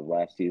back half of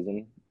last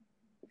season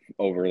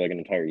over like an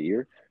entire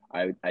year,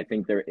 I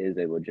think there is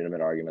a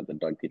legitimate argument that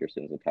Doug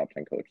Peterson is a top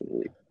 10 coach of the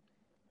league.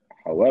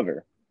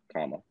 However,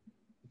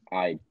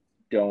 I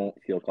don't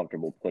feel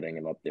comfortable putting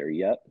him up there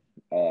yet.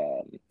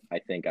 I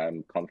think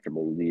I'm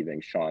comfortable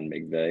leaving Sean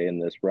McVay in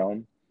this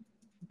realm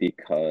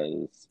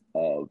because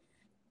of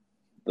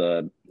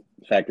the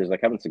factors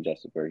that Kevin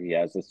suggested, where he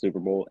has the Super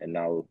Bowl and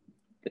now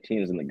the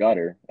team's in the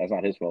gutter. That's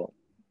not his fault.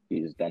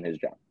 He's done his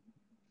job.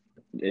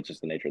 It's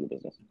just the nature of the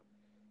business.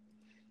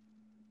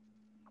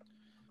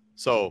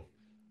 So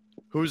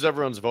who's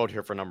everyone's vote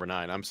here for number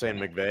 9? I'm saying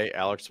McVay.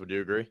 Alex, would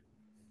you agree?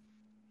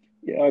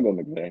 Yeah, I'll go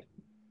McVay.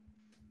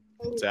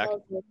 Zach?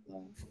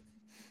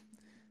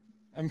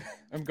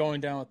 I'm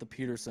going down with the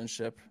Peterson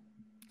ship.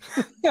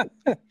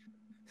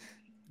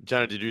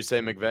 Jenna, did you say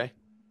McVay?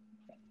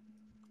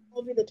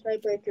 I'll be the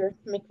tiebreaker,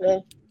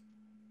 McVay.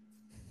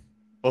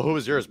 Well, who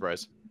was yours,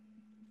 Bryce?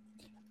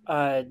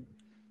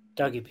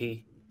 Dougie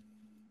P.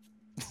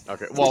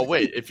 Okay. Well,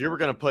 wait. If you were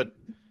going to put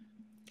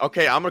 –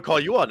 okay, I'm going to call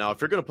you out now.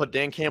 If you're going to put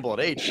Dan Campbell at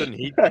 8, shouldn't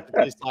he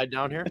slide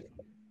down here?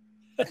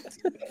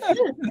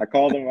 I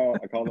called him out.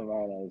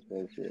 On his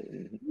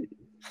bullshit.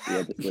 He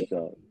had to switch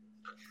up.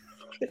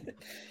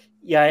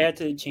 Yeah, I had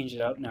to change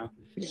it up now.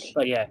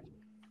 But yeah,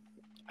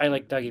 I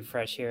like Dougie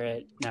Fresh here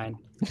at 9.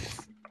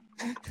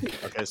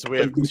 Okay, so we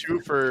have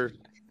 2 for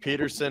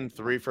Peterson,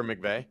 3 for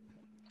McVay.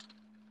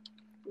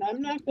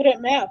 I'm not good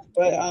at math,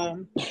 but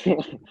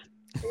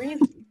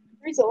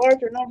three's a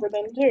larger number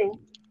than 2.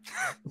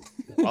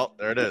 Well,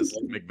 there it is.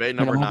 McVay,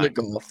 number 9.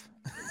 Golf.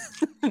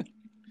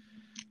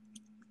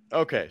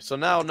 Okay, so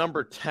now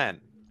number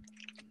 10.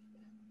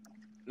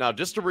 Now,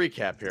 just to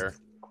recap here,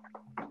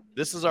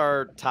 this is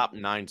our top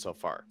 9 so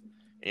far.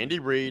 Andy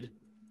Reid,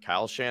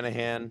 Kyle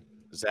Shanahan,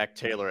 Zach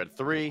Taylor at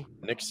 3,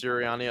 Nick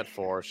Sirianni at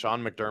 4,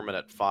 Sean McDermott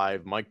at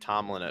 5, Mike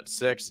Tomlin at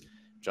 6,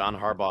 John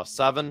Harbaugh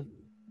 7,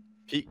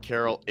 Pete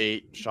Carroll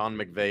 8, Sean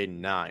McVay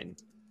 9.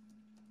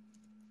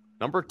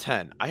 Number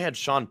 10, I had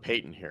Sean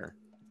Payton here.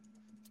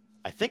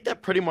 I think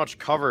that pretty much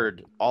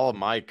covered all of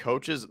my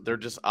coaches. They're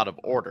just out of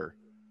order.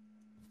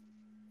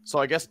 So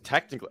I guess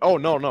technically – oh,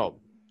 no.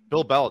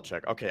 Bill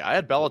Belichick. Okay, I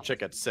had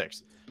Belichick at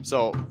 6.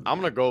 So I'm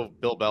going to go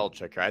Bill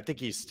Belichick here. I think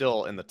he's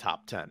still in the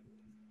top 10.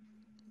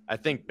 I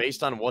think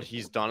based on what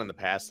he's done in the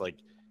past, like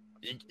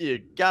you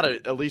got to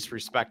at least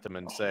respect him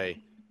and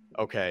say,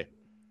 okay,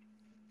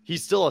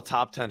 he's still a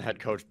top 10 head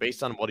coach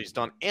based on what he's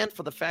done and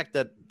for the fact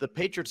that the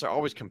Patriots are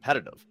always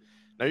competitive.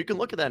 Now you can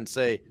look at that and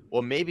say,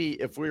 well,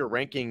 maybe if we were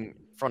ranking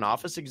front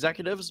office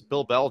executives,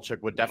 Bill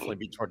Belichick would definitely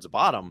be towards the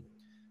bottom.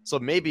 So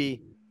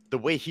maybe the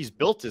way he's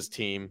built his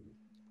team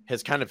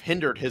has kind of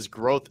hindered his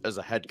growth as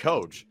a head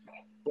coach.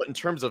 But in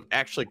terms of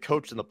actually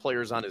coaching the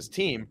players on his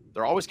team,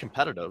 they're always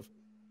competitive.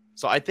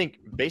 So I think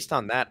based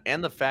on that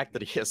and the fact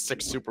that he has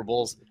 6 Super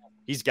Bowls,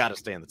 he's got to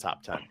stay in the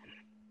top 10.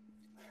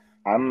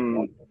 I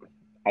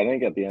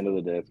think at the end of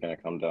the day, it's going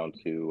to come down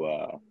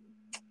to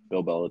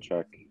Bill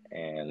Belichick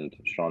and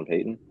Sean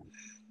Payton.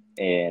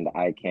 And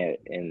I can't,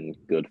 in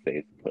good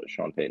faith, put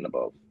Sean Payton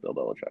above Bill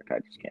Belichick. I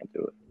just can't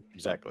do it.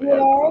 Exactly. Yeah,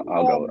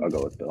 I'll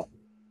go with Bill.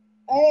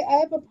 I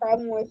have a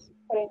problem with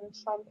putting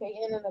Sean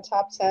Payton in the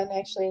top 10,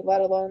 actually,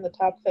 let alone the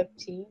top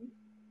 15.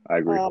 I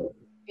agree.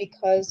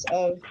 Because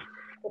of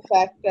the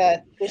fact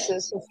that this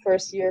is his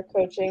first year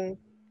coaching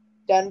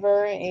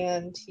Denver,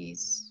 and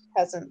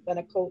hasn't been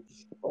a coach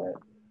for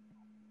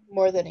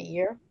more than a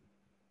year.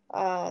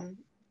 I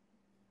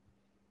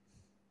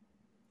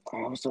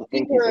also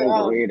think he's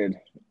overrated.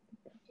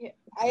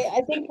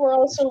 I think we're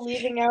also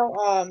leaving out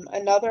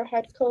another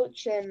head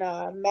coach in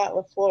Matt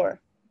LaFleur.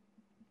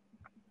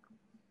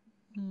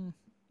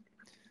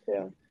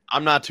 Too.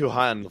 I'm not too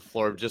high on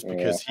LaFleur just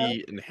because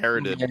he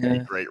inherited a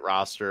great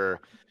roster.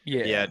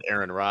 Yeah. He had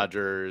Aaron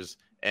Rodgers,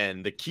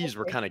 and the keys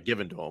were kind of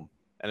given to him.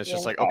 And it's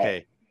just like,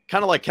 okay,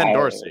 kind of like Ken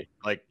Dorsey.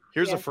 Like,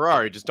 here's a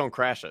Ferrari, just don't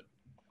crash it.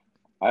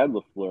 I had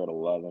LaFleur at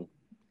 11.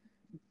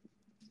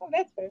 Oh,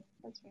 that's fair.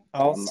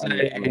 I'll I'm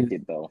say, going to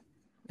keep Bill.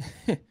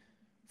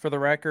 for the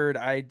record,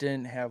 I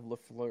didn't have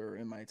LaFleur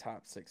in my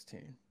top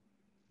 16.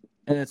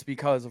 And it's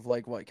because of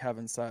like what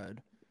Kevin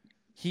said.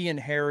 He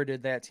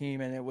inherited that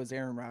team, and it was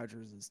Aaron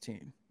Rodgers'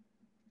 team.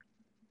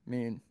 I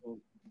mean,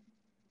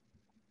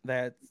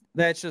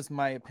 that's just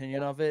my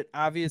opinion of it.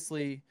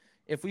 Obviously,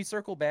 if we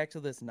circle back to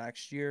this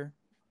next year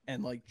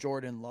and like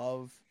Jordan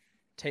Love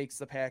takes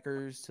the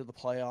Packers to the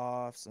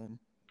playoffs and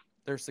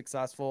they're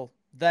successful,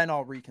 then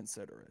I'll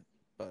reconsider it.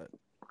 But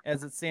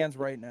as it stands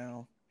right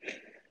now,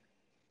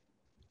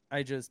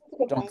 I just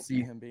don't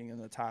see him being in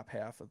the top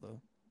half of the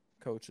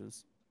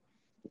coaches.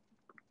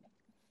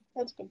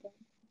 That's a good point.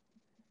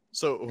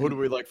 So who do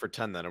we like for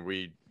 10 then? Are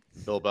we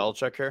Bill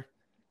Belichick here?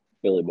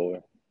 Billy Boy.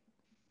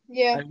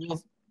 Yeah,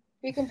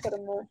 we can put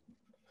him there.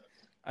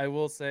 I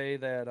will say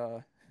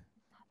that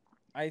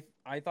I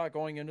thought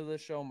going into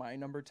this show my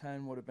number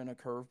 10 would have been a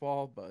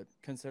curveball, but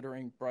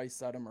considering Bryce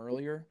said him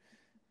earlier,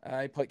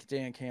 I put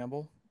Dan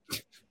Campbell.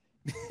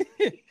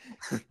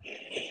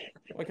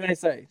 What can I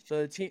say?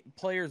 The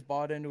players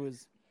bought into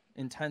his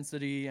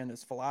intensity and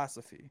his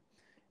philosophy.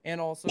 And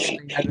also, they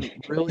had a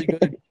really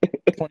good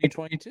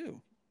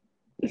 2022.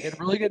 They had a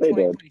really good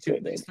 2022.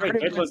 They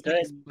started with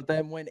this, but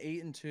then went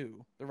 8-2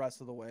 the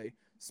rest of the way.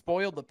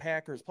 Spoiled the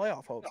Packers'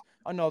 playoff hopes.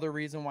 Another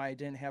reason why I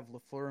didn't have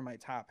LaFleur in my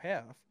top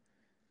half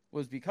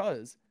was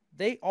because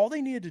all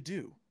they needed to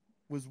do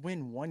was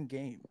win one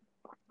game.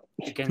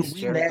 Against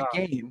to win that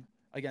game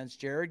against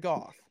Jared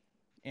Goff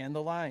and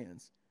the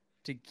Lions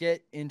to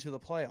get into the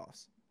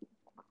playoffs.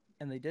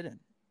 And they didn't.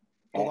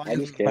 The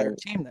Lions were the better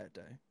team that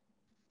day.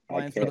 The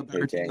Lions were the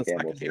better team the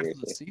second half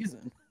of the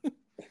season.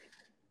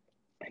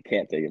 I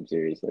can't take him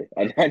seriously.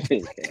 I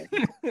just can't.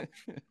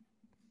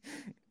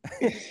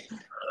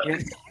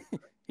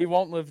 He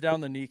won't live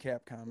down the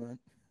kneecap comment.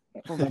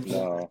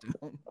 No.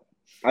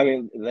 I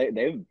mean,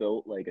 they've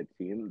built like a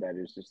team that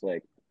is just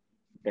like,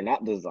 they're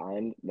not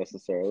designed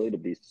necessarily to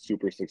be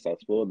super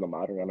successful in the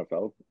modern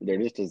NFL. They're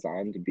just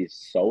designed to be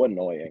so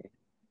annoying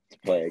to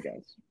play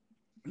against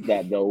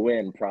that they'll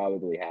win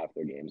probably half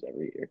their games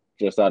every year,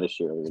 just out of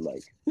sheer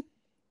like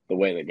the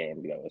way the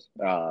game goes.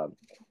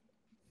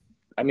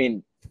 I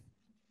mean,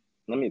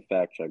 let me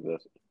fact check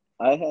this.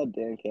 I had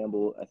Dan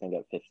Campbell, I think,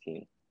 at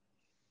 15.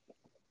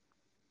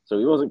 So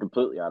he wasn't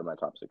completely out of my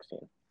top 16.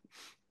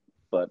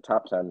 But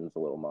top 10 is a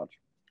little much.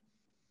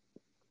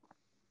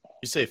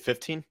 You say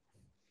 15?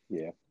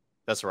 Yeah.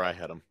 That's where I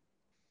had him.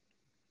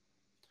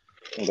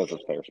 I think that's a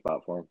fair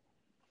spot for him.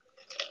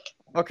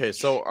 Okay,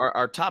 so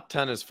our top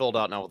 10 is filled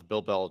out now with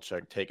Bill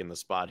Belichick taking the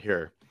spot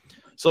here.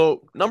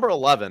 So number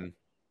 11,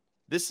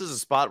 this is a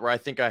spot where I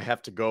think I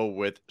have to go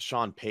with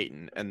Sean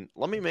Payton. And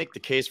let me make the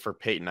case for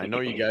Payton. I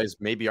know you guys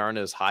maybe aren't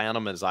as high on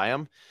him as I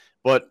am,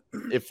 but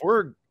if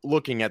we're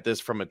looking at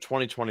this from a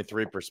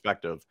 2023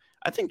 perspective,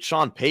 I think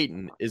Sean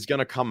Payton is going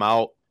to come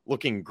out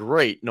looking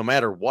great no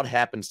matter what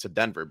happens to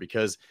Denver,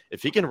 because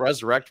if he can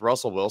resurrect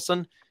Russell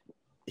Wilson,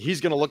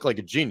 he's going to look like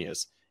a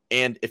genius.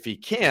 And if he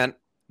can't,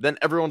 then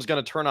everyone's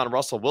going to turn on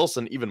Russell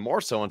Wilson even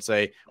more so and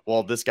say,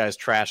 well, this guy's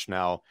trash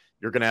now.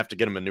 You're going to have to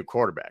get him a new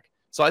quarterback.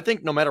 So I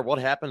think no matter what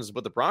happens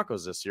with the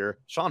Broncos this year,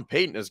 Sean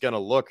Payton is going to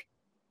look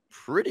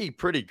pretty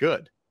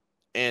good.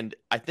 And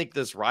I think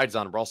this rides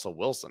on Russell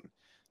Wilson.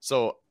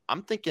 So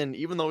I'm thinking,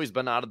 even though he's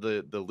been out of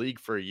the league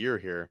for a year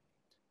here,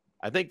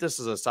 I think this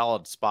is a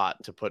solid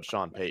spot to put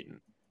Sean Payton.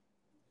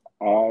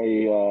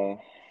 I'm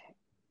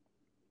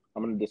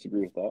going to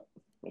disagree with that,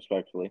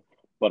 respectfully.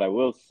 But I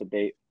will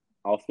debate.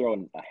 I'll throw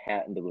a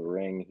hat into the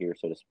ring here,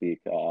 so to speak.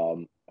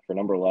 For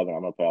number 11,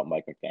 I'm going to put out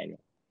Mike McDaniel.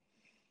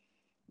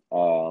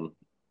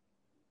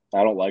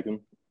 I don't like him.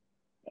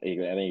 I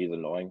think he's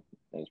annoying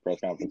in his press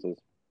conferences,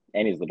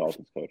 and he's the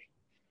Dolphins coach.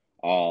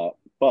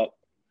 But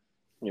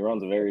he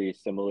runs a very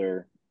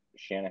similar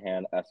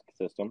Shanahan-esque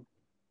system,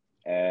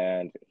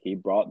 and he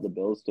brought the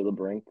Bills to the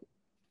brink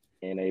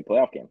in a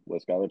playoff game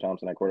with Skylar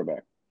Thompson at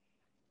quarterback.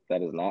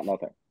 That is not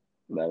nothing.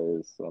 That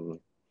is some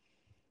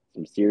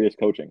serious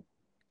coaching.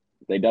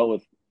 They dealt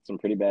with some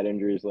pretty bad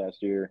injuries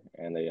last year,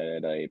 and they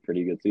had a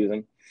pretty good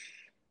season.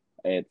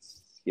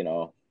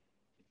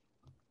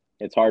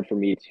 It's hard for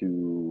me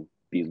to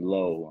be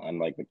low on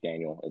Mike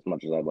McDaniel as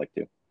much as I'd like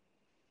to.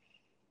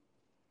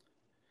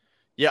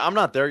 Yeah, I'm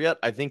not there yet.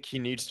 I think he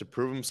needs to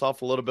prove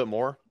himself a little bit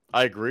more.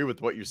 I agree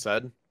with what you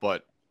said,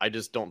 but I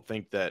just don't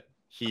think that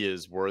he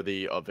is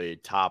worthy of a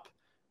top,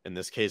 in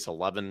this case,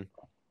 11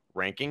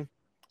 ranking.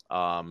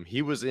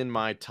 He was in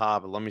my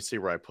top, let me see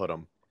where I put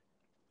him.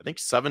 I think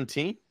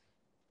 17?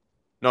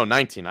 No,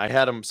 19. I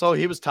had him, so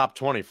he was top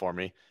 20 for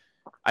me.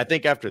 I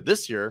think after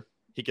this year,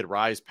 he could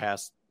rise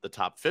past the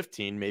top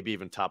 15, maybe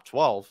even top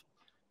 12,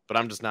 but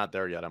I'm just not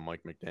there yet on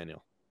Mike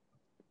McDaniel.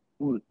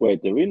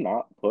 Wait, did we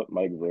not put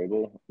Mike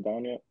Vrabel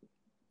down yet?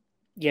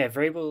 Yeah,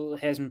 Vrabel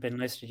hasn't been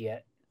listed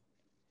yet.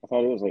 I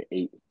thought it was like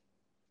 8.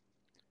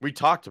 We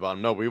talked about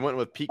him. No, we went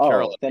with Pete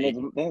Carroll. Then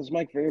it's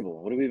Mike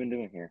Vrabel. What have we been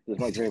doing here? This is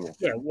Mike Vrabel.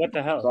 Yeah, what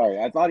the hell? Sorry,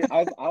 I thought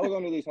I was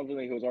going to do something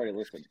like he was already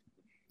listed.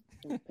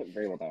 Put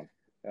Vrabel down.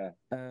 Yeah.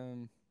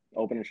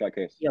 Open and shut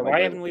case. Yeah, Mike why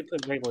Vrabel. haven't we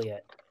put Vrabel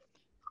yet?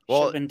 Well,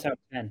 Should have been top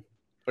 10.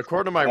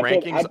 According to my I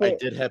rankings, I put-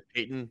 did have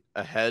Peyton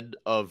ahead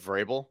of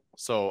Vrabel,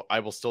 so I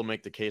will still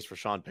make the case for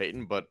Sean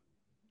Payton, but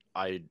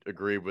I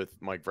agree with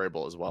Mike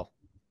Vrabel as well.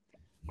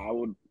 I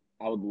would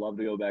love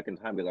to go back in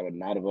time because I would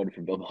not have voted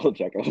for Bill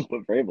Belichick. I would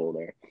put Vrabel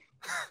there.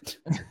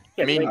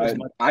 I mean,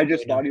 I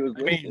just thought he was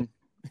I listed. mean,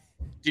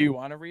 do you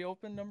want to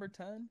reopen number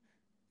 10?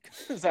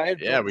 Because I had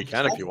Yeah, Bill we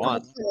can if you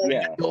want.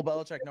 Yeah. Bill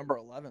Belichick number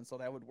 11, so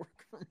that would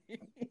work for me.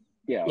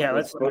 Yeah,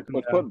 let's put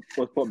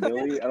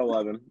Billy at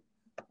 11,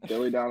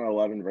 Billy down at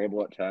 11,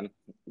 Vrabel at 10,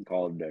 and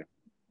call it a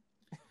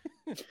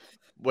day.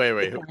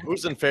 Wait.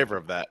 Who's in favor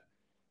of that?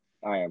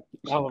 I am.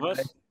 all of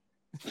us.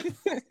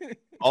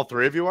 All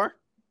three of you are?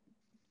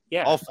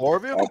 Yeah, All four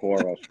of you? All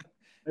four of us.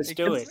 let's A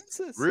do it.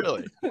 consensus.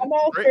 Really? I'm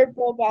all Great. for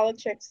Bill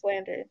Belichick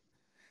slander.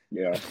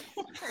 Yeah.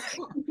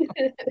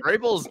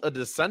 Vrabel's a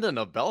descendant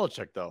of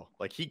Belichick, though.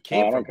 Like, he I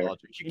came don't from care.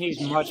 Belichick.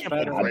 He's much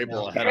better.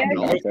 Vrabel ahead of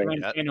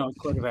Belichick.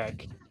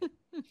 Quarterback.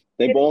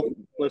 They both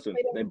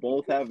They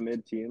both have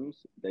mid teams.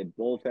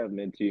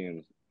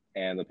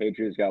 And the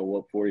Patriots got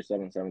whooped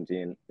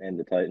 47-17, and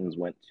the Titans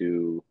went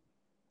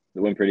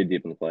pretty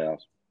deep in the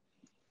playoffs.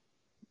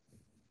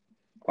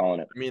 Calling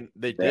it. I mean,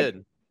 they Braves.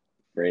 did,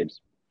 Braves.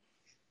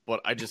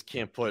 but I just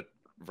can't put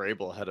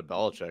Vrabel ahead of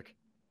Belichick.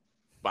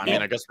 But I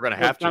mean, I guess we're gonna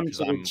have to because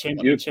I'm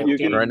championship you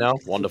can game right now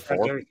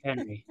 1-4. Derrick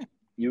Henry.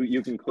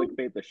 You can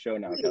clickbait the show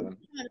now, Kevin.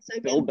 Yes, I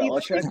Bill mean,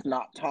 Belichick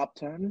not top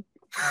 10.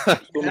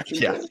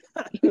 Yeah.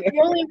 The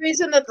only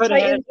reason that the Go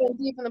ahead. Titans went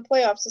deep in the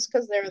playoffs is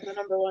because they were the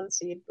number 1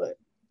 seed, but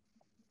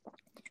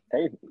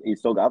Hey, he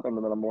still got them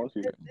in the number 1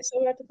 seed. they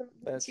still got to the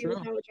That's seed true.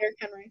 now with Derrick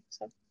Henry.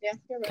 So yeah,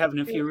 you're right. Kevin,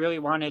 if you really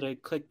wanted a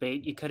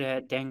clickbait, you could have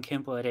had Dan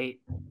Campbell at 8.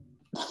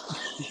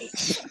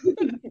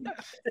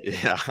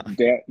 Yeah.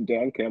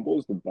 Dan Campbell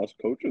is the best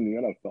coach in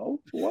the NFL.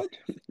 What?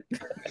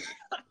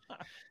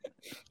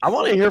 I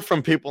want to hear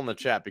from people in the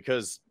chat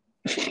because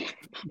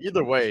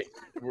either way,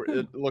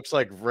 it looks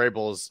like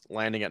Vrabel's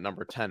landing at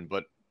number 10.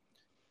 But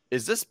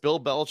is this Bill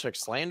Belichick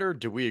slander?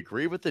 Do we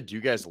agree with it? Do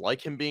you guys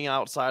like him being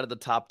outside of the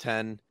top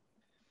 10?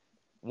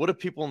 What do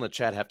people in the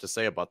chat have to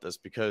say about this?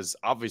 Because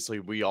obviously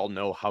we all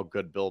know how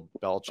good Bill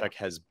Belichick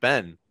has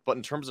been. But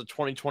in terms of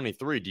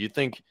 2023, do you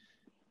think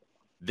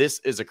this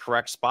is a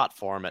correct spot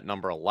for him at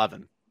number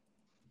 11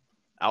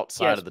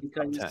 outside of the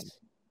top 10?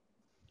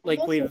 Like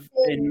Also we've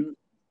good. been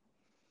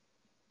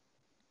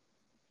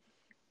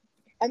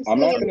I'm I'm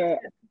not seeing gonna.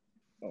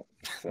 Oh,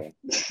 sorry.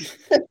 Go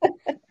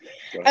ahead.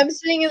 I'm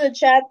seeing in the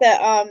chat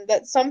that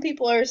that some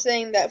people are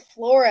saying that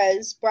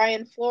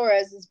Brian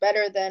Flores is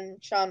better than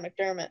Sean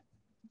McDermott.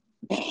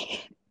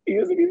 He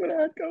isn't even a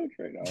head coach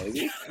right now, is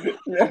he?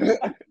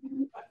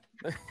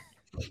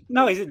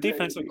 no, he's a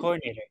defensive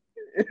coordinator.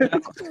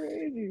 It's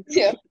crazy.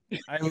 Yeah.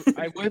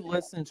 I would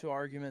listen to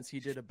arguments he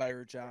did a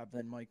better job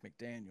than Mike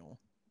McDaniel.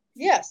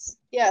 Yes,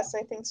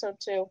 I think so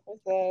too. With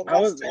the I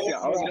was less talented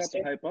about to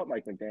roster. hype up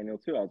Mike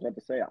McDaniel too. I was about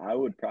to say I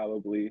would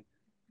probably,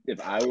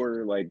 if I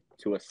were like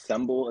to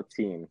assemble a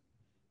team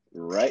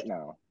right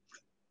now,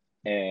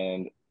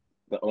 and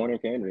the owner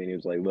came to me and he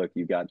was like, "Look,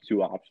 you got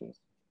two options.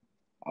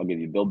 I'll give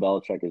you Bill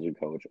Belichick as your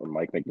coach or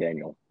Mike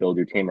McDaniel. Build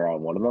your team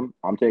around one of them."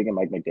 I'm taking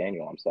Mike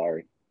McDaniel. I'm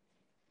sorry.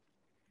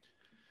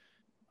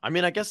 I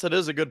mean, I guess that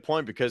is a good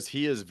point because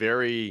he is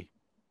very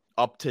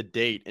up to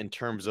date in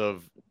terms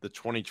of the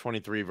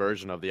 2023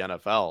 version of the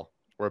NFL,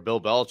 where Bill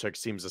Belichick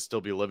seems to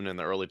still be living in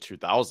the early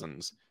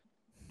 2000s.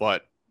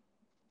 But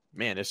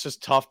man, it's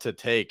just tough to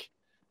take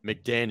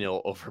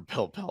McDaniel over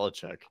Bill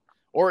Belichick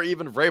or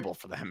even Vrabel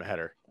for that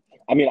matter.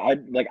 I mean,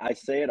 I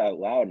say it out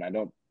loud and I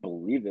don't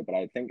believe it, but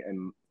I think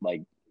in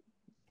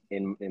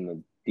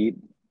the deep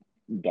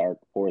dark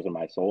pores of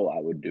my soul, I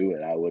would do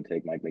it. I would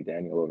take Mike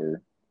McDaniel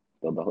over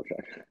Bill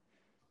Belichick.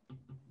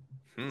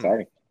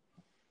 Sorry.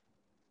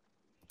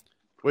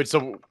 Wait,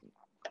 so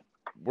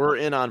we're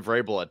in on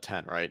Vrabel at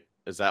 10, right?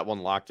 Is that one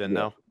locked in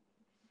now?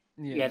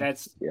 Yeah,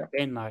 that's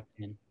been locked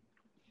in.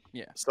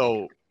 Yeah.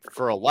 So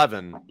for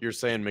 11, you're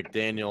saying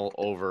McDaniel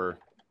over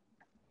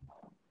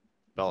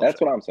Belichick.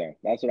 That's what I'm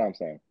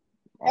saying.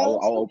 I'll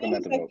open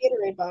that to vote.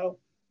 Gatorade bottle.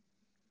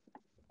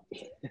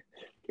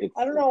 It's,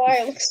 I don't know why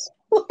it looks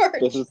so large.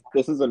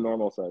 This is a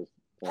normal size.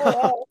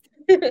 Oh,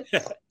 wow.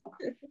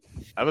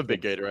 I have a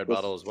big Gatorade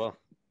bottle as well.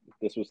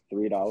 This was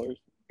 $3,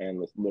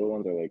 and the little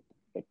ones are like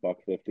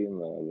 $1.50 in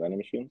the vending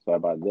machine. So I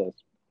bought this,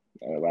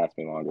 and it lasts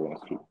me longer when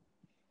it's cheap.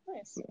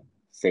 Nice.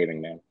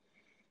 Saving, man.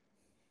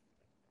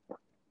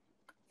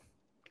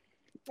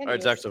 All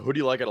right, Zach, so who do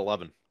you like at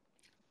 11?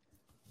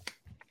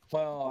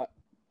 Well,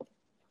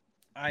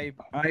 I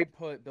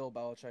put Bill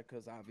Belichick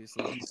because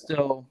obviously he's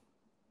still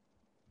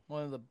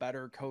one of the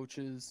better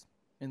coaches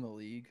in the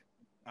league.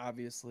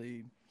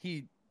 Obviously,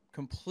 he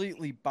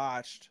completely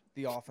botched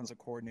the offensive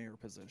coordinator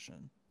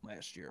position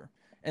last year,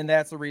 and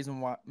that's the reason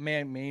why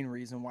main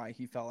reason why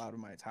he fell out of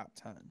my top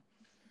 10.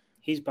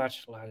 He's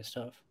botched a lot of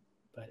stuff,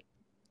 but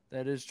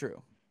that is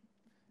true.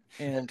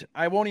 And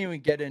I won't even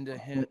get into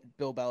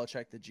Bill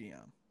Belichick, the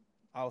GM.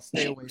 I'll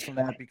stay away from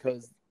that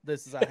because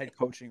this is a head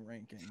coaching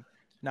ranking.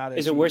 Not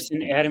is it worse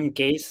than Adam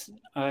Gase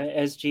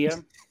as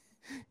GM?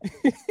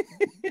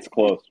 It's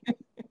close.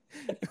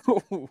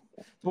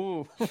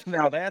 Ooh,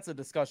 now that's a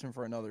discussion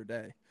for another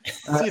day.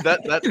 See,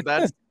 that's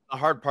the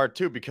hard part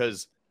too,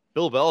 because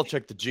Bill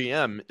Belichick, the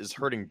GM, is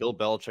hurting Bill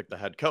Belichick, the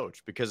head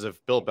coach, because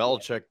if Bill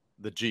Belichick,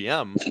 the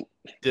GM,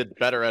 did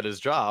better at his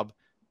job,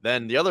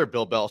 then the other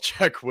Bill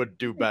Belichick would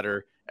do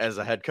better as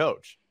a head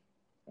coach.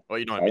 Well,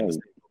 you know what I mean, the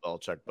same Bill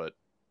Belichick, but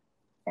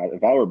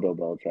If I were Bill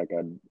Belichick,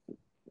 I'd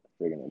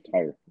friggin'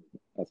 retire.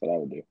 That's what I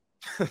would do.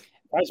 If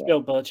I was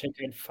Bill Belichick,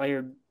 I'd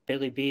fire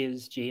Billy B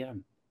as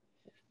GM.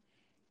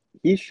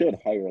 He should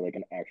hire like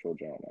an actual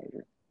general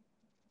manager.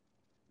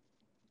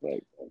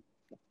 Like,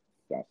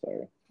 not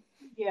sorry.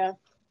 Yeah.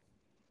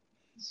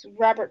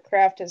 Robert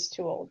Kraft is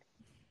too old.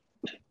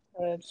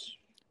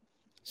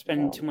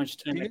 Spending too much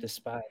time at the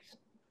spies.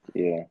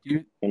 Yeah. Do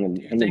you Him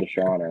and think-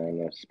 Deshaun are in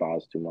the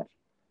spas too much.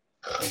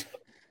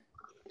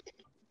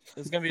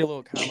 This is gonna be a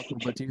little comical,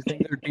 but do you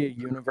think there'd be a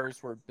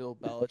universe where Bill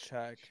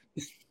Belichick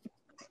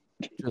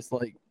just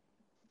like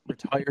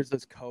retires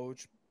as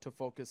coach to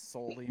focus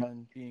solely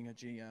on being a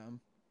GM?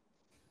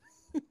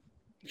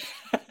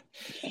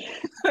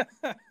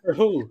 For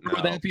who? Or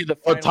would that be the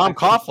But Tom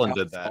final Coughlin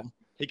did that. downfall?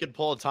 He could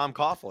pull a Tom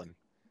Coughlin.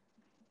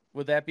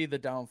 Would that be the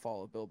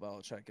downfall of Bill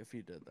Belichick if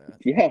he did that?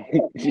 Yeah.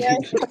 Yeah.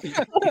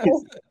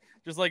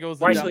 Just like it was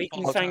the Why, so he downfall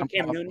can of sign Tom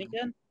Cam Coughlin. Newton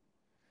again?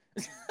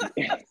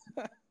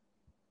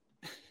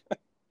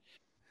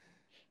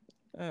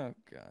 Oh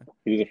god.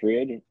 He was a free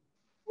agent.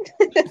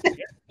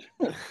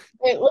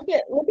 Wait, look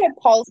at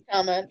Paul's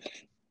comment.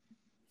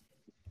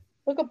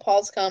 Look at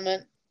Paul's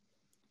comment.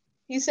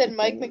 He said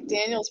Mike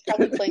McDaniel's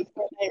probably playing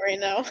Fortnite right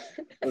now.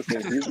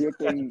 Listen, he's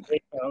ripping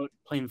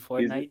Playing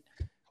Fortnite.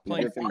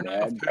 Playing ripping Fortnite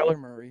dabs. with Kyler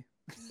Murray.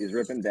 He's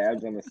ripping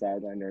dabs on the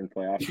sideline during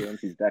playoff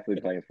games. He's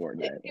definitely playing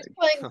Fortnite. He's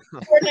Like, playing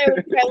Fortnite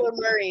with Kyler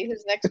Murray,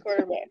 who's next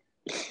quarterback.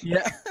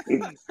 Yeah.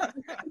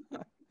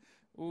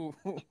 Ooh.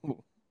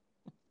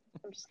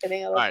 I'm just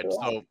kidding. I All love right,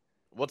 Bill. so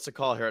what's the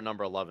call here at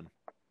number 11?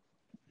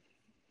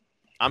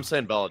 I'm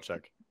saying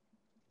Belichick.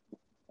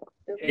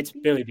 It's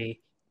Billy B.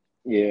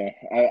 yeah,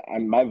 I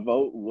my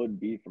vote would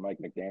be for Mike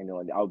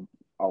McDaniel, and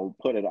I'll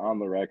put it on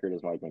the record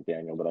as Mike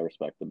McDaniel, but I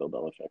respect the Bill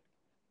Belichick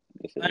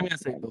decision. I'm gonna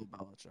say Bill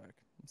Belichick.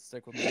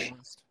 Stick with my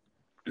list.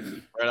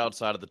 Right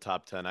outside of the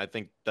top 10. I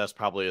think that's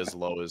probably as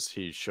low as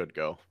he should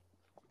go.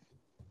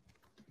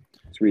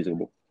 It's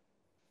reasonable.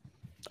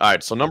 All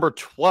right, so number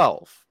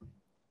 12.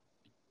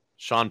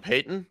 Sean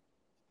Payton.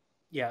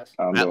 Yes,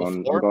 I'm Matt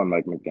going LaFleur?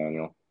 Mike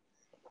McDaniel.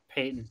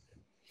 Peyton.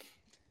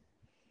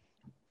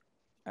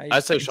 I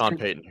say Sean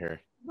Payton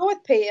here. Go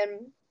with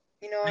Peyton.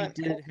 You know I what?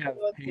 did have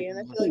Go with Peyton.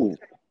 I Peyton. feel like he's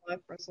kind of black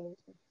Russell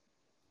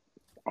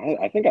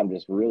Wilson. I think I'm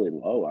just really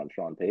low on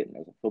Sean Payton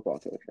as a football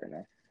coach right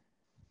now.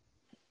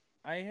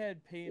 I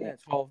had Peyton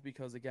at 12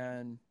 because,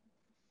 again,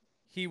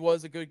 he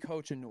was a good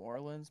coach in New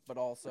Orleans, but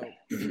also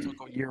he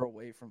took a year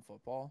away from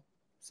football.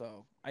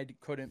 So I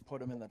couldn't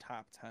put him in the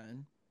top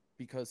 10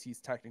 because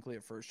he's technically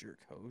a first-year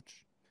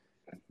coach.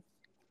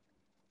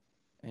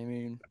 I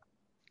mean,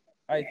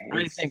 I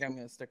think I'm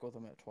going to stick with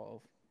him at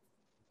 12.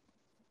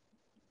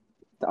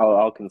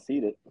 I'll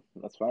concede it.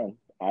 That's fine.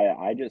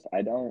 I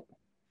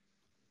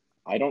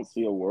don't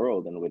see a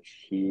world in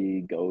which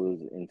he goes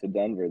into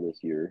Denver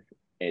this year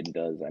and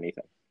does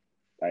anything.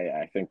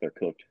 I think they're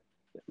cooked.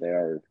 They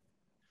are.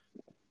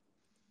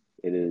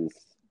 It is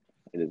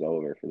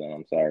over for them.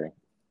 I'm sorry.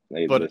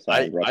 They But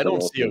decided I Russell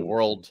don't see a Wilson.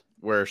 world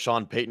where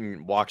Sean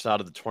Payton walks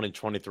out of the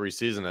 2023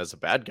 season as a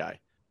bad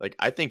guy. Like,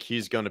 I think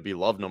he's going to be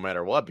loved no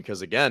matter what,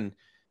 because, again,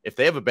 if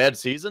they have a bad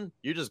season,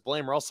 you just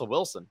blame Russell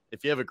Wilson.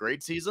 If you have a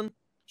great season,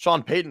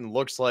 Sean Payton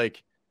looks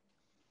like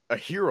a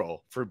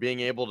hero for being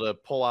able to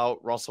pull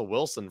out Russell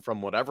Wilson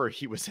from whatever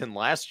he was in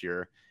last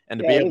year and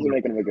to Yeah, be it able doesn't to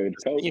make him a good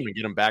coach. team and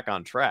get him back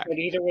on track. But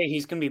either way,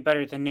 he's going to be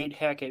better than Nate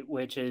Hackett,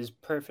 which is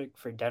perfect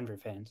for Denver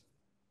fans.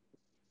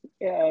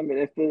 Yeah, I mean,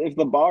 if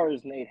the bar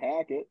is Nate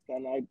Hackett,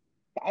 then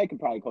I could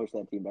probably coach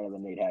that team better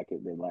than Nate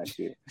Hackett did last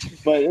year.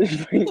 But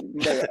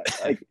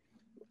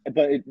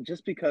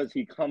just because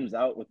he comes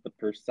out with the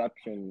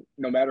perception,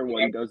 no matter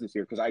what he does this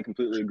year, because I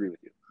completely agree with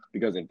you.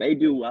 Because if they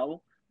do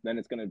well, then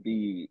he's going to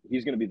be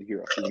the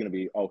hero. He's going to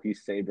be, he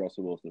saved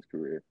Russell Wilson's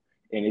career.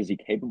 And is he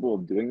capable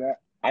of doing that?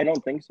 I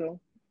don't think so,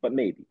 but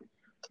maybe.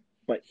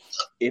 But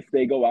if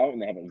they go out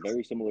and they have a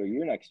very similar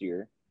year next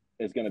year,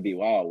 it's going to be,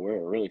 wow,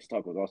 we're really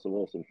stuck with Russell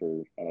Wilson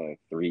for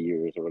 3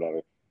 years or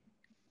whatever.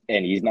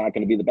 And he's not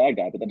going to be the bad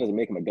guy, but that doesn't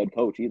make him a good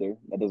coach either.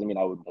 That doesn't mean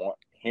I would want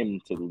him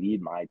to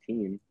lead my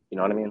team. You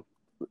know what I mean?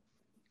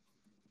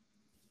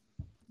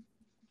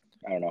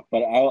 I don't know,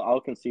 but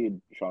I'll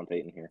concede Sean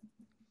Payton here.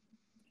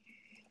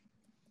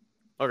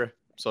 Okay,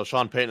 so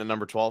Sean Payton at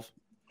number 12.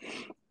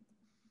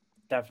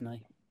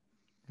 Definitely.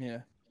 Yeah.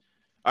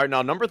 All right,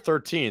 now number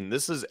 13.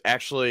 This is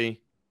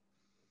actually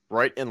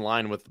right in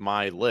line with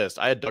my list.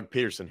 I had Doug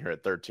Peterson here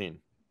at 13.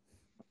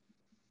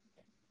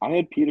 I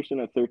had Peterson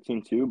at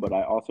 13 too, but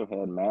I also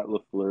had Matt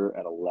LaFleur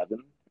at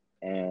 11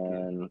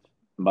 and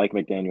Mike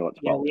McDaniel at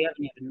 12. Yeah,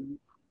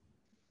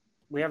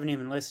 we haven't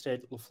even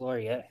listed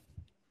LaFleur yet.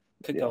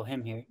 Could go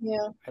him here.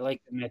 Yeah. I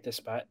like him at this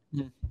spot.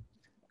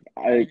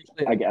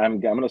 I'm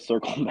going to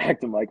circle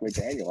back to Mike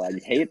McDaniel. I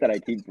hate that I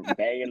keep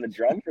banging the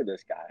drum for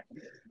this guy,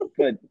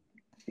 but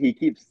he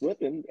keeps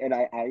slipping, and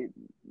I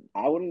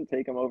wouldn't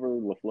take him over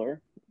LaFleur.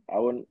 I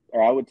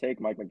would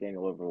take Mike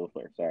McDaniel over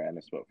LaFleur. Sorry, I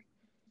misspoke.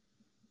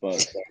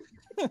 But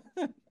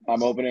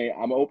I'm opening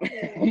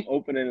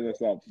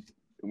this up.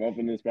 I'm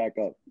opening this back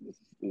up. This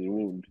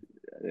wound.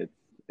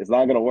 It's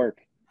not gonna work.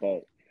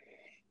 But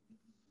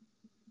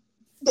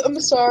I'm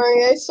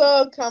sorry. I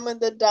saw a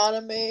comment that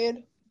Donna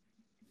made.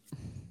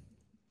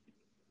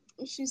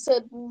 She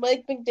said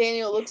Mike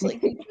McDaniel looks like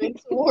he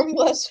drinks a warm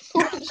glass of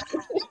water.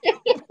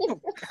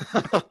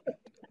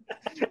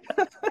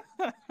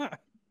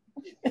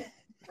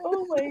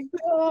 Oh my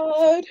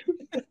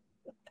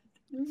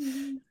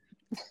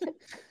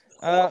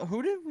god.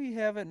 Who did we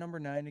have at number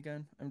 9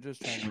 again? I'm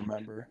just trying to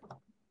remember.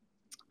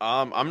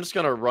 I'm just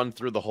gonna run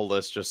through the whole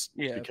list just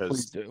Yeah, because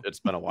please do.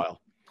 it's been a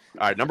while.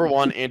 All right, number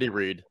 1, Andy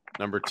Reid.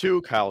 Number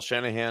 2, Kyle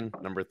Shanahan.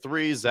 Number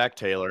 3, Zach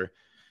Taylor.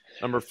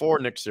 Number 4,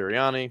 Nick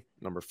Sirianni.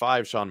 Number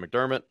 5, Sean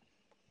McDermott.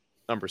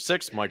 Number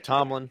 6, Mike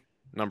Tomlin.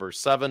 Number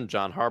 7,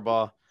 John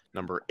Harbaugh.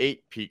 Number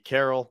 8, Pete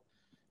Carroll.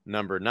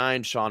 Number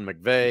 9, Sean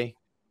McVay.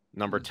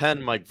 Number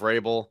 10, Mike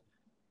Vrabel.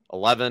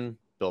 11,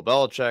 Bill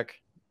Belichick.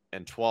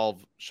 And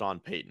 12, Sean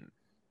Payton.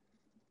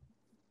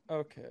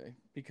 Okay,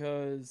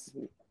 because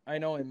I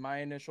know in my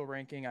initial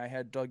ranking I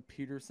had Doug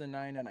Peterson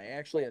 9, and I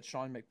actually had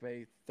Sean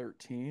McVay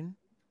 13.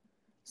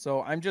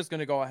 So I'm just going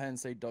to go ahead and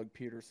say Doug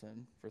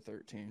Peterson for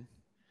 13.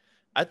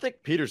 I think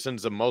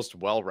Peterson's the most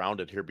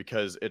well-rounded here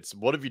because it's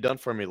what have you done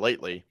for me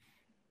lately?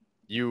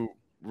 You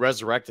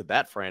resurrected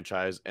that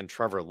franchise and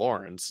Trevor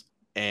Lawrence,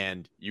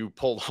 and you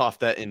pulled off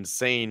that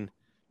insane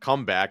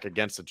comeback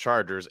against the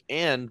Chargers.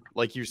 And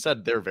like you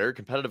said, they're very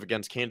competitive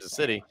against Kansas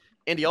City.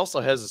 And he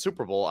also has a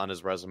Super Bowl on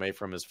his resume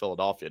from his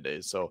Philadelphia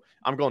days. So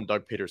I'm going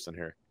Doug Peterson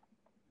here.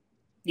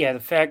 Yeah,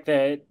 the fact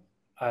that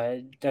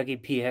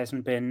Dougie P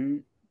hasn't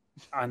been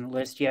on the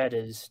list yet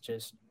is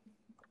just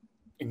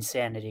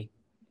insanity.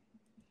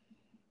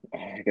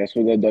 I guess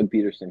we'll go Doug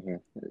Peterson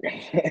here.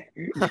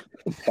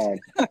 It's fine.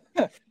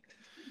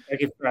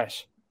 Make it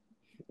fresh.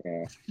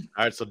 Yeah.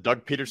 All right, so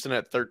Doug Peterson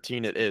at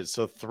 13 it is.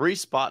 So 3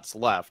 spots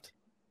left,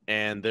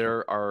 and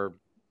there are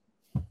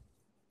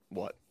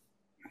what?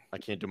 I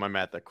can't do my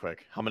math that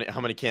quick. How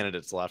many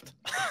candidates left?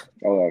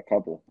 Oh, a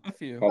couple. A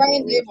few.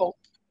 Brian Dable.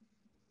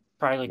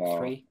 Probably like No.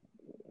 3.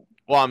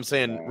 Well, I'm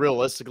saying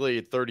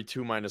realistically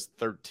 32 minus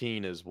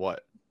 13 is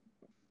what?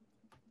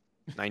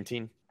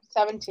 19?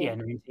 17. Yeah,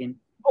 19.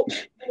 Oh my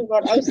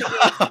god, I was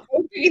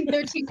thinking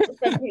 13 plus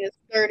 17 is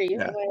 30.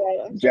 Yeah. Oh my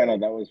god. Jenna,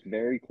 that was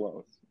very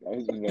close. That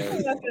was I'm very not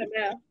close. good at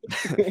math.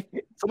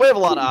 So we have a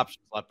lot of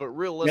options left, but Guess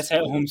realistically,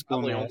 at there's homeschool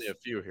probably math. only a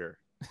few here.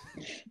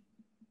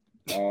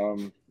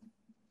 Can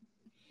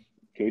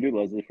we do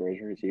Leslie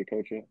Frazier? Is he a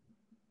coach yet?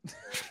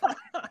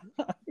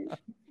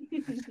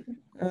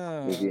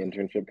 Does the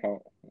internship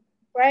count?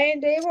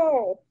 Brian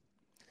Dable.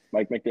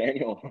 Mike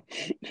McDaniel. What's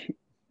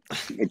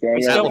that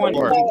McDaniel.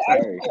 LaFleur?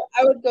 Sorry.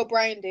 I would go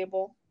Brian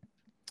Dable.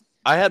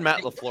 I had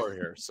Matt LaFleur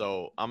here,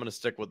 so I'm going to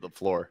stick with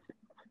LaFleur.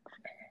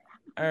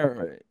 All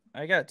right.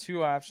 I got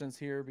 2 options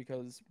here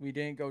because we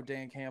didn't go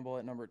Dan Campbell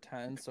at number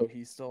 10, so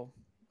he's still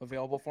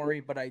available for me,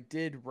 but I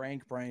did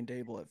rank Brian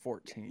Dable at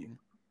 14.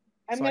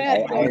 I'm So gonna I have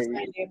think to I- go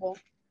Brian Dable.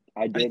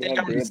 I I did think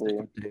have I'm going to stick Dable.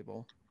 with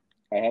Dable.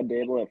 I had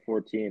Dable at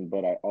 14,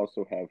 but I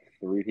also have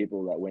 3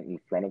 people that went in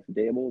front of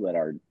Dable that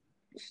are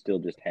still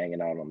just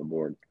hanging out on the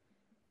board.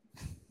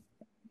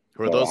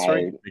 Who are So those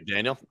 3?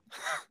 McDaniel?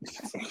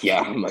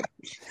 Yeah,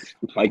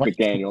 Mike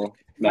McDaniel,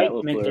 Matt Mike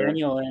LaFleur.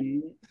 McDaniel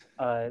and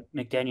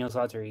McDaniel's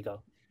alter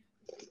ego.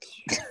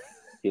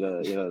 He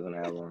doesn't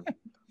have one.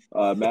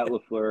 Matt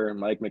LaFleur,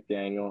 Mike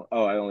McDaniel.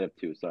 Oh, I only have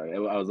 2. Sorry, I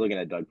was looking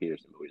at Doug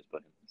Peterson, but we just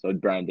put him. So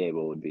Brian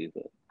Dable would be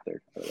the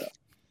third for that.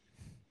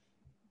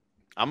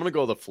 I'm going to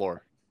go LaFleur.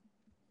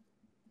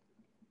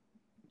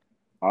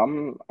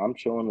 I'm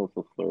chilling with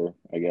LaFleur,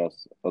 I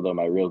guess. Although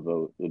my real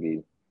vote would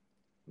be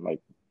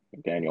Mike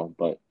McDaniel,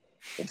 but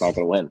it's not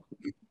going to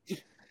win.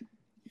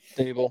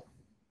 Dable.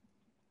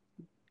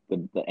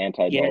 The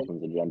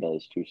anti-Dolphins agenda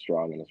is too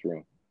strong in this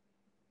room.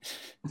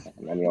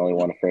 And I'm the only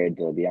one afraid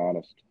to be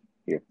honest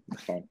here.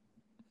 It's fine.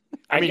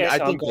 I mean, guess I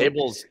I'll think go-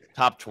 Dable's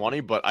top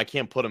 20, but I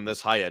can't put him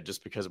this high yet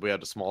just because we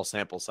had a small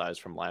sample size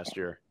from last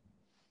year.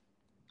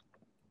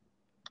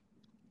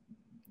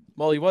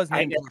 Well, he was I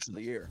named guess- Coach of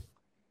the Year.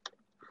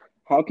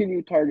 How can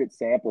you target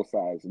sample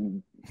size?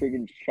 And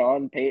freaking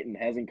Sean Payton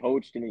hasn't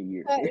coached in a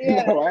year.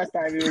 Yeah. The last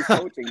time he was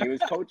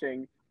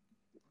coaching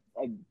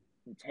a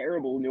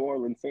terrible New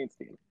Orleans Saints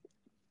team.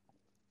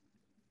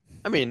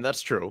 I mean,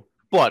 that's true.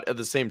 But at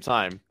the same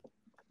time,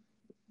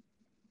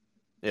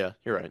 yeah,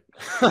 you're right.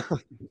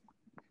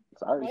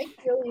 Sorry. Mike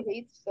really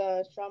hates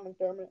Sean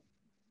McDermott.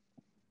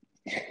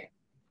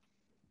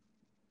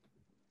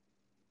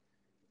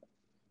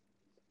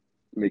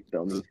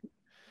 McDummy.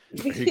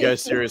 Are you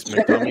guys serious?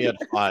 McDummy at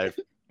 5,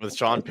 with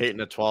Sean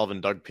Payton at 12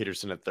 and Doug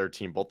Peterson at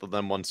 13. Both of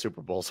them won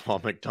Super Bowls, while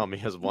McDummy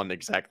has won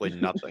exactly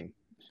nothing.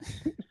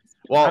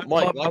 Well, I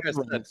Mike, love like I upper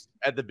said, ones.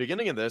 at the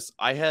beginning of this,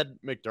 I had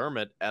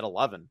McDermott at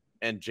 11,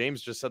 and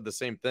James just said the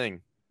same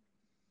thing.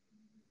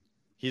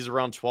 He's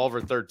around 12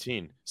 or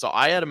 13. So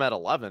I had him at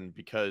 11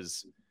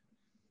 because,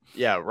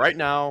 yeah, right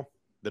now,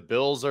 The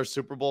Bills are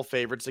Super Bowl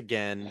favorites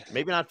again.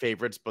 Maybe not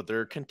favorites, but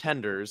they're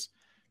contenders.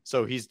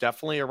 So he's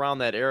definitely around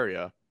that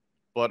area.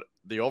 But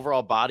the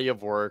overall body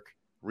of work,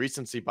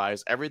 recency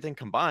bias, everything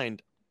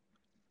combined,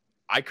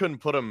 I couldn't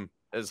put him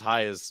as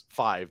high as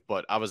 5,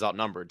 but I was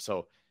outnumbered.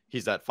 So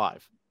he's at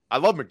 5. I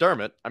love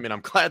McDermott. I mean,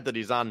 I'm glad that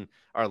he's on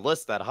our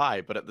list that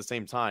high, but at the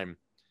same time,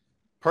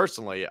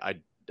 personally, I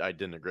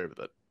didn't agree with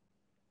it.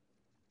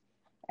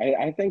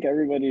 I think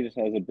everybody just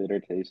has a bitter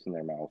taste in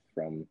their mouth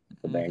from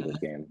the Bengals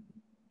game,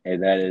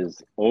 and that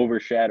is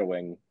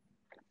overshadowing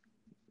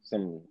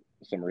some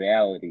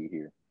reality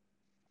here.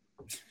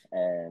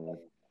 And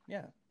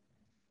Yeah.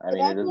 I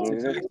mean, it is what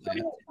it is.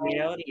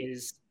 Reality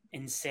is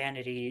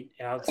insanity,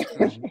 Alex.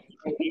 Come on.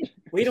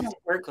 We don't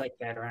work like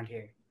that around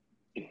here.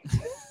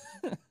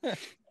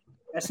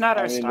 That's not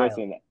our style.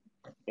 Listen,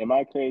 am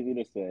I crazy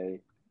to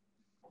say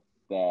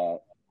that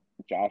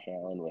Josh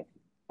Allen with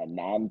a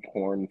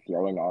non-torn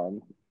throwing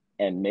arm,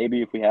 and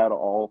maybe if we had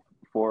all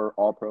 4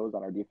 All-Pros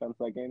on our defense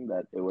that game,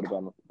 that it would have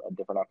been a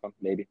different outcome?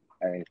 Maybe.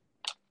 I mean,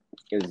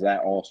 is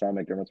that all Sean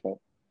McDermott's fault?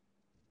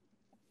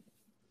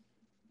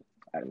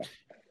 I don't know.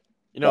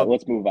 But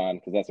let's move on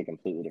because that's a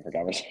completely different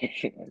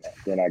conversation.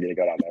 We're not going to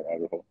go down that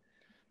rabbit hole.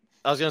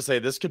 I was going to say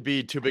this could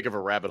be too big of a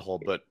rabbit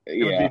hole, but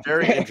it would be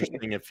very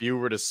interesting if you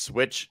were to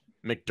switch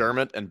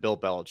McDermott and Bill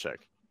Belichick.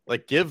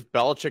 Like, give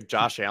Belichick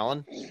Josh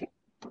Allen.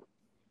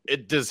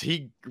 Does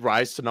he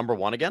rise to number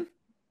 1 again?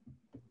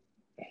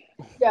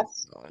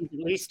 Yes. At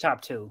least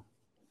top 2.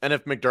 And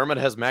if McDermott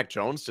has Mac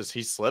Jones, does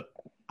he slip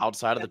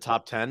outside of the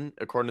top 10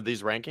 according to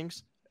these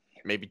rankings?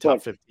 Maybe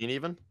top 15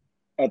 even?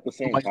 At the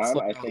same time,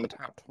 I think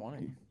top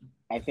 20.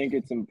 I think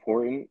it's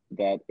important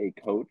that a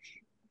coach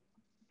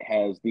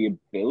has the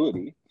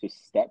ability to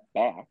step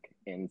back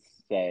and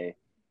say,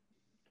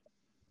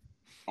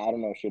 I don't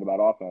know shit about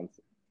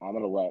offense. I'm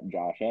going to let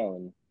Josh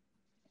Allen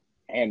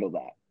handle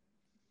that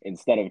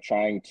instead of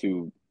trying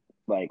to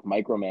like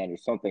micromanage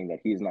something that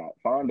he's not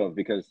fond of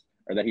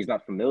or that he's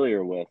not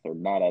familiar with or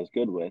not as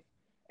good with.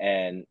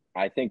 And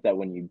I think that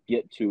when you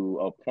get to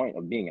a point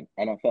of being an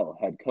NFL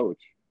head coach,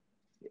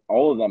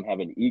 all of them have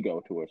an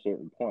ego to a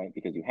certain point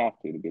because you have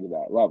to be to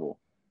that level.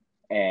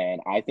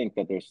 And I think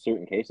that there's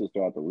certain cases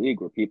throughout the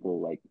league where people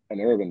like an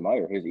Urban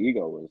Meyer, his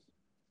ego was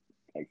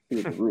like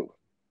through the roof.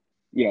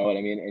 You know what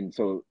I mean? And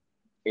so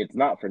it's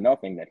not for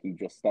nothing that he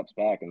just steps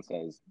back and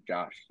says,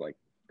 Josh, like,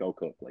 go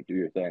cook, like, do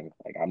your thing.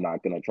 Like, I'm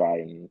not going to try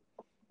and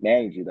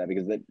manage you that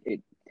because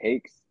it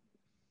takes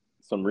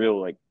some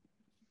real like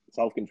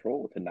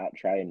self-control to not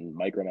try and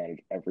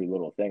micromanage every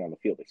little thing on the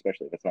field,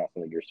 especially if it's not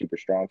something you're super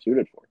strong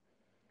suited for.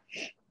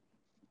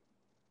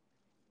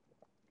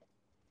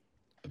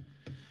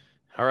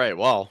 All right.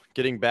 Well,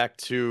 getting back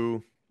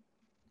to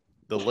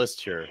the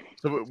list here.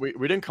 So we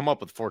didn't come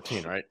up with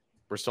 14, right?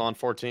 We're still on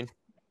 14?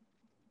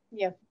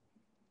 Yeah.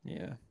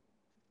 Yeah.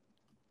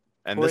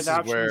 And this is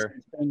where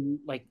it's been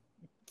like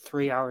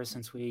 3 hours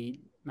since we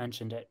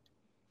mentioned it.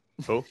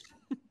 Who?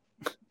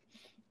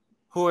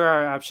 Who are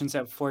our options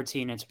at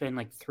 14? It's been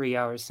like 3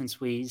 hours since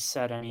we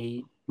said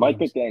any. Mike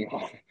names.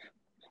 McDaniel.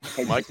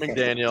 Mike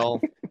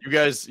McDaniel.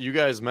 You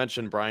guys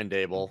mentioned Brian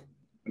Dable.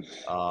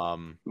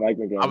 Mike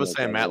McDaniel. I was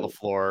saying Matt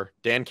LaFleur.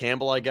 Dan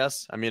Campbell, I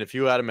guess. I mean, if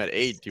you had him at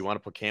 8, do you want to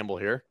put Campbell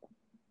here?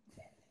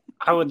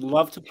 I would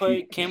love to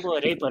put Campbell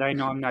at 8, but I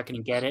know I'm not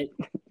going to get it.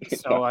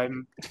 So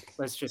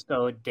let's just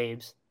go with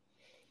Dave's.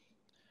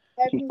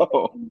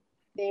 No.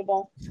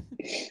 Dable.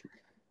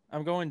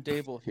 I'm going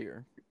Dable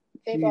here.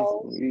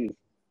 Dable. Jeez.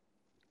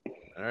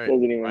 All right.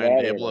 Doesn't even Brian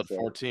matter, Dable at so.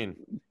 14.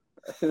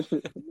 Like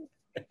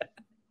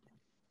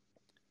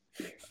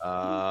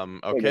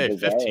Okay, a 15.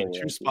 bizarre 2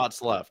 one.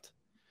 spots left.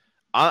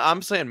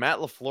 I'm saying Matt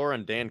LaFleur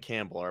and Dan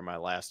Campbell are my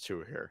last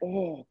 2 here.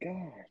 Oh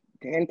God,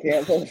 Dan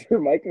Campbell for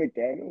Mike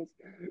McDaniels.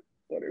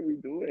 What are we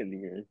doing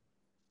here?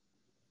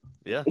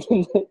 Yeah.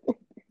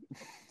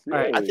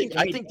 right, I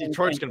think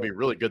Detroit's going to be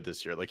really good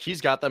this year. Like,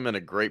 he's got them in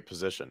a great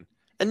position.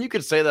 And you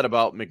could say that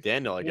about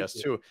McDaniel, I guess,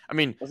 too. I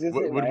mean, I was gonna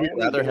say, would we Miami's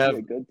rather gonna be have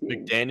a good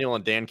team. McDaniel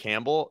and Dan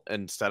Campbell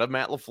instead of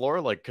Matt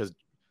LaFleur? Like, because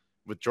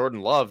with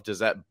Jordan Love, does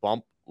that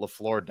bump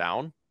LaFleur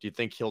down? Do you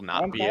think he'll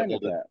not I'm be fine able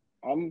with to?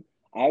 that.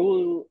 I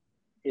will.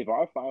 If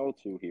our final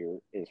 2 here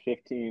is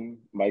 15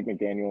 Mike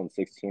McDaniel and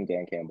 16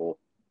 Dan Campbell,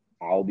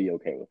 I'll be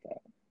okay with that.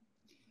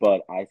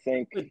 But I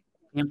think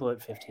Campbell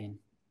at 15.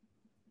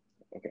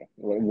 okay,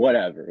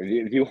 whatever.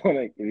 If you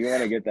want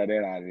to get that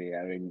in on me,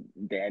 I mean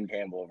Dan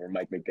Campbell over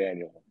Mike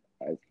McDaniel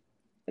as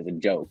a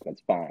joke,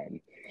 that's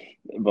fine.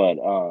 But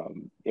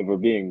if we're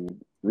being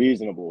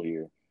reasonable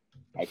here,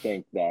 I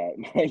think that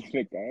Mike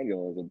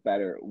McDaniel is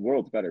a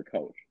world's better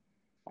coach.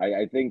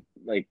 I think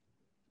like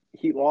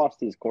he lost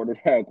his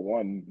quarterback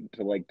 1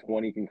 to like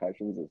 20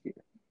 concussions this year.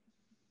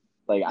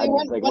 Like They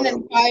went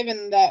 1-5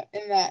 in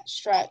that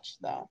stretch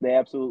though. They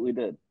absolutely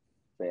did.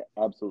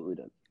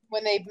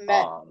 When they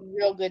met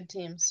real good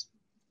teams.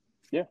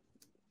 Yeah.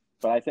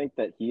 But I think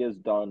that he has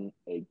done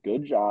a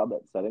good job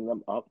at setting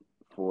them up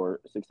for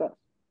success.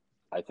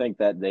 I think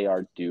that they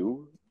are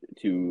due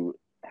to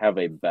have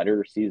a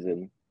better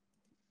season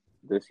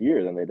this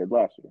year than they did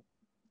last year.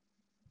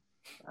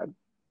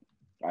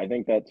 I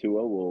think that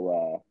Tua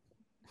will.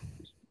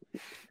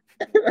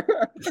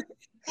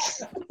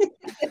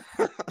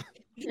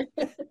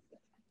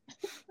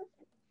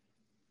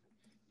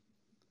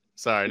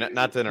 Sorry,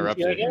 not to interrupt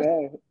you.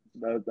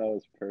 No, that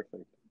was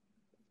perfect.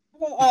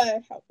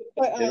 But,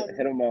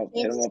 Hit him up.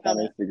 Hit him James's up on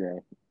comment.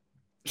 Instagram.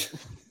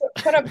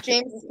 Put up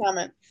James's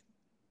comment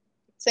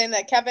saying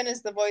that Kevin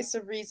is the voice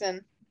of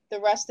reason. The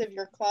rest of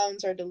your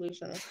clowns are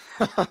delusional.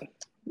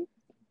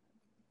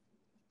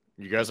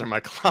 You guys are my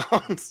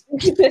clowns.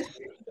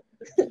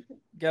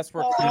 Guess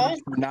we're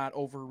clowns for not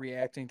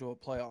overreacting to a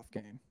playoff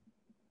game.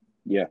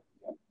 Yeah.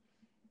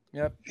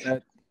 Yep,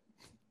 that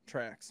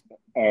tracks.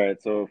 All right.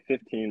 So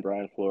 15,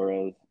 Brian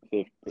Flores.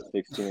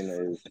 16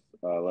 is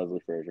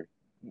Leslie Frazier.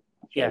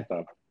 Yeah.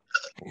 Wrap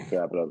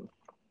it up.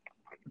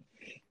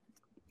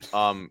 Okay,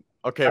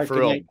 All right, for good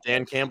real. night.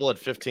 Dan Campbell at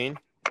 15.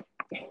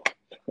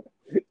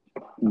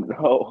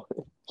 No,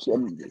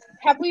 shouldn't be.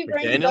 Have we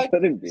ranked McDaniel? Doug?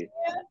 Shouldn't be.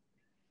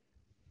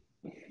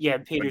 Yeah,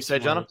 What'd you Peterson. say,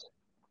 Jenna? was.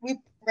 We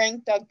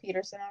ranked Doug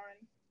Peterson already.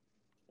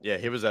 Yeah,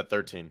 he was at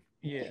 13.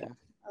 Yeah.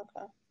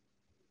 Okay.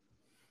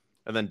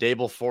 And then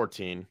Dable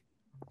 14.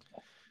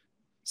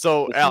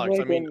 So, This is Alex,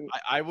 like I mean, when-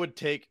 I would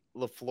take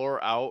LaFleur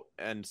out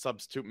and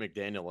substitute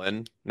McDaniel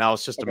in. Now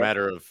it's just a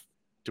matter of,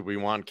 do we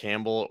want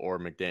Campbell or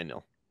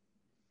McDaniel?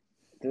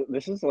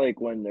 This is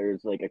like when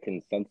there's like a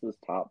consensus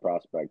top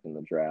prospect in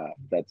the draft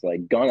that's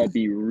like gonna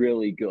be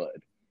really good,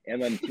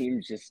 and then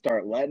teams just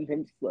start letting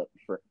him slip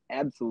for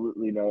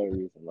absolutely no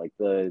reason. Like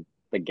the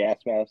gas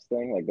mask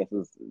thing. Like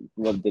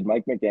did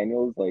Mike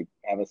McDaniels like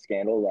have a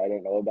scandal that I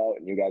didn't know about,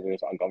 and you guys are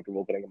just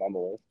uncomfortable putting him on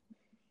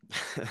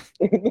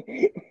the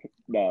list?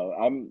 No,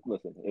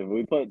 listen. If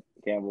we put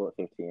Campbell at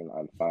 15,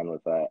 I'm fine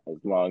with that as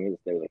long as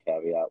there's a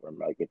caveat where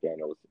Mike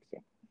McDaniel is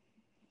 16.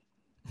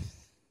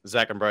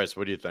 Zach and Bryce,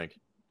 what do you think?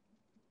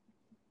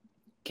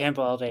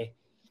 Campbell all day.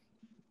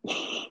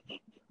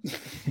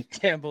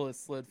 Campbell has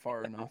slid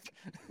far enough.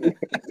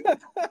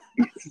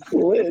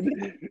 Slid.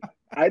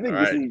 I think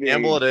All this right, is being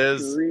Campbell it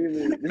is.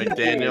 extremely- this is being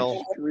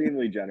McDaniel.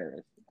 extremely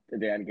generous to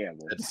Dan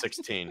Campbell. At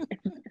 16.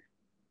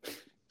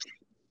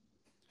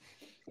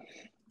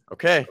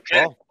 Okay,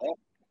 well,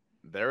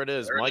 there it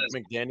is. Mike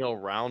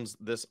McDaniel rounds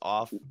this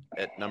off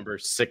at number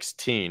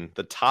 16,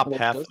 the top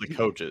half of the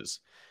coaches.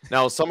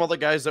 Now, some of the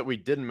guys that we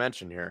didn't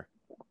mention here: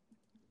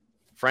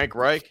 Frank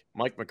Reich,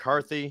 Mike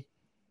McCarthy,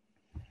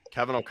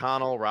 Kevin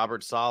O'Connell,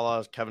 Robert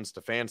Saleh, Kevin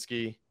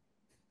Stefanski.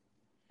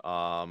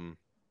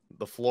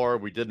 The floor,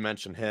 we did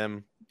mention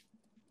him.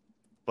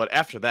 But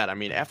after that, I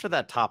mean, after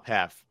that top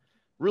half,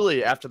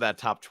 really after that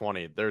top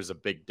 20, there's a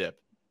big dip.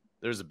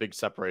 There's a big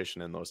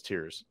separation in those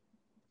tiers.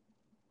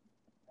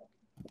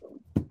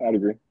 I'd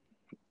agree.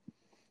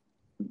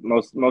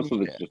 Most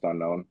of it's just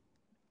unknown.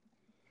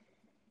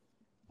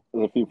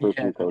 There's a few first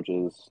year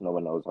coaches. No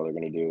one knows how they're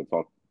going to do. It's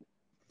all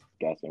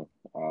guessing.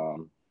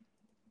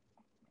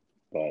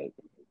 But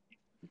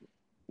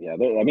yeah,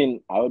 I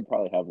mean, I would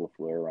probably have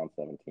LaFleur around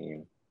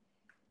 17.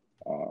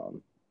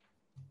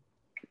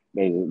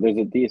 There's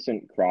a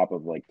decent crop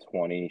of like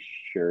 20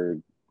 sure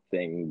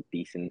thing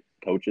decent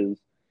coaches,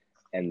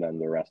 and then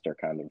the rest are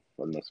kind of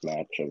a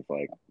mismatch of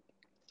like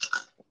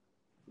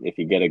if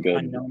you get a good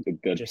Unknown,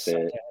 fit. just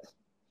like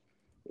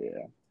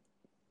Yeah.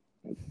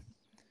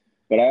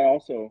 But I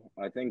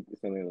think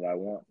something that I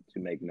want to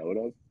make note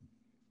of,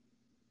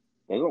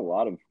 there's a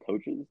lot of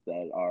coaches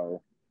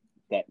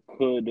that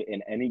could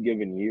in any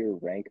given year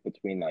rank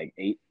between like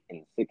 8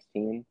 and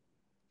 16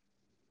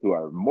 who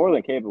are more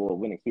than capable of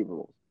winning Super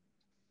Bowls.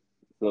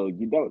 So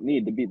you don't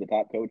need to be the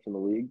top coach in the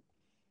league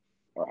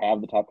or have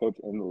the top coach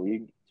in the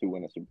league to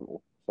win a Super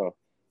Bowl. So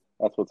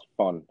that's what's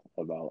fun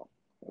about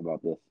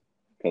this.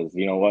 Because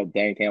you know what?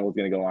 Dan Campbell's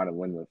going to go on and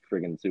win the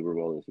friggin' Super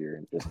Bowl this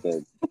year just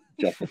to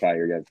justify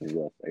your guys'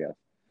 list, I guess.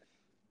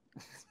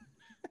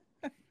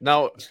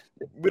 Now,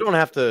 we don't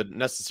have to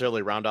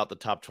necessarily round out the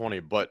top 20,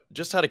 but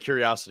just out of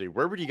curiosity,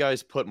 where would you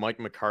guys put Mike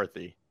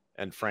McCarthy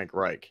and Frank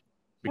Reich?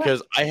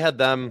 Because I had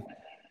them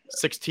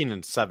 16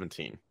 and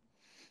 17.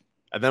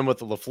 And then with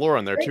the LaFleur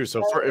in there too.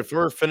 So if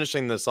we're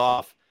finishing this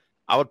off,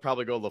 I would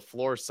probably go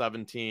LaFleur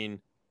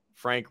 17,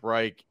 Frank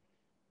Reich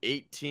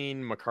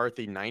 18,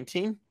 McCarthy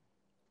 19.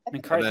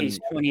 McCarthy's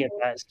 20 at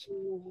best.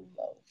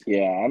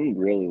 Yeah, I'm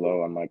really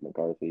low on Mike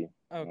McCarthy.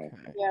 Okay.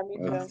 Yeah, me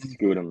too. Let's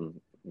scoot him.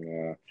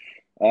 Yeah.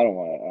 I don't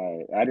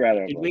want I'd rather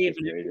have Did like we this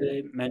even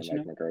Frazier than mention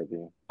Mike it?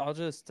 McCarthy. I'll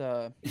just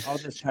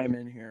chime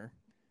in here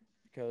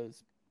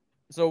because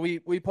we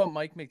put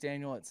Mike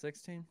McDaniel at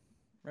 16,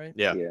 right?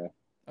 Yeah. Yeah.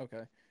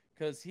 Okay.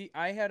 Because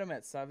I had him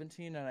at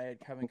 17 and I had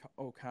Kevin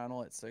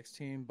O'Connell at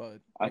 16, but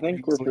I we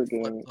think could we're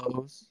easily flip forgetting-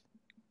 those.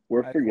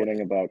 We're I-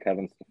 forgetting about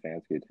Kevin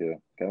Stefanski too.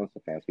 Kevin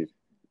Stefanski's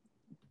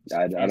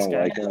I don't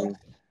guy. like him.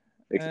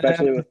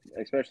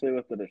 Especially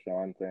with the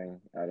Deshaun thing.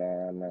 I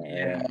don't know.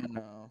 Yeah,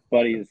 no.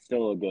 But he's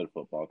still a good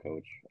football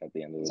coach at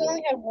the end of He's the only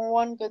day. had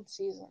one good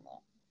season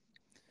though.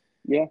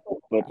 Yeah,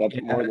 but that's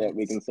Yeah, more that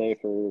we can say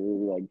for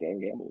like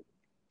Dan Campbell.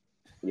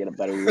 He had a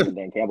better year than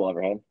Dan Campbell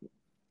ever had.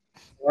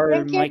 Or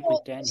Dan Mike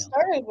Campbell McDaniel.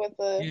 started with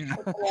the Yeah.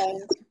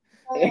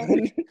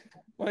 Lions.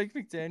 Mike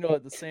McDaniel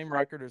had the same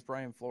record as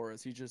Brian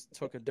Flores. He just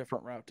took a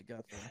different route to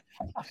get there.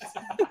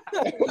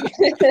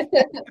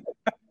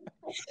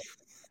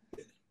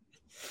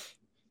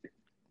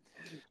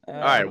 All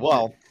right.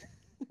 Well,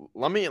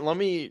 let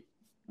me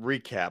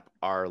recap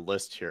our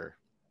list here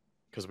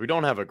because we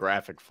don't have a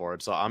graphic for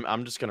it. So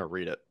I'm just gonna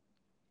read it.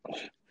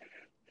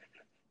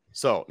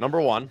 So number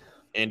 1,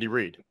 Andy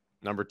Reid.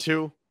 Number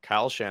 2,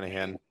 Kyle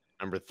Shanahan.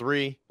 Number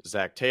 3,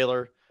 Zach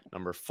Taylor.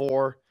 Number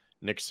 4,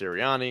 Nick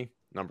Sirianni.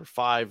 Number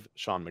 5,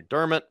 Sean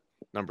McDermott.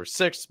 Number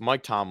 6,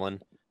 Mike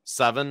Tomlin.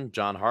 7,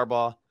 John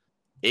Harbaugh.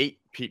 8,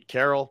 Pete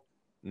Carroll.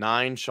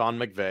 9, Sean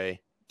McVay.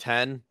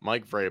 10,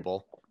 Mike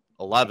Vrabel.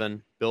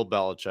 11, Bill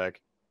Belichick.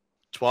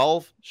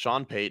 12,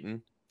 Sean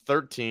Payton.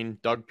 13,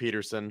 Doug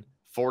Peterson.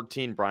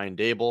 14, Brian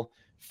Dable.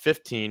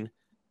 15,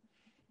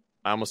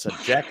 I almost said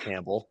Jack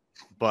Campbell,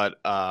 but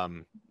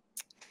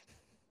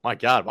my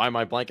God, why am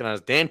I blanking on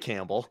his Dan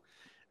Campbell?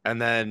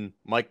 And then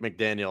Mike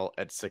McDaniel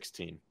at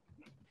 16.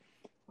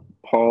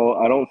 Paul,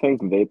 I don't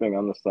think vaping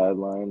on the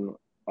sideline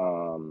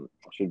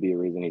should be a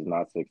reason he's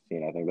not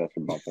 16. I think that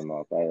should bump him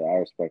up. I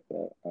respect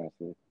that,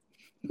 honestly.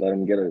 Let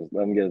him get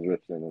his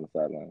rips in on the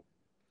sideline.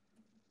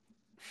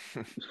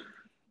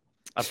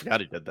 I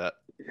forgot he did that.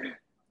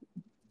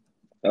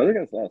 That was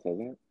against us,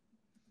 wasn't it?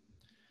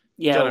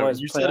 Yeah, Jenna, it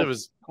was. you said it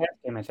was playoff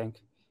game, I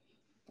think.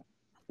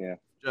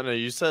 Jenna.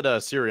 You said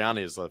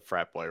Sirianni is a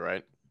frat boy,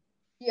 right?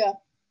 Yeah.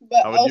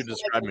 But How would you also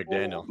describe Mike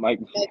McDaniel? Mike,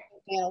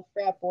 McDaniel,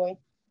 frat boy.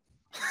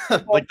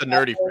 Like the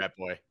nerdy frat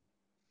boy.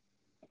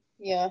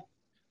 Yeah.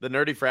 The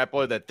nerdy frat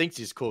boy that thinks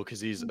he's cool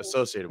because he's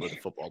associated with the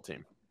football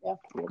team.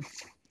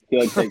 he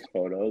like takes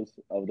photos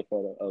of the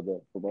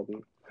football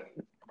team.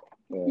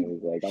 And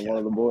he's like, I'm one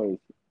of the boys.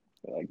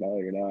 They're like, no,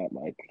 you're not,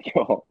 Mike.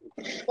 When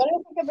I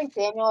think of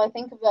McDaniel, I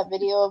think of that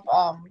video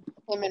of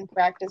him in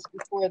practice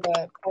before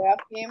the playoff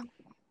game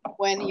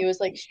when he was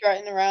like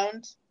strutting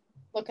around,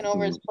 looking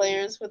over his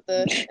players with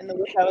the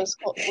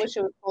wish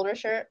it was colder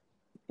shirt.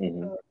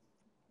 Mm-hmm.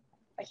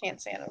 I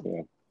can't stand him.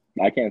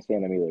 Yeah. I can't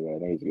stand him either, but I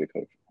think he's a good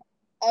coach.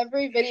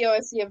 Every video I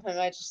see of him,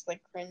 I just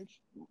like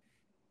cringe.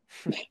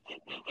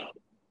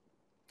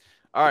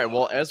 All right.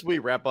 Well, as we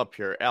wrap up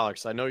here,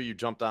 Alex, I know you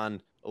jumped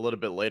on a little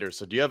bit later.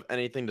 So do you have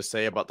anything to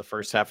say about the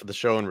first half of the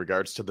show in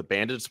regards to the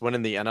Bandits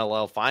winning the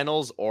NLL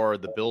finals or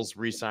the Bills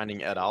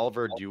re-signing Ed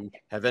Oliver? Do you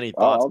have any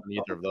thoughts on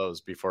either of those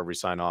before we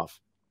sign off?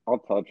 I'll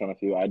touch on a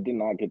few. I did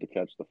not get to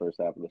catch the first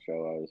half of the show.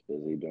 I was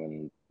busy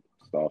doing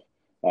stuff.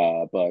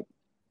 But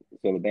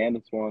so the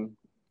Bandits won.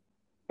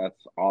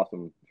 That's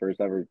awesome.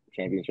 First ever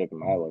championship in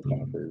my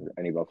lifetime for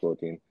any Buffalo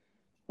team.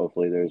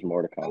 Hopefully there's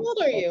more to come. How old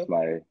are you?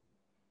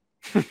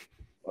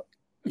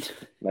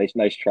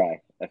 Nice try,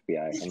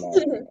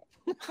 FBI.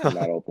 I'm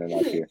not opening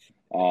up here.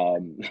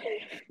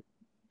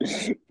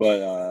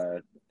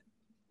 But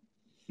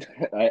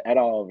Ed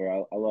Oliver,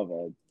 I love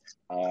Ed.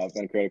 I've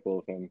been critical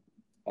of him,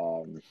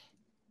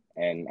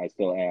 and I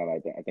still am.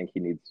 I think he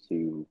needs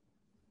to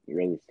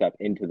really step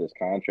into this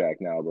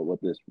contract now. But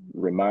what this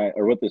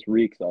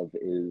reeks of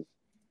is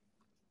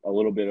a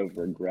little bit of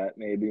regret,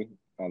 maybe,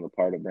 on the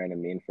part of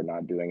Brandon Mean for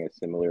not doing a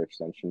similar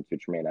extension to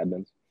Tremaine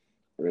Edmonds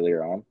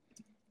earlier on,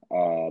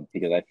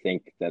 because I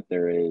think that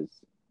there is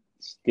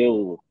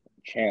still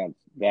chance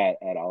that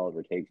Ed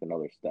Oliver takes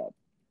another step,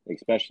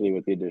 especially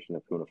with the addition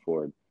of Poona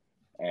Ford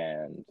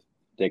and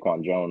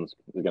Daquan Jones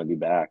is going to be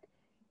back.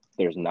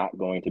 There's not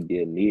going to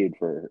be a need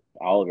for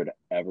Oliver to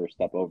ever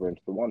step over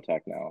into the one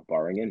tech now,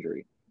 barring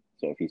injury.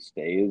 So if he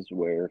stays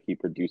where he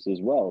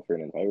produces well for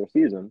an entire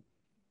season,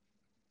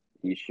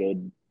 he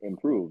should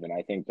improve. And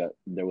I think that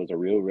there was a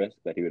real risk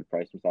that he would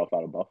price himself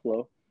out of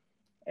Buffalo,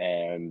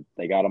 and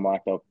they got him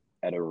locked up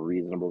at a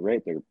reasonable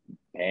rate. They're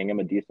paying him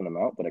a decent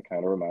amount, but it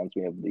kind of reminds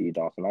me of the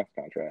Dawson Knox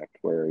contract,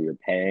 where you're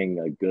paying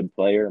a good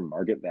player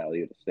market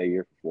value to stay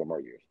here for 4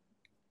 more years.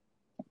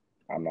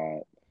 I'm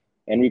not,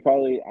 and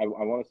I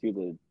want to see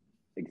the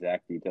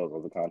exact details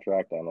of the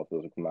contract. I don't know if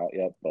those have come out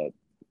yet, but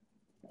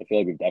I feel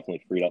like we've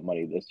definitely freed up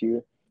money this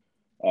year,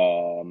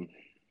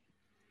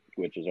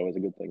 which is always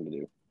a good thing to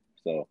do.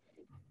 So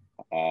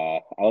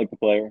I like the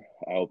player.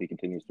 I hope he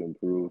continues to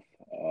improve.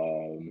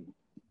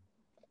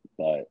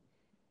 But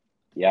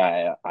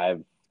yeah,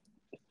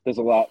 there's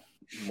a lot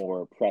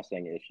more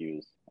pressing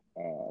issues.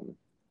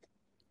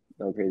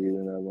 No crazy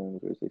than that one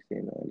for $16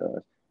 million.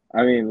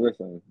 I mean,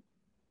 listen,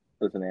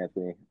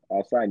 Anthony,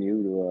 I'll sign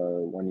you to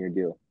a 1-year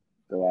deal.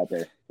 Go out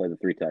there, play the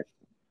 3 tech,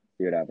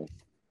 see what happens.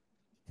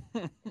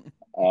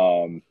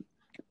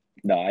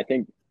 No, I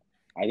think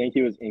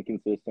he was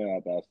inconsistent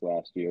at best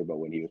last year, but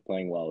when he was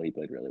playing well, he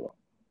played really well.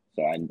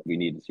 So we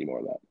need to see more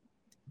of that.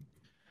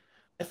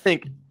 I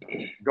think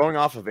going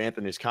off of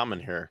Anthony's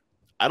comment here,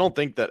 I don't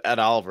think that Ed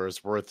Oliver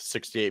is worth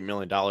 $68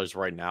 million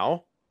right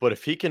now. But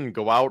if he can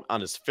go out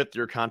on his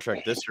 5th-year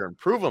contract this year and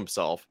prove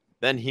himself,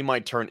 then he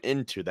might turn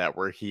into that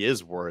where he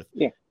is worth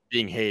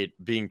being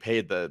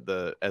paid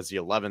the as the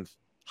 11th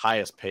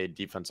highest paid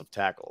defensive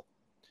tackle.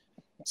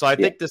 So I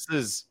think this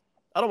is,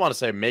 I don't want to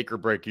say make or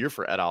break year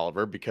for Ed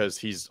Oliver because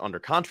he's under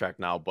contract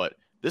now, but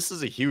this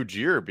is a huge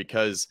year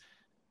because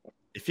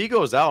if he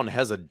goes out and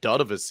has a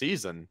dud of a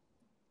season,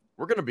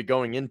 we're going to be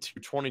going into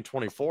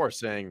 2024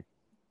 saying,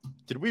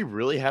 did we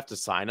really have to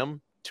sign him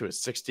to a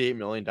 $68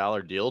 million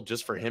deal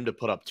just for him to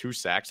put up 2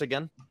 sacks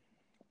again?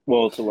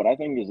 Well, so what I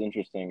think is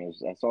interesting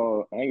is I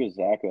think it was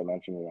Zach that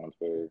mentioned it on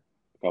Twitter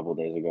a couple of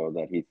days ago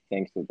that he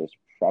thinks that there's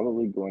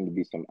probably going to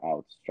be some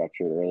outs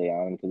structured early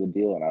on into the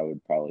deal, and I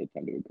would probably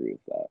tend to agree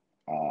with that.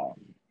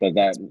 But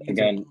that,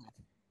 again,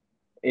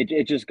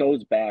 it just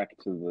goes back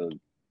to the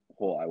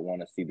whole I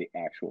want to see the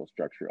actual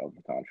structure of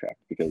the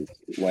contract, because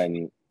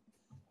when –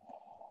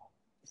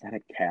 is that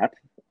a cat?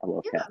 I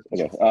love cats.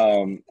 Okay.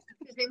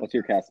 What's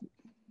your cat?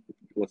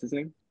 What's his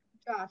name?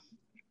 Josh.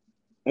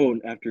 Oh,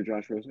 after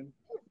Josh Rosen?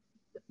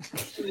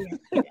 Sorry.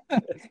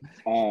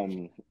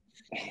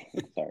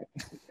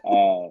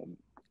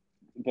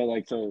 But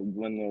like, so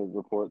when the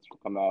reports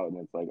come out and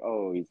it's like,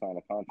 oh, he signed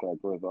a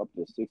contract worth up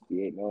to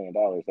 $68 million,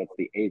 that's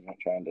the agent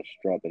trying to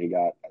strut that he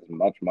got as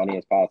much money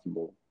as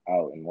possible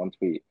out in one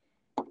tweet.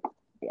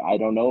 I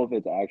don't know if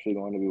it's actually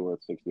going to be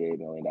worth $68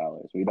 million.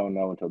 We don't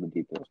know until the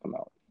details come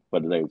out.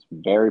 But it's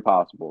very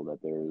possible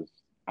that there's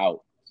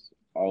outs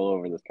all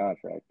over this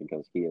contract,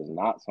 because he is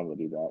not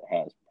somebody that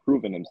has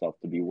proven himself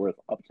to be worth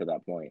up to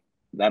that point,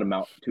 that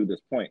amount to this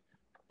point.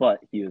 But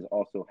he is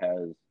also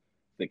has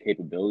the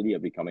capability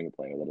of becoming a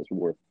player that is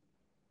worth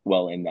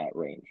well in that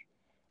range.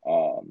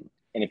 And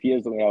if he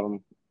is, then we have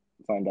him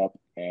signed up,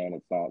 and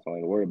it's not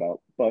something to worry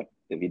about. But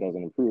if he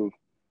doesn't improve,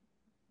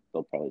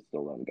 they'll probably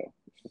still let him go.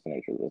 It's just the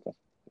nature of the business.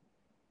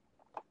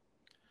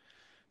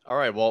 All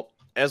right. Well,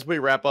 as we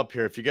wrap up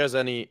here, if you guys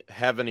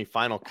have any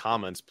final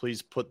comments,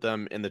 please put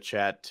them in the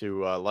chat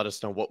to let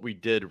us know what we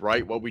did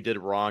right, what we did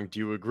wrong. Do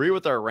you agree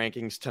with our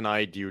rankings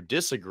tonight? Do you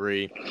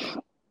disagree?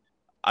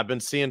 I've been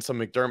seeing some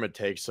McDermott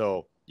takes,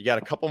 so you got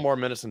a couple more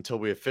minutes until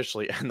we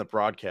officially end the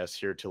broadcast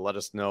here to let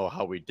us know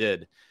how we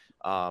did.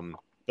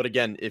 But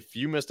again, if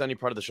you missed any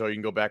part of the show, you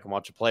can go back and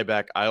watch a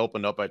playback. I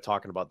opened up by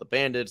talking about the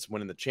Bandits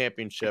winning the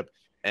championship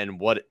and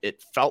what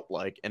it felt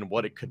like and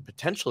what it could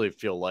potentially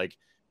feel like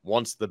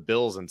once the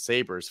Bills and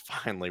Sabres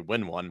finally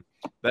win one.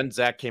 Then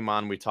Zach came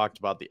on. We talked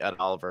about the Ed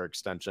Oliver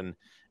extension.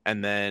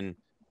 And then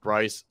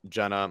Bryce,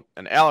 Jenna,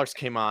 and Alex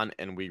came on,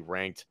 and we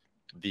ranked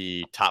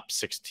the top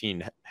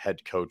 16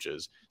 head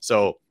coaches.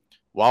 So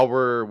while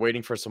we're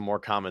waiting for some more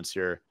comments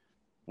here,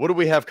 what do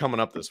we have coming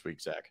up this week,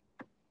 Zach?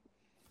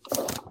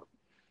 Well,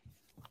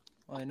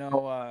 I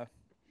know our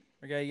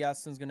guy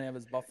Yastin's going to have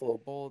his Buffalo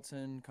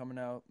Bulletin coming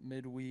out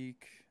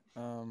midweek.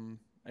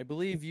 I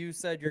believe you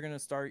said you're going to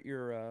start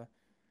your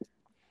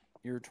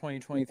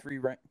 2023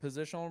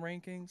 positional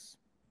rankings,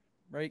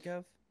 right,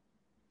 Kev?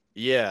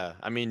 Yeah.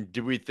 I mean,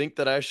 do we think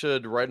that I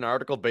should write an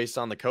article based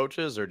on the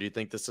coaches, or do you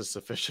think this is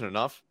sufficient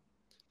enough?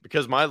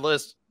 Because my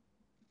list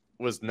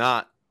was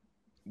not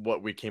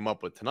what we came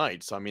up with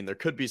tonight. So, I mean, there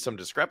could be some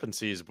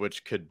discrepancies,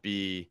 which could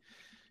be,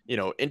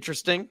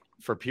 interesting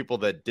for people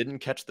that didn't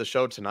catch the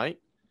show tonight.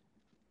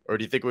 Or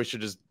do you think we should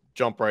just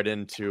jump right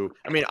into,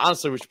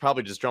 honestly, we should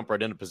probably just jump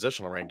right into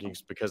positional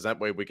rankings, because that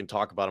way we can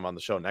talk about them on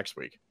the show next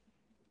week.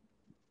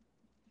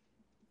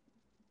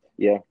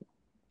 Yeah.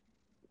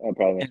 That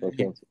probably makes more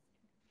sense.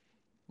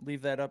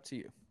 Leave that up to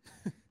you.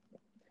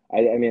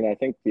 I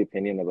think the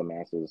opinion of the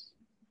masses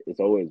is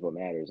always what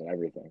matters in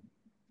everything.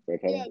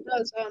 Right, Kevin? Yeah, it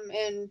does.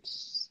 And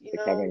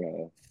having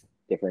a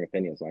differing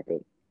opinion is not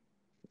good.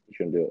 You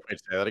shouldn't do it. Wait,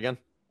 say that again?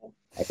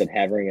 I said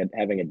having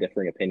a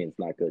differing opinion is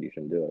not good. You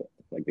shouldn't do it.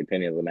 Like, the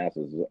opinion of the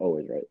masses is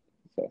always right.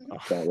 So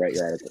don't write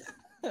your article.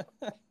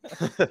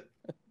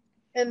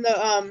 And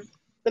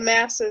the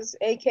masses,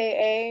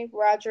 aka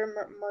Roger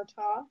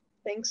Murtaugh,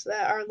 thinks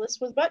that our list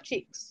was butt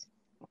cheeks.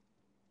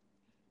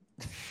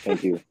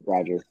 Thank you,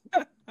 Roger.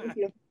 Thank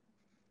you,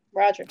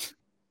 Roger.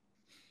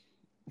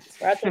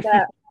 Roger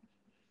that.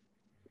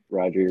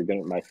 Roger,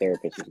 my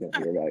therapist is gonna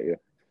hear about you.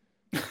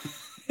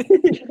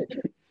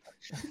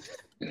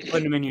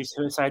 Put him in your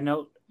suicide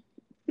note.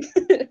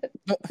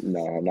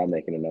 No, I'm not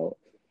making a note.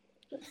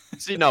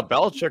 See, now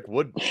Belichick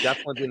would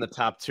definitely be in the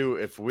top 2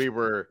 if we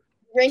were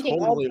Ranking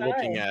totally all time.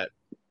 looking at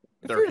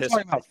If their we were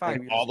history talking about 5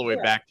 going years all the way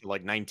ago. back to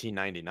like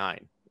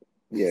 1999.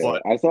 Yeah,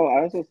 But- I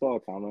also saw a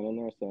comment in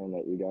there saying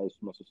that you guys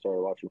must have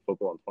started watching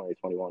football in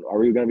 2021. Are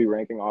we going to be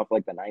ranking off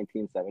like the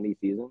 1970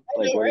 season? I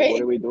Like, know, what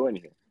right? are we doing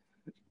here?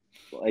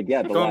 Like,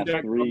 yeah, the Going last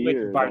back 3 to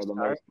years Bar are the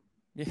Star. most.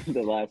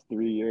 The last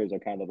 3 years are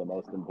kind of the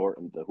most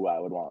important to who I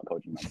would want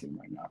coaching my team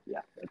right now.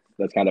 Yeah,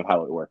 that's kind of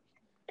how it works.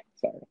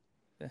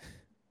 Sorry.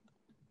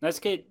 Let's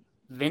get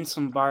Vince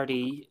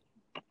Lombardi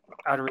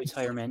out of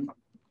retirement.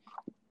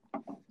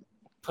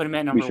 Put him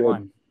at number should.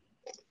 1.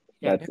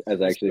 Yeah,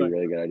 That's actually a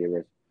really good idea,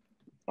 Bruce.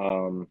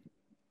 I mean,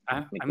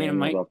 it McDaniels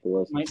might off the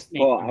list. make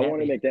Well, him I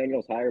wanted happy.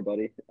 McDaniels higher,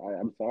 buddy.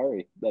 I'm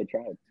sorry. I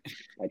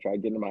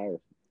tried getting him higher,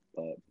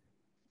 but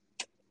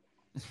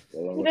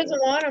He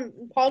doesn't want him.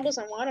 Paul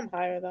doesn't want him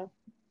higher though.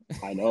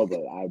 I know,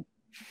 but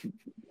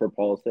for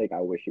Paul's sake,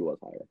 I wish he was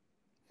higher.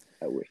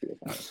 I wish he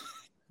was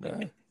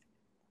higher.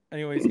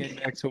 Anyways, getting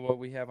back to what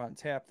we have on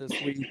tap this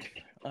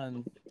week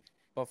on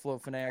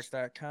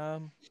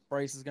BuffaloFanatics.com.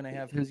 Bryce is going to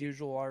have his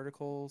usual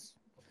articles.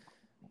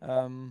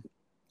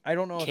 I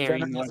don't know if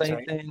Carrying Jenna has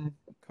website. anything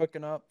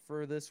hooking up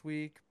for this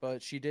week,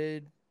 but she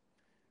did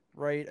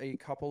write a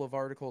couple of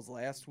articles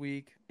last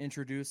week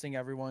introducing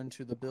everyone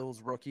to the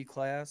Bills rookie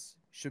class.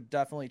 Should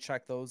definitely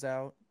check those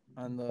out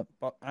on the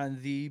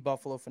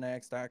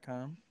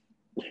buffalofanatics.com.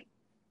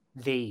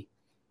 The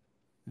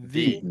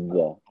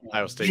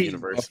Ohio State The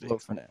University. Buffalo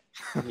Fanatics.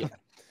 Yeah.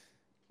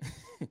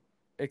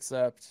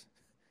 Except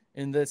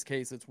in this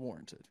case, it's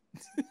warranted.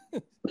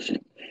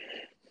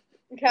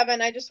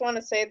 Kevin, I just want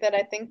to say that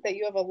I think that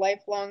you have a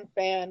lifelong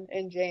fan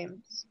in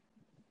James.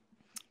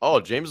 Oh,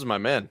 James is my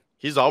man.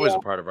 He's always Yeah.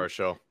 a part of our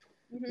show.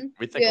 Mm-hmm.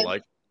 We think Yeah.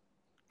 alike.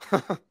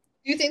 Do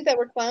you think that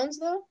we're clowns,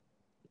 though?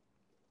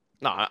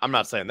 No, I'm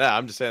not saying that.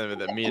 I'm just saying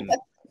that me and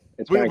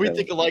It's we fine, Kevin.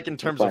 think alike in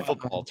terms It's of fine.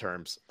 football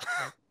terms.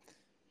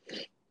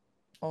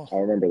 Oh, I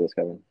remember this,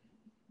 Kevin.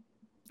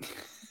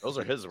 Those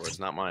are his words,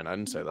 not mine. I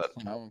didn't say that.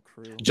 clown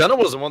crew. Jenna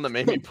was the one that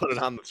made me put it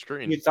on the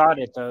screen. You thought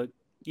it though.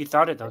 You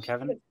thought it though,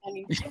 Kevin. It's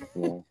funny.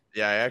 Yeah.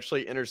 Yeah, I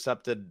actually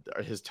intercepted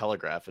his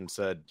telegraph and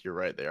said, "You're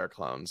right, they are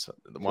clowns."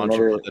 Why don't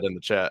you Remember- put that in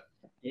the chat?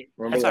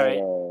 Remember That's that?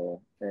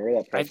 all right.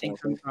 Remember that press think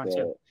conference? I'm fine,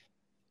 too.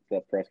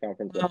 That press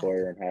conference that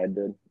Boyer and Hyde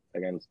did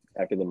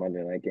after the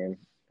Monday night game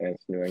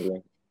against New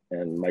England,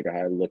 and Micah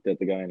Hyde looked at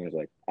the guy and he was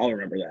like, "I'll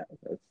remember that."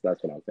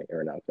 That's what I'm thinking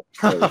right now.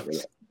 I'll remember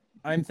that.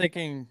 I'm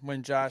thinking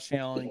when Josh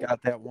Allen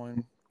got that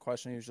one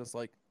question, he was just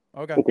like,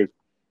 okay, Okay.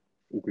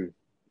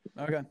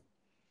 okay,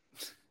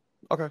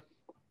 Okay.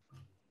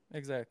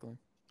 exactly.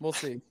 We'll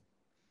see.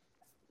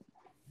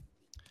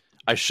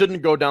 I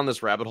shouldn't go down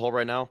this rabbit hole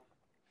right now,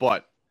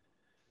 but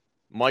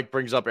Mike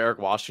brings up Eric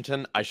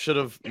Washington. I should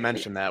have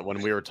mentioned that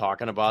when we were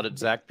talking about it,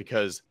 Zach,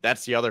 because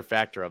that's the other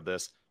factor of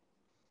this.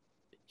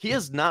 He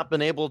has not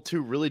been able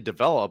to really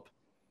develop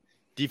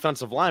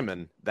defensive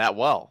linemen that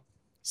well.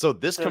 So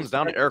this comes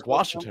down to Eric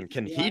Washington.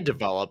 Can he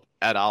develop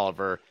Ed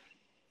Oliver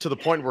to the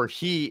point where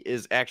he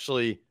is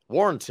actually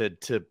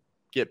warranted to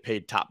get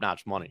paid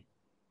top-notch money?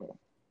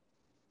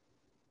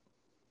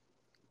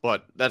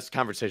 But that's a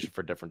conversation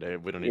for a different day.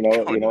 We don't need to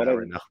go into that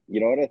right now. You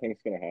know what I think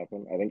is going to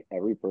happen? I think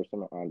every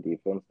person on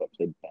defense that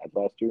played bad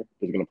last year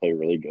is going to play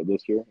really good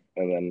this year,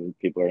 and then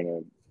people are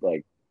going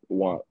to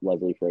want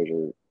Leslie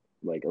Frazier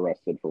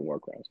arrested for war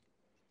crimes.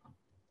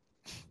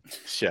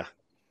 Yeah.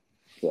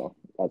 So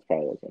that's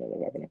probably what's going to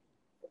end up happening.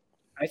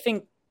 I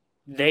think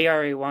they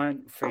already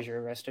want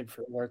Frazier arrested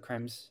for war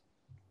crimes.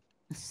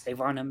 They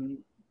want him.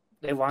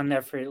 They want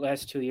that for the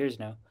last 2 years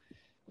now.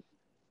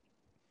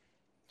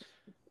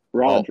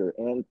 Roger,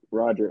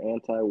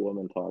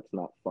 anti-woman talk's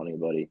not funny,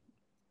 buddy.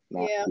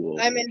 Not Yeah, cool.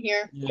 I'm in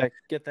here. Yeah,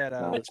 get that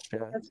out of the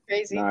chat. That's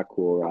crazy. Not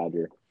cool,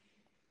 Roger.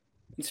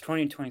 It's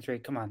 2023.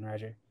 Come on,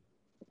 Roger.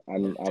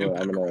 I'm Do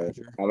better,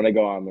 Roger. gonna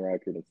go on the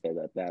record and say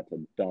that that's a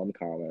dumb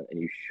comment, and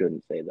you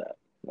shouldn't say that.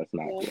 That's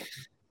not Yeah. cool.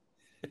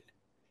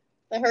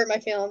 That hurt my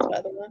feelings, by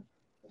the way.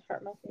 It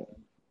hurt my feelings.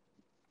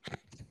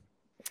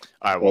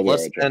 All right, well, Okay,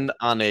 let's Roger. end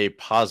on a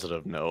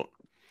positive note.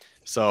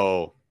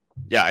 So,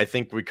 yeah, I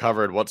think we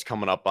covered what's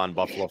coming up on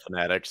Buffalo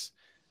Fanatics.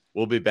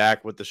 We'll be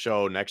back with the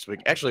show next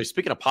week. Actually,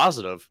 speaking of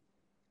positive,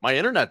 my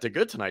internet did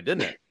good tonight,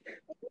 didn't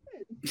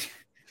it?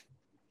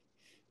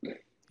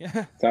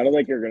 Yeah. Sounded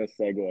like you're gonna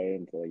segue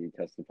into you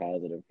tested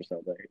positive for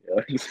something.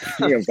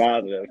 Speaking of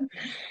positive,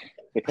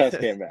 the test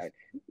came back.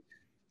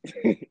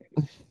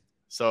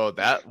 So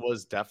that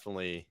was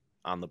definitely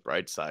on the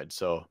bright side.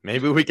 So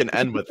maybe we can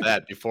end with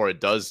that before it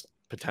does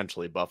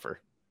potentially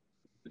buffer.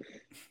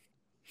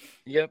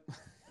 Yep.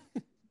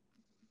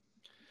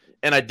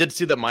 And I did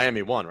see that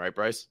Miami won, right,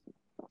 Bryce?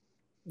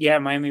 Yeah,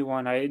 Miami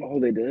won. I Oh,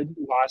 they did?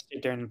 lost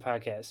it during the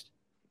podcast.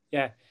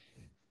 Yeah.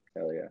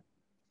 Hell yeah.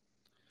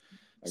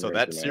 So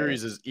that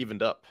series is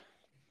evened up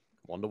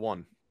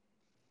 1-1.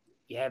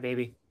 Yeah,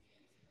 baby.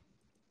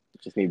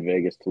 Just need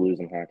Vegas to lose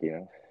in hockey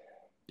now.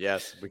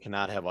 Yes, we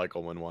cannot have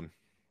Eichel win one.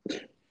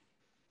 I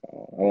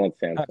want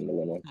Samson to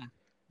win one.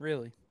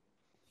 Really?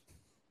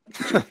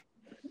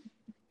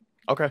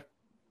 Okay.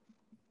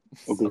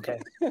 Okay.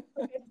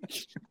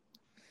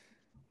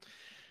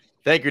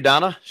 Thank you,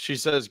 Donna. She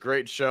says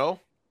great show.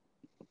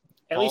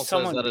 At Paul least says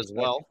someone that as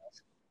well.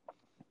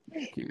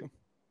 Thank you.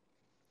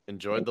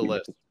 Enjoyed the Thank you.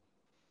 list.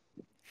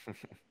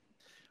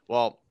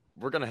 Well,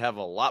 we're going to have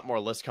a lot more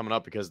lists coming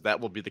up because that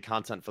will be the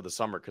content for the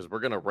summer because we're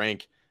going to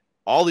rank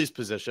all these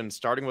positions,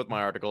 starting with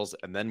my articles,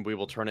 and then we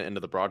will turn it into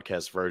the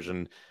broadcast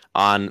version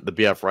on the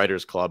BF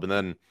Writers Club. And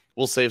then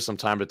we'll save some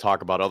time to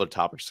talk about other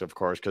topics, of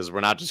course, because we're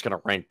not just going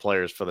to rank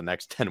players for the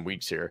next 10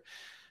 weeks here.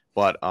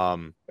 But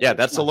yeah,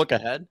 that's a look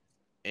ahead.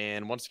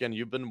 And once again,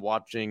 you've been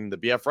watching the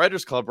BF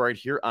Writers Club right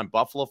here on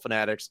Buffalo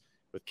Fanatics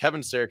with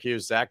Kevin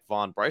Syracuse, Zach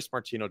Vaughn, Bryce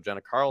Martino,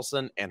 Jenna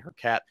Carlson, and her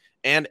cat,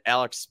 and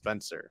Alex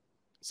Spencer.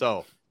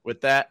 So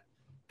with that,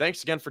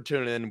 thanks again for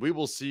tuning in. We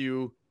will see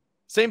you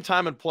same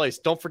time and place.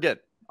 Don't forget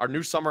our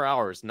new summer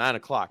hours,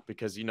 9:00,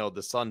 because, you know,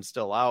 the sun's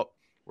still out.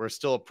 We're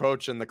still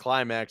approaching the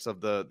climax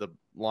of the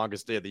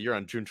longest day of the year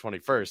on June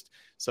 21st.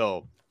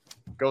 So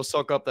go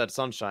soak up that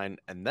sunshine.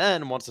 And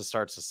then once it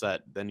starts to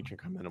set, then you can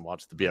come in and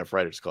watch the BF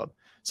Writers Club.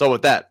 So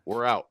with that,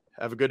 we're out.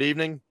 Have a good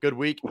evening, good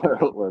week. Let's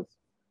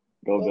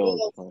go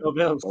Bills. Go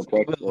Bills.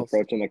 We're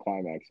approaching the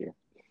climax here.